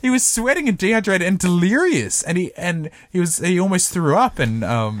 He was sweating and dehydrated and delirious, and he almost threw up, and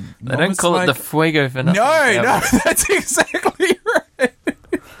they don't call it the Fuego for nothing. No, that's exactly right.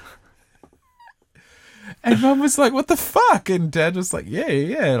 And Mum was like, "What the fuck?" And Dad was like,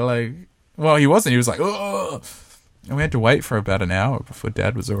 yeah. Well, he wasn't. He was like, "Oh." And we had to wait for about an hour before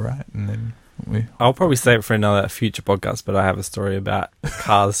Dad was all right. And then I'll probably save it for another future podcast, but I have a story about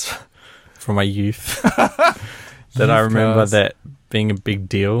cars from my youth that I remember that being a big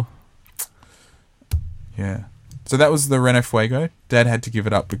deal. Yeah. So that was the Renault Fuego. Dad had to give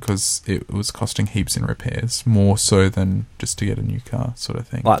it up because it was costing heaps in repairs, more so than just to get a new car sort of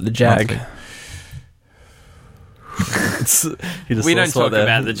thing. Like the Jag. We don't talk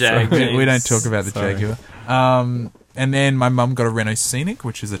about the Jag. We don't talk about the Jaguar. And then my mum got a Renault Scenic,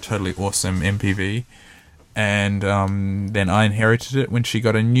 which is a totally awesome MPV. And then I inherited it when she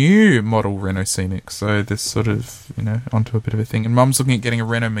got a new model Renault Scenic. So this sort of, onto a bit of a thing. And Mum's looking at getting a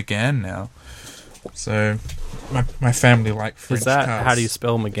Renault Megane now. So my family like French cars. How do you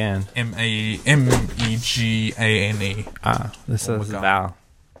spell Megane? Megane. This is a vowel.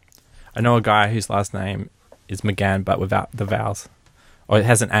 I know a guy whose last name is McGann, but without the vowels. Or it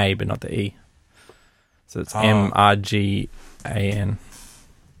has an A, but not the E. So it's Margan.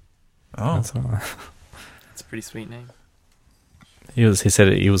 Oh. That's a pretty sweet name. He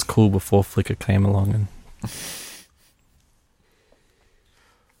said he was cool before Flickr came along.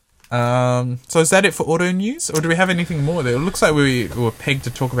 And so is that it for auto news? Or do we have anything more there? It looks like we were pegged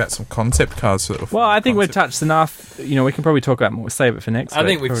to talk about some concept cars. Well, I think we've touched enough. We can probably talk about more. Save it for next week. I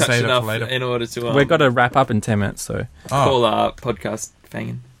think we've touched enough in order to... we've got to wrap up in 10 minutes, so... call our podcast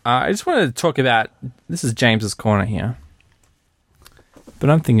banging. I just wanted to talk about... This is James's Corner here. But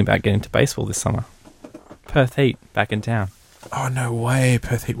I'm thinking about getting to baseball this summer. Perth Heat, back in town. Oh, no way.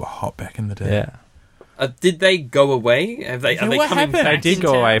 Perth Heat were hot back in the day. Yeah. Did they go away? Are they coming back? They did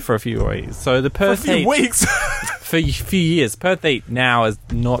go away for a few weeks. So the Perth Heat... For a few weeks? For a few years. Perth Heat now is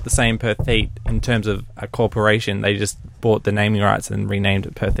not the same Perth Heat in terms of a corporation. They just bought the naming rights and renamed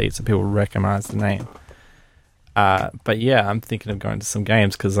it Perth Heat so people recognise the name. But yeah, I'm thinking of going to some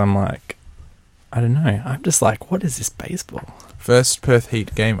games because I'm like... I don't know. I'm just like, what is this baseball? First Perth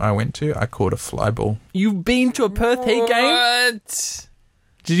Heat game I went to, I caught a fly ball. You've been to a Perth Heat game? What?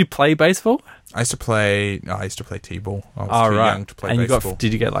 Did you play baseball? I used to play T-ball. I was too young to play and baseball.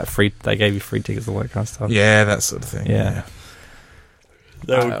 Did you get like free? They gave you free tickets, all that kind of stuff. Yeah, that sort of thing. Yeah.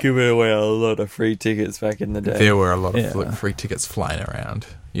 They were giving away a lot of free tickets back in the day. There were a lot of free tickets flying around.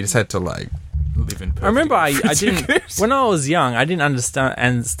 You just had to like live in Perth. I remember to get I free didn't tickets. when I was young. I didn't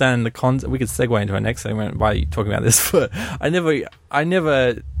understand the concept. We could segue into our next segment by you talking about this, but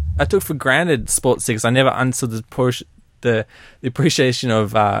I took for granted sports tickets. I never understood the appreciation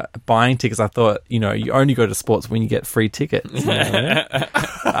of buying tickets. I thought, you only go to sports when you get free tickets. You know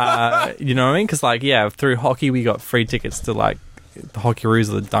what I mean? Because through hockey we got free tickets to like the Hockeyroos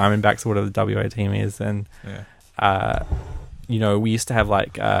or the Diamondbacks or whatever the WA team is, and we used to have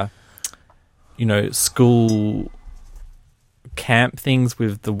like school camp things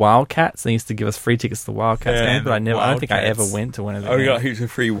with the Wildcats. They used to give us free tickets to the Wildcats games, but I don't think I ever went to one of them. Oh, we got heaps of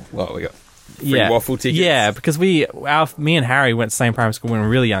free. What we got? Free waffle tickets. Yeah, because me and Harry went to the same primary school when we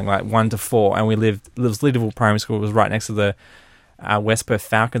were really young, like 1 to 4, and Leederville Primary School was right next to the West Perth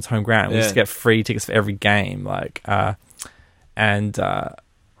Falcons home ground. We used to get free tickets for every game, and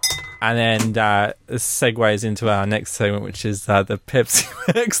then this segues into our next segment, which is the Pepsi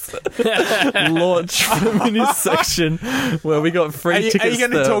Max launch mini section, where we got free tickets. Are you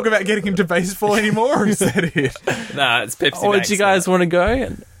going to talk about getting into baseball anymore, or is that it? Nah, it's Pepsi Or Max. do you guys want to go?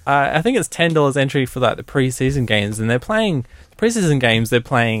 I think it's $10 entry for like the preseason games, and they're playing preseason games. They're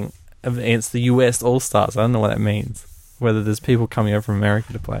playing against the US All Stars. I don't know what that means. Whether there's people coming over from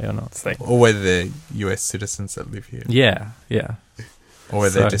America to play or not. Or whether they're US citizens that live here. Yeah. Or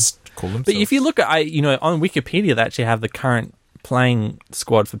whether they just call themselves. But if you look at, on Wikipedia, they actually have the current playing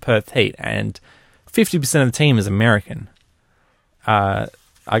squad for Perth Heat, and 50% of the team is American. I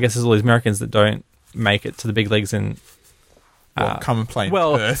guess there's all these Americans that don't make it to the big leagues and come and play in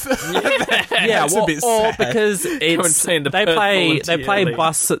Perth. That's a bit sad. because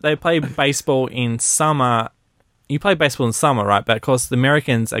they play baseball in summer. You play baseball in summer, right? But of course, the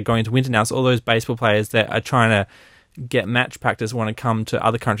Americans are going to winter now, so all those baseball players that are trying to get match practice want to come to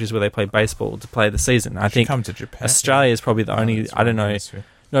other countries where they play baseball to play the season. I think come to Japan. Australia is probably the only. I don't know. Hemisphere.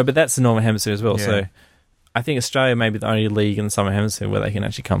 No, but that's the Northern Hemisphere as well. Yeah. So I think Australia may be the only league in the Southern Hemisphere where they can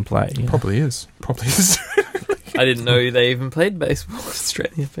actually come play. You know? Probably is. I didn't know they even played baseball in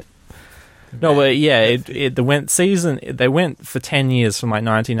Australia. But No, well, yeah, they went for 10 years from like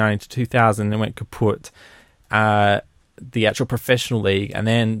 1990 to 2000. They went kaput. The actual professional league, and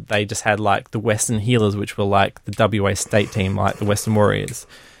then they just had like the Western Healers, which were like the WA state team, like the Western Warriors,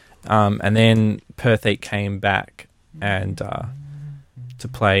 and then Perth Heat came back and to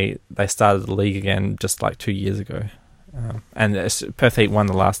play. They started the league again just like 2 years ago, and Perth Heat won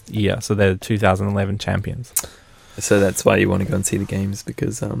the last year, so they're the 2011 champions. So that's why you want to go and see the games,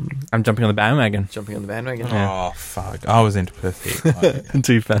 because I'm jumping on the bandwagon. Oh fuck! I was into Perth Heat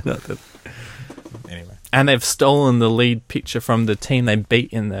Until you found out that. Anyway. And they've stolen the lead picture from the team they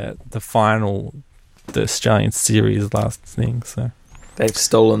beat in the final, the Australian series last thing. So they've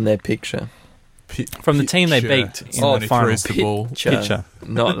stolen their picture from the team they beat in the final. Picture,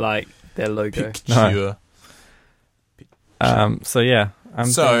 not like their logo. No. So yeah.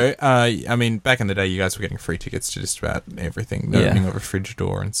 I mean, back in the day, you guys were getting free tickets to just about everything, the opening of a fridge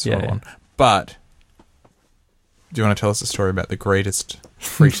door and so on. But do you want to tell us a story about the greatest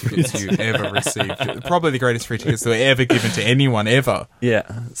free tickets you ever received? Probably the greatest free tickets that were ever given to anyone ever. Yeah.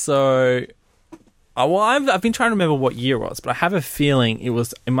 So, I've been trying to remember what year it was, but I have a feeling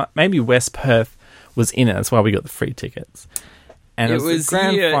maybe West Perth was in it. That's why we got the free tickets. And it was the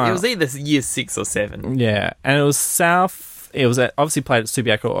grand final. It was either year 6 or 7. Yeah, and it was South. It was obviously played at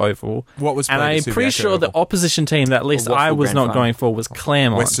Subiaco Oval. What was played and I'm pretty sure the opposition team that at least I was not going for was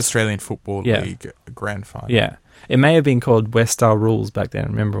Claremont. West Australian Football League Grand Final. Yeah. It may have been called West Star Rules back then.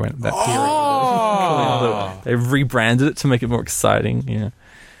 Remember when that period? They rebranded it to make it more exciting. Yeah,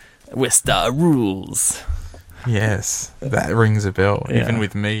 West Star Rules. Yes, that rings a bell. Yeah. Even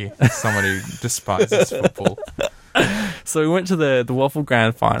with me, someone who despises football. So we went to the Waffle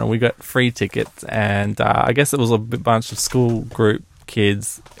Grand Final. We got free tickets, and I guess it was a bunch of school group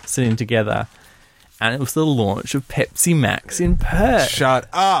kids sitting together, and it was the launch of Pepsi Max in Perth. Shut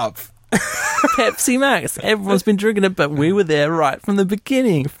up. Pepsi Max. Everyone's been drinking it, but we were there right from the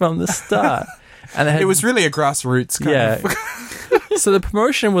beginning, from the start. And it was really a grassroots kind of. So the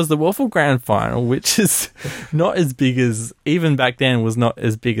promotion was the Waffle Grand Final, which is not as big as, even back then, was not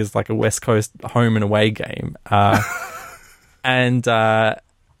as big as like a West Coast home and away game. And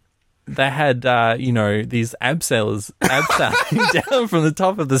they had these abseilers abseiling down from the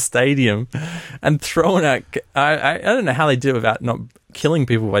top of the stadium and throwing out. I don't know how they did it without not killing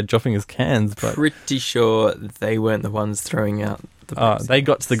people by dropping his cans, but Pretty sure they weren't the ones throwing out the Pepsi. they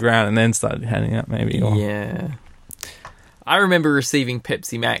got to the ground and then started handing out maybe. Or, Yeah. I remember receiving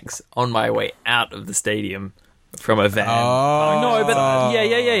Pepsi Max on my way out of the stadium from a van. No, but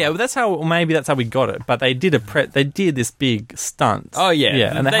yeah. Well, that's how we got it. But they did they did this big stunt. Oh,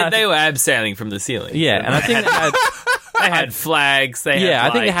 yeah. and they were abseiling from the ceiling. Yeah, and I think They had flags. They had,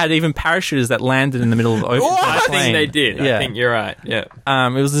 I think they had even parachuters that landed in the middle of the open I plane. think they did. Yeah. I think you're right. Yeah.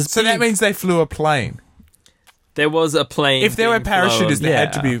 It was this. So that means they flew a plane. There was a plane. If there were being parachuters, flown. there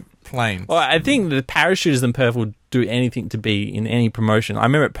had to be planes. Well, I think the parachuters in Perth would do anything to be in any promotion. I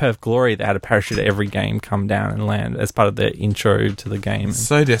remember at Perth Glory, they had a parachute at every game come down and land as part of the intro to the game.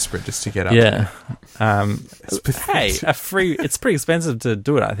 So desperate just to get up. Yeah. Hey, It's pretty expensive to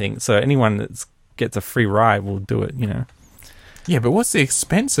do it, I think. So anyone that gets a free ride will do it, Yeah, but what's the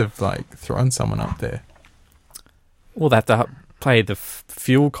expense of throwing someone up there? Well, they have to pay the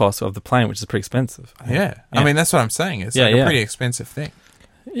fuel cost of the plane, which is pretty expensive. Yeah. I mean, that's what I'm saying. It's a pretty expensive thing.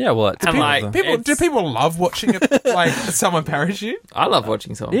 Yeah, well, it's Do people love watching someone parachute? I love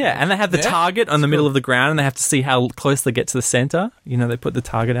watching someone. Yeah, and they have the target on the middle of the ground, and they have to see how close they get to the center. They put the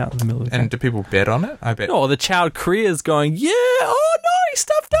target out in the middle of the ground. And do people bet on it? I bet. No, the child Korea's going, yeah, oh no, he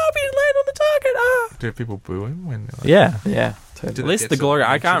stuffed up, he landed on the target. Do people boo him when they're Yeah. Yeah. At least the glory.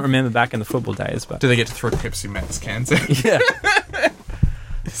 I can't remember back in the football days, but do they get to throw Pepsi Max cans out? yeah.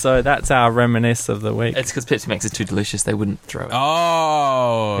 So that's our reminisce of the week. It's because Pepsi Max is too delicious. They wouldn't throw it.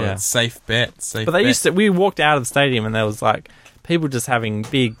 Oh, Yeah. safe bet. But they we walked out of the stadium and there was people just having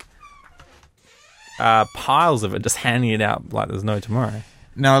big piles of it, just handing it out like there's no tomorrow.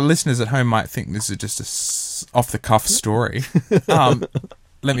 Now, listeners at home might think this is just a off-the-cuff story.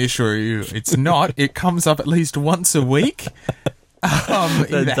 Let me assure you, it's not. It comes up at least once a week.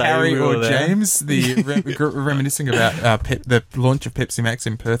 Either Harry or James, reminiscing about the launch of Pepsi Max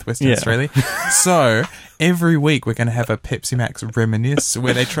in Perth, Western Australia. So every week we're going to have a Pepsi Max reminisce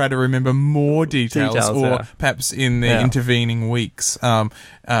where they try to remember more details or perhaps in the intervening weeks. I've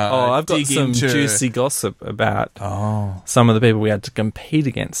got some juicy gossip about some of the people we had to compete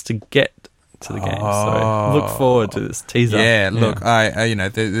against to get to the game. So look forward to this teaser. Yeah, look,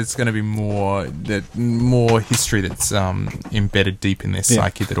 there's going to be more history that's embedded deep in their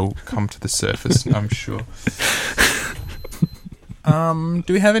psyche that'll come to the surface, I'm sure. Do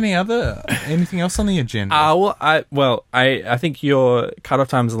we have anything else on the agenda? I think your cutoff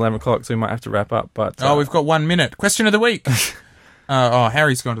time is 11 o'clock, so we might have to wrap up. But we've got 1 minute. Question of the week.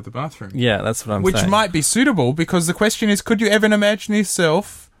 Harry's gone to the bathroom. Yeah, that's what I'm saying. Which might be suitable because the question is, could you ever imagine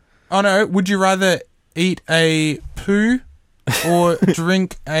yourself? Oh no, would you rather eat a poo or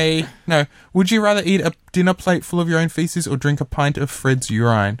drink a... No, would you rather eat a dinner plate full of your own feces or drink a pint of Fred's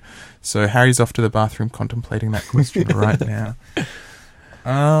urine? So Harry's off to the bathroom contemplating that question right now.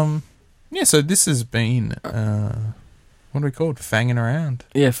 So this has been... what are we called? Fanging around.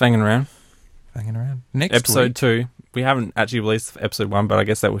 Yeah, fanging around. Fanging around. Next episode week, 2. We haven't actually released episode 1, but I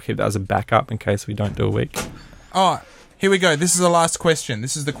guess that will keep that as a backup in case we don't do a week. Oh, here we go. This is the last question.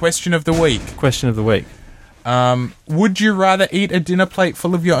 This is the question of the week. Question of the week. Would you rather eat a dinner plate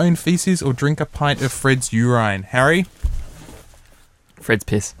full of your own feces or drink a pint of Fred's urine? Harry? Fred's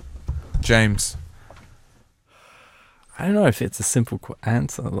piss. James? I don't know if it's a simple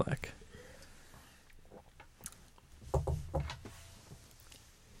answer.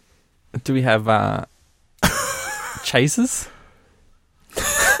 Do we have chasers?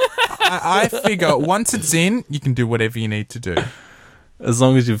 I figure once it's in, you can do whatever you need to do, as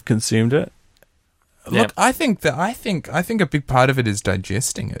long as you've consumed it. Look, I think a big part of it is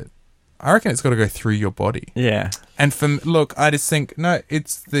digesting it. I reckon it's got to go through your body. Yeah. And I just think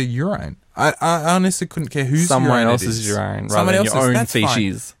it's the urine. I honestly couldn't care whose someone urine else's it is. urine, rather than your own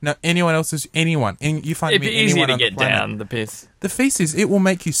feces. No, anyone else's. Anyone. You find It'd me be easier to anyone get on the planet. down the piss. The feces, it will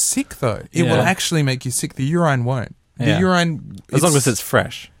make you sick though. It will actually make you sick. The urine won't. The urine, as long as it's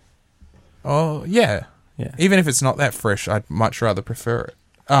fresh. Oh yeah. Yeah. Even if it's not that fresh, I'd much rather prefer it.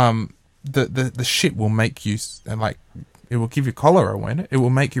 The shit will make you it will give you cholera, won't it? It will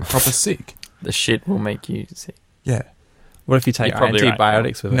make you proper sick. The shit will make you sick. Yeah. What if you take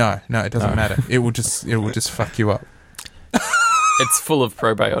antibiotics with it? No, it doesn't matter. It will just fuck you up. It's full of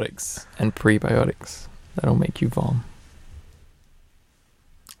probiotics and prebiotics that'll make you vom.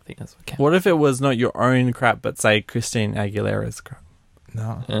 I think that's what counts. What if it was not your own crap, but say Christine Aguilera's crap?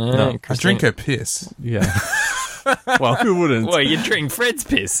 No. Christine. I drink her piss. Yeah. Well, who wouldn't? Well, you drink Fred's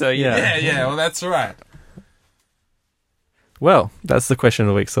piss, so Yeah. Yeah, well, that's right. Well, that's the question of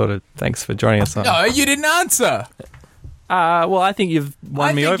the week sorted. Thanks for joining us on. No, you didn't answer. Well, I think you've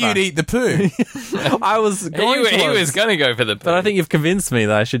won me I think over. you'd eat the poo. I was going He towards- was going to go for the... But I think you've convinced me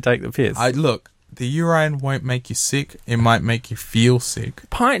that I should take the piss. Look, the urine won't make you sick. It might make you feel sick.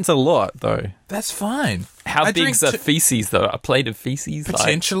 Pint's a lot, though. That's fine. How I big's drink a feces, though? A plate of feces?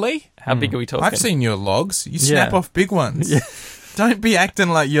 Potentially. How big are we talking? I've seen your logs. You snap Yeah. off big ones. Don't be acting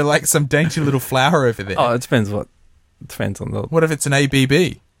like you're like some dainty little flower over there. Oh, it depends on the... What if it's an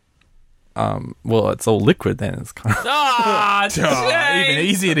ABB? Well, it's all liquid then. It's kind of... Ah, Even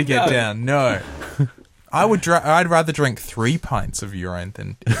easier to get down. No. I'd rather drink 3 pints of urine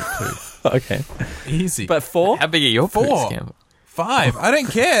than eat poo. Okay. Easy. But 4? How big are your 4. poops, Campbell? 5. I don't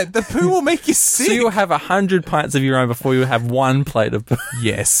care. The poo will make you sick. So you'll have 100 pints of urine before you have 1 plate of...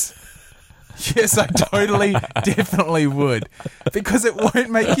 Yes. Yes, I totally, definitely would. Because it won't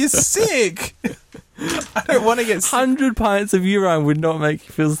make you sick. I don't want to get sick. 100 pints of urine would not make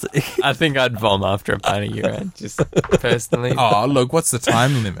you feel sick. I think I'd vom after a pint of urine, just personally. Oh, look, what's the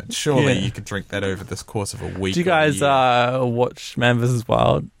time limit? Surely Yeah. you could drink that over the course of a week. Do you or a guys year. watch Man vs.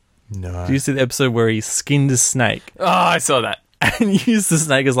 Wild? No. Do you see the episode where he skinned a snake Oh, I saw that. and used the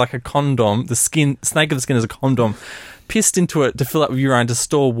snake as like a condom? The snake of the skin as a condom. Pissed into it to fill up with urine to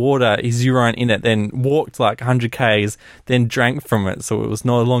store water, his urine in it, then walked like 100 k's, then drank from it so it was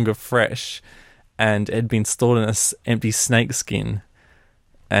no longer fresh and it had been stored in an empty snake skin.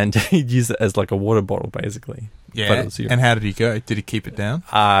 And he'd use it as like a water bottle, basically. But Yeah. it was urine. And how did he go? Did he keep it down?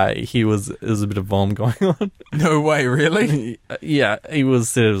 There was a bit of vom going on. No way, really? Yeah, it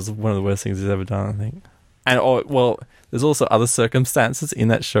was one of the worst things he's ever done, I think. And there's also other circumstances in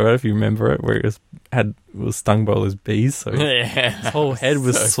that show, if you remember it, where he was stung by all those bees, so his Yeah. whole head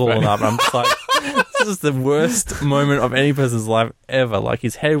was So swollen funny. up. And I'm just like, this is the worst moment of any person's life ever. Like,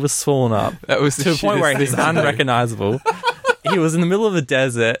 his head was swollen up That was the to a point where shittest he's thing to do. unrecognizable. He was in the middle of the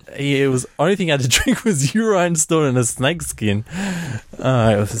desert. Only thing he had to drink was urine stored in a snake skin. It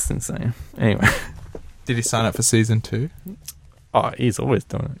was just insane. Anyway. Did he sign up for season 2? Oh, he's always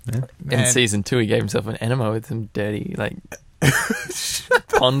doing it, man. In Man. season 2, he gave himself an enema with some dirty, like,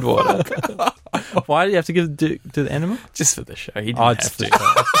 pond water. Why do you have to give it to the animal? Just for the show. He didn't Oh, have just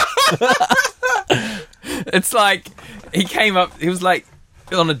to. It's like, he came up, he was like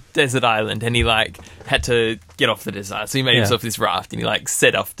on a desert island and he like had to get off the desert. So he made Yeah. himself this raft and he like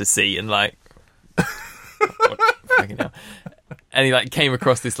set off to sea and like, fucking hell. And he like came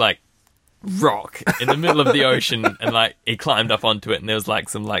across this like rock in the middle of the ocean and like he climbed up onto it and there was like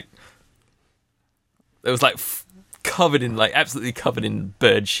some like, it was like covered in like, absolutely covered in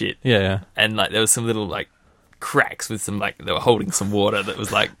bird shit. Yeah. And like there was some little like cracks with some like they were holding some water that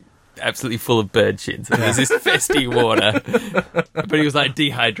was like absolutely full of bird shit. So there was this festy water, but he was like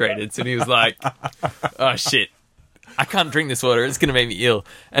dehydrated. So he was like, "Oh shit, I can't drink this water. It's gonna make me ill."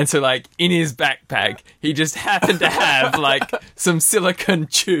 And so like in his backpack, he just happened to have like some silicone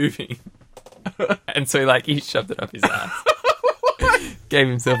tubing, and so like he shoved it up his ass. Gave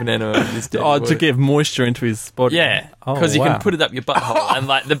himself an enema with this dead water. To give moisture into his body. Yeah, Oh, because you wow. can put it up your butthole and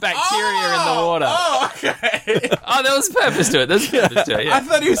like the bacteria in the water. Oh, okay. Oh, there was purpose to it. There's purpose to it. I Yeah.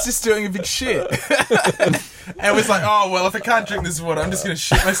 thought he was just doing a big shit. And was like, oh, well, if I can't drink this water, I'm just going to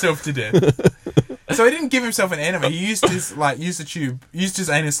shit myself to death. So he didn't give himself an enema. He used the tube, used his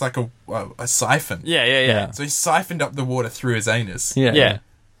anus like a siphon. Yeah. So he siphoned up the water through his anus. Yeah.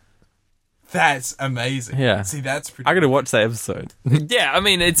 That's amazing. Yeah. See, that's pretty. I got to watch that episode. Yeah, I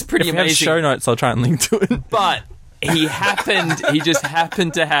mean, it's pretty If we have amazing. show notes, I'll try and link to it. But he just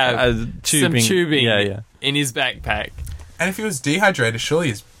happened to have some tubing Yeah. in his backpack. And if he was dehydrated, surely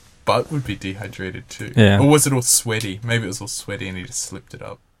his butt would be dehydrated too. Yeah. Or was it all sweaty? Maybe it was all sweaty and he just slipped it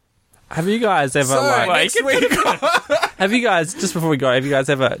up. Have you guys ever next week. have you guys, just before we go, have you guys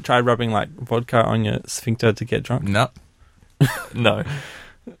ever tried rubbing like vodka on your sphincter to get drunk? No. No.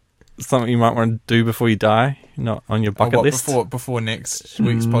 Something you might want to do before you die, not on your bucket list. Before next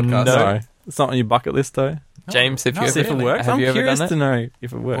week's podcast? No, it's not on your bucket list though. James, have No, you See if it ever, works. have I'm you ever curious done to that? know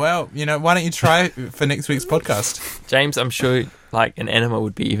if it works. Well, why don't you try for next week's podcast? James, I'm sure like an enema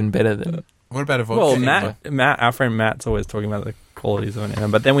would be even better than. What about a vodka? Well, enema? Matt, our friend Matt's always talking about the qualities of an enema,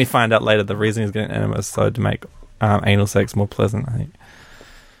 but then we find out later the reason he's getting enema is so to make anal sex more pleasant. I think.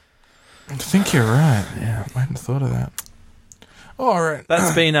 I think you're right. Yeah, I hadn't thought of that. All right.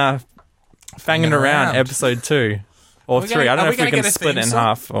 That's been Fanging Around episode 2 or 3. I don't know if we can split it in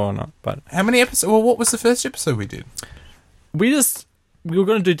half or not, but How many episodes? Well, what was the first episode we did? we were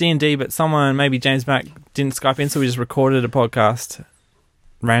going to do D&D, but someone, maybe James Mack, didn't Skype in, so we just recorded a podcast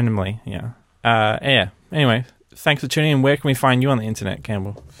randomly. Yeah. Anyway, thanks for tuning in. Where can we find you on the internet,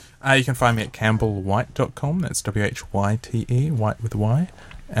 Campbell? You can find me at campbellwhite.com. That's WHYTE, white with a Y.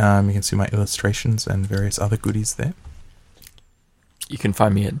 You can see my illustrations and various other goodies there. You can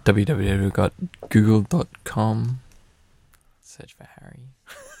find me at www.google.com. Search for Harry.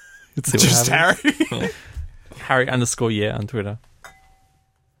 It's just Harry. Yeah. Harry_yeah on Twitter.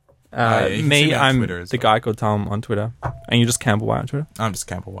 Yeah, you can see Me, on I'm Twitter as the well. guy called Tom on Twitter. And you're just Campbell White on Twitter. I'm just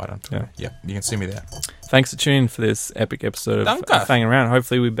Campbell White on Twitter. Yeah, you can see me there. Thanks for tuning in for this epic episode of Danke. Hanging Around.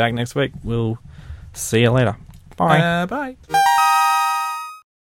 Hopefully we'll be back next week. We'll see you later. Bye. Bye.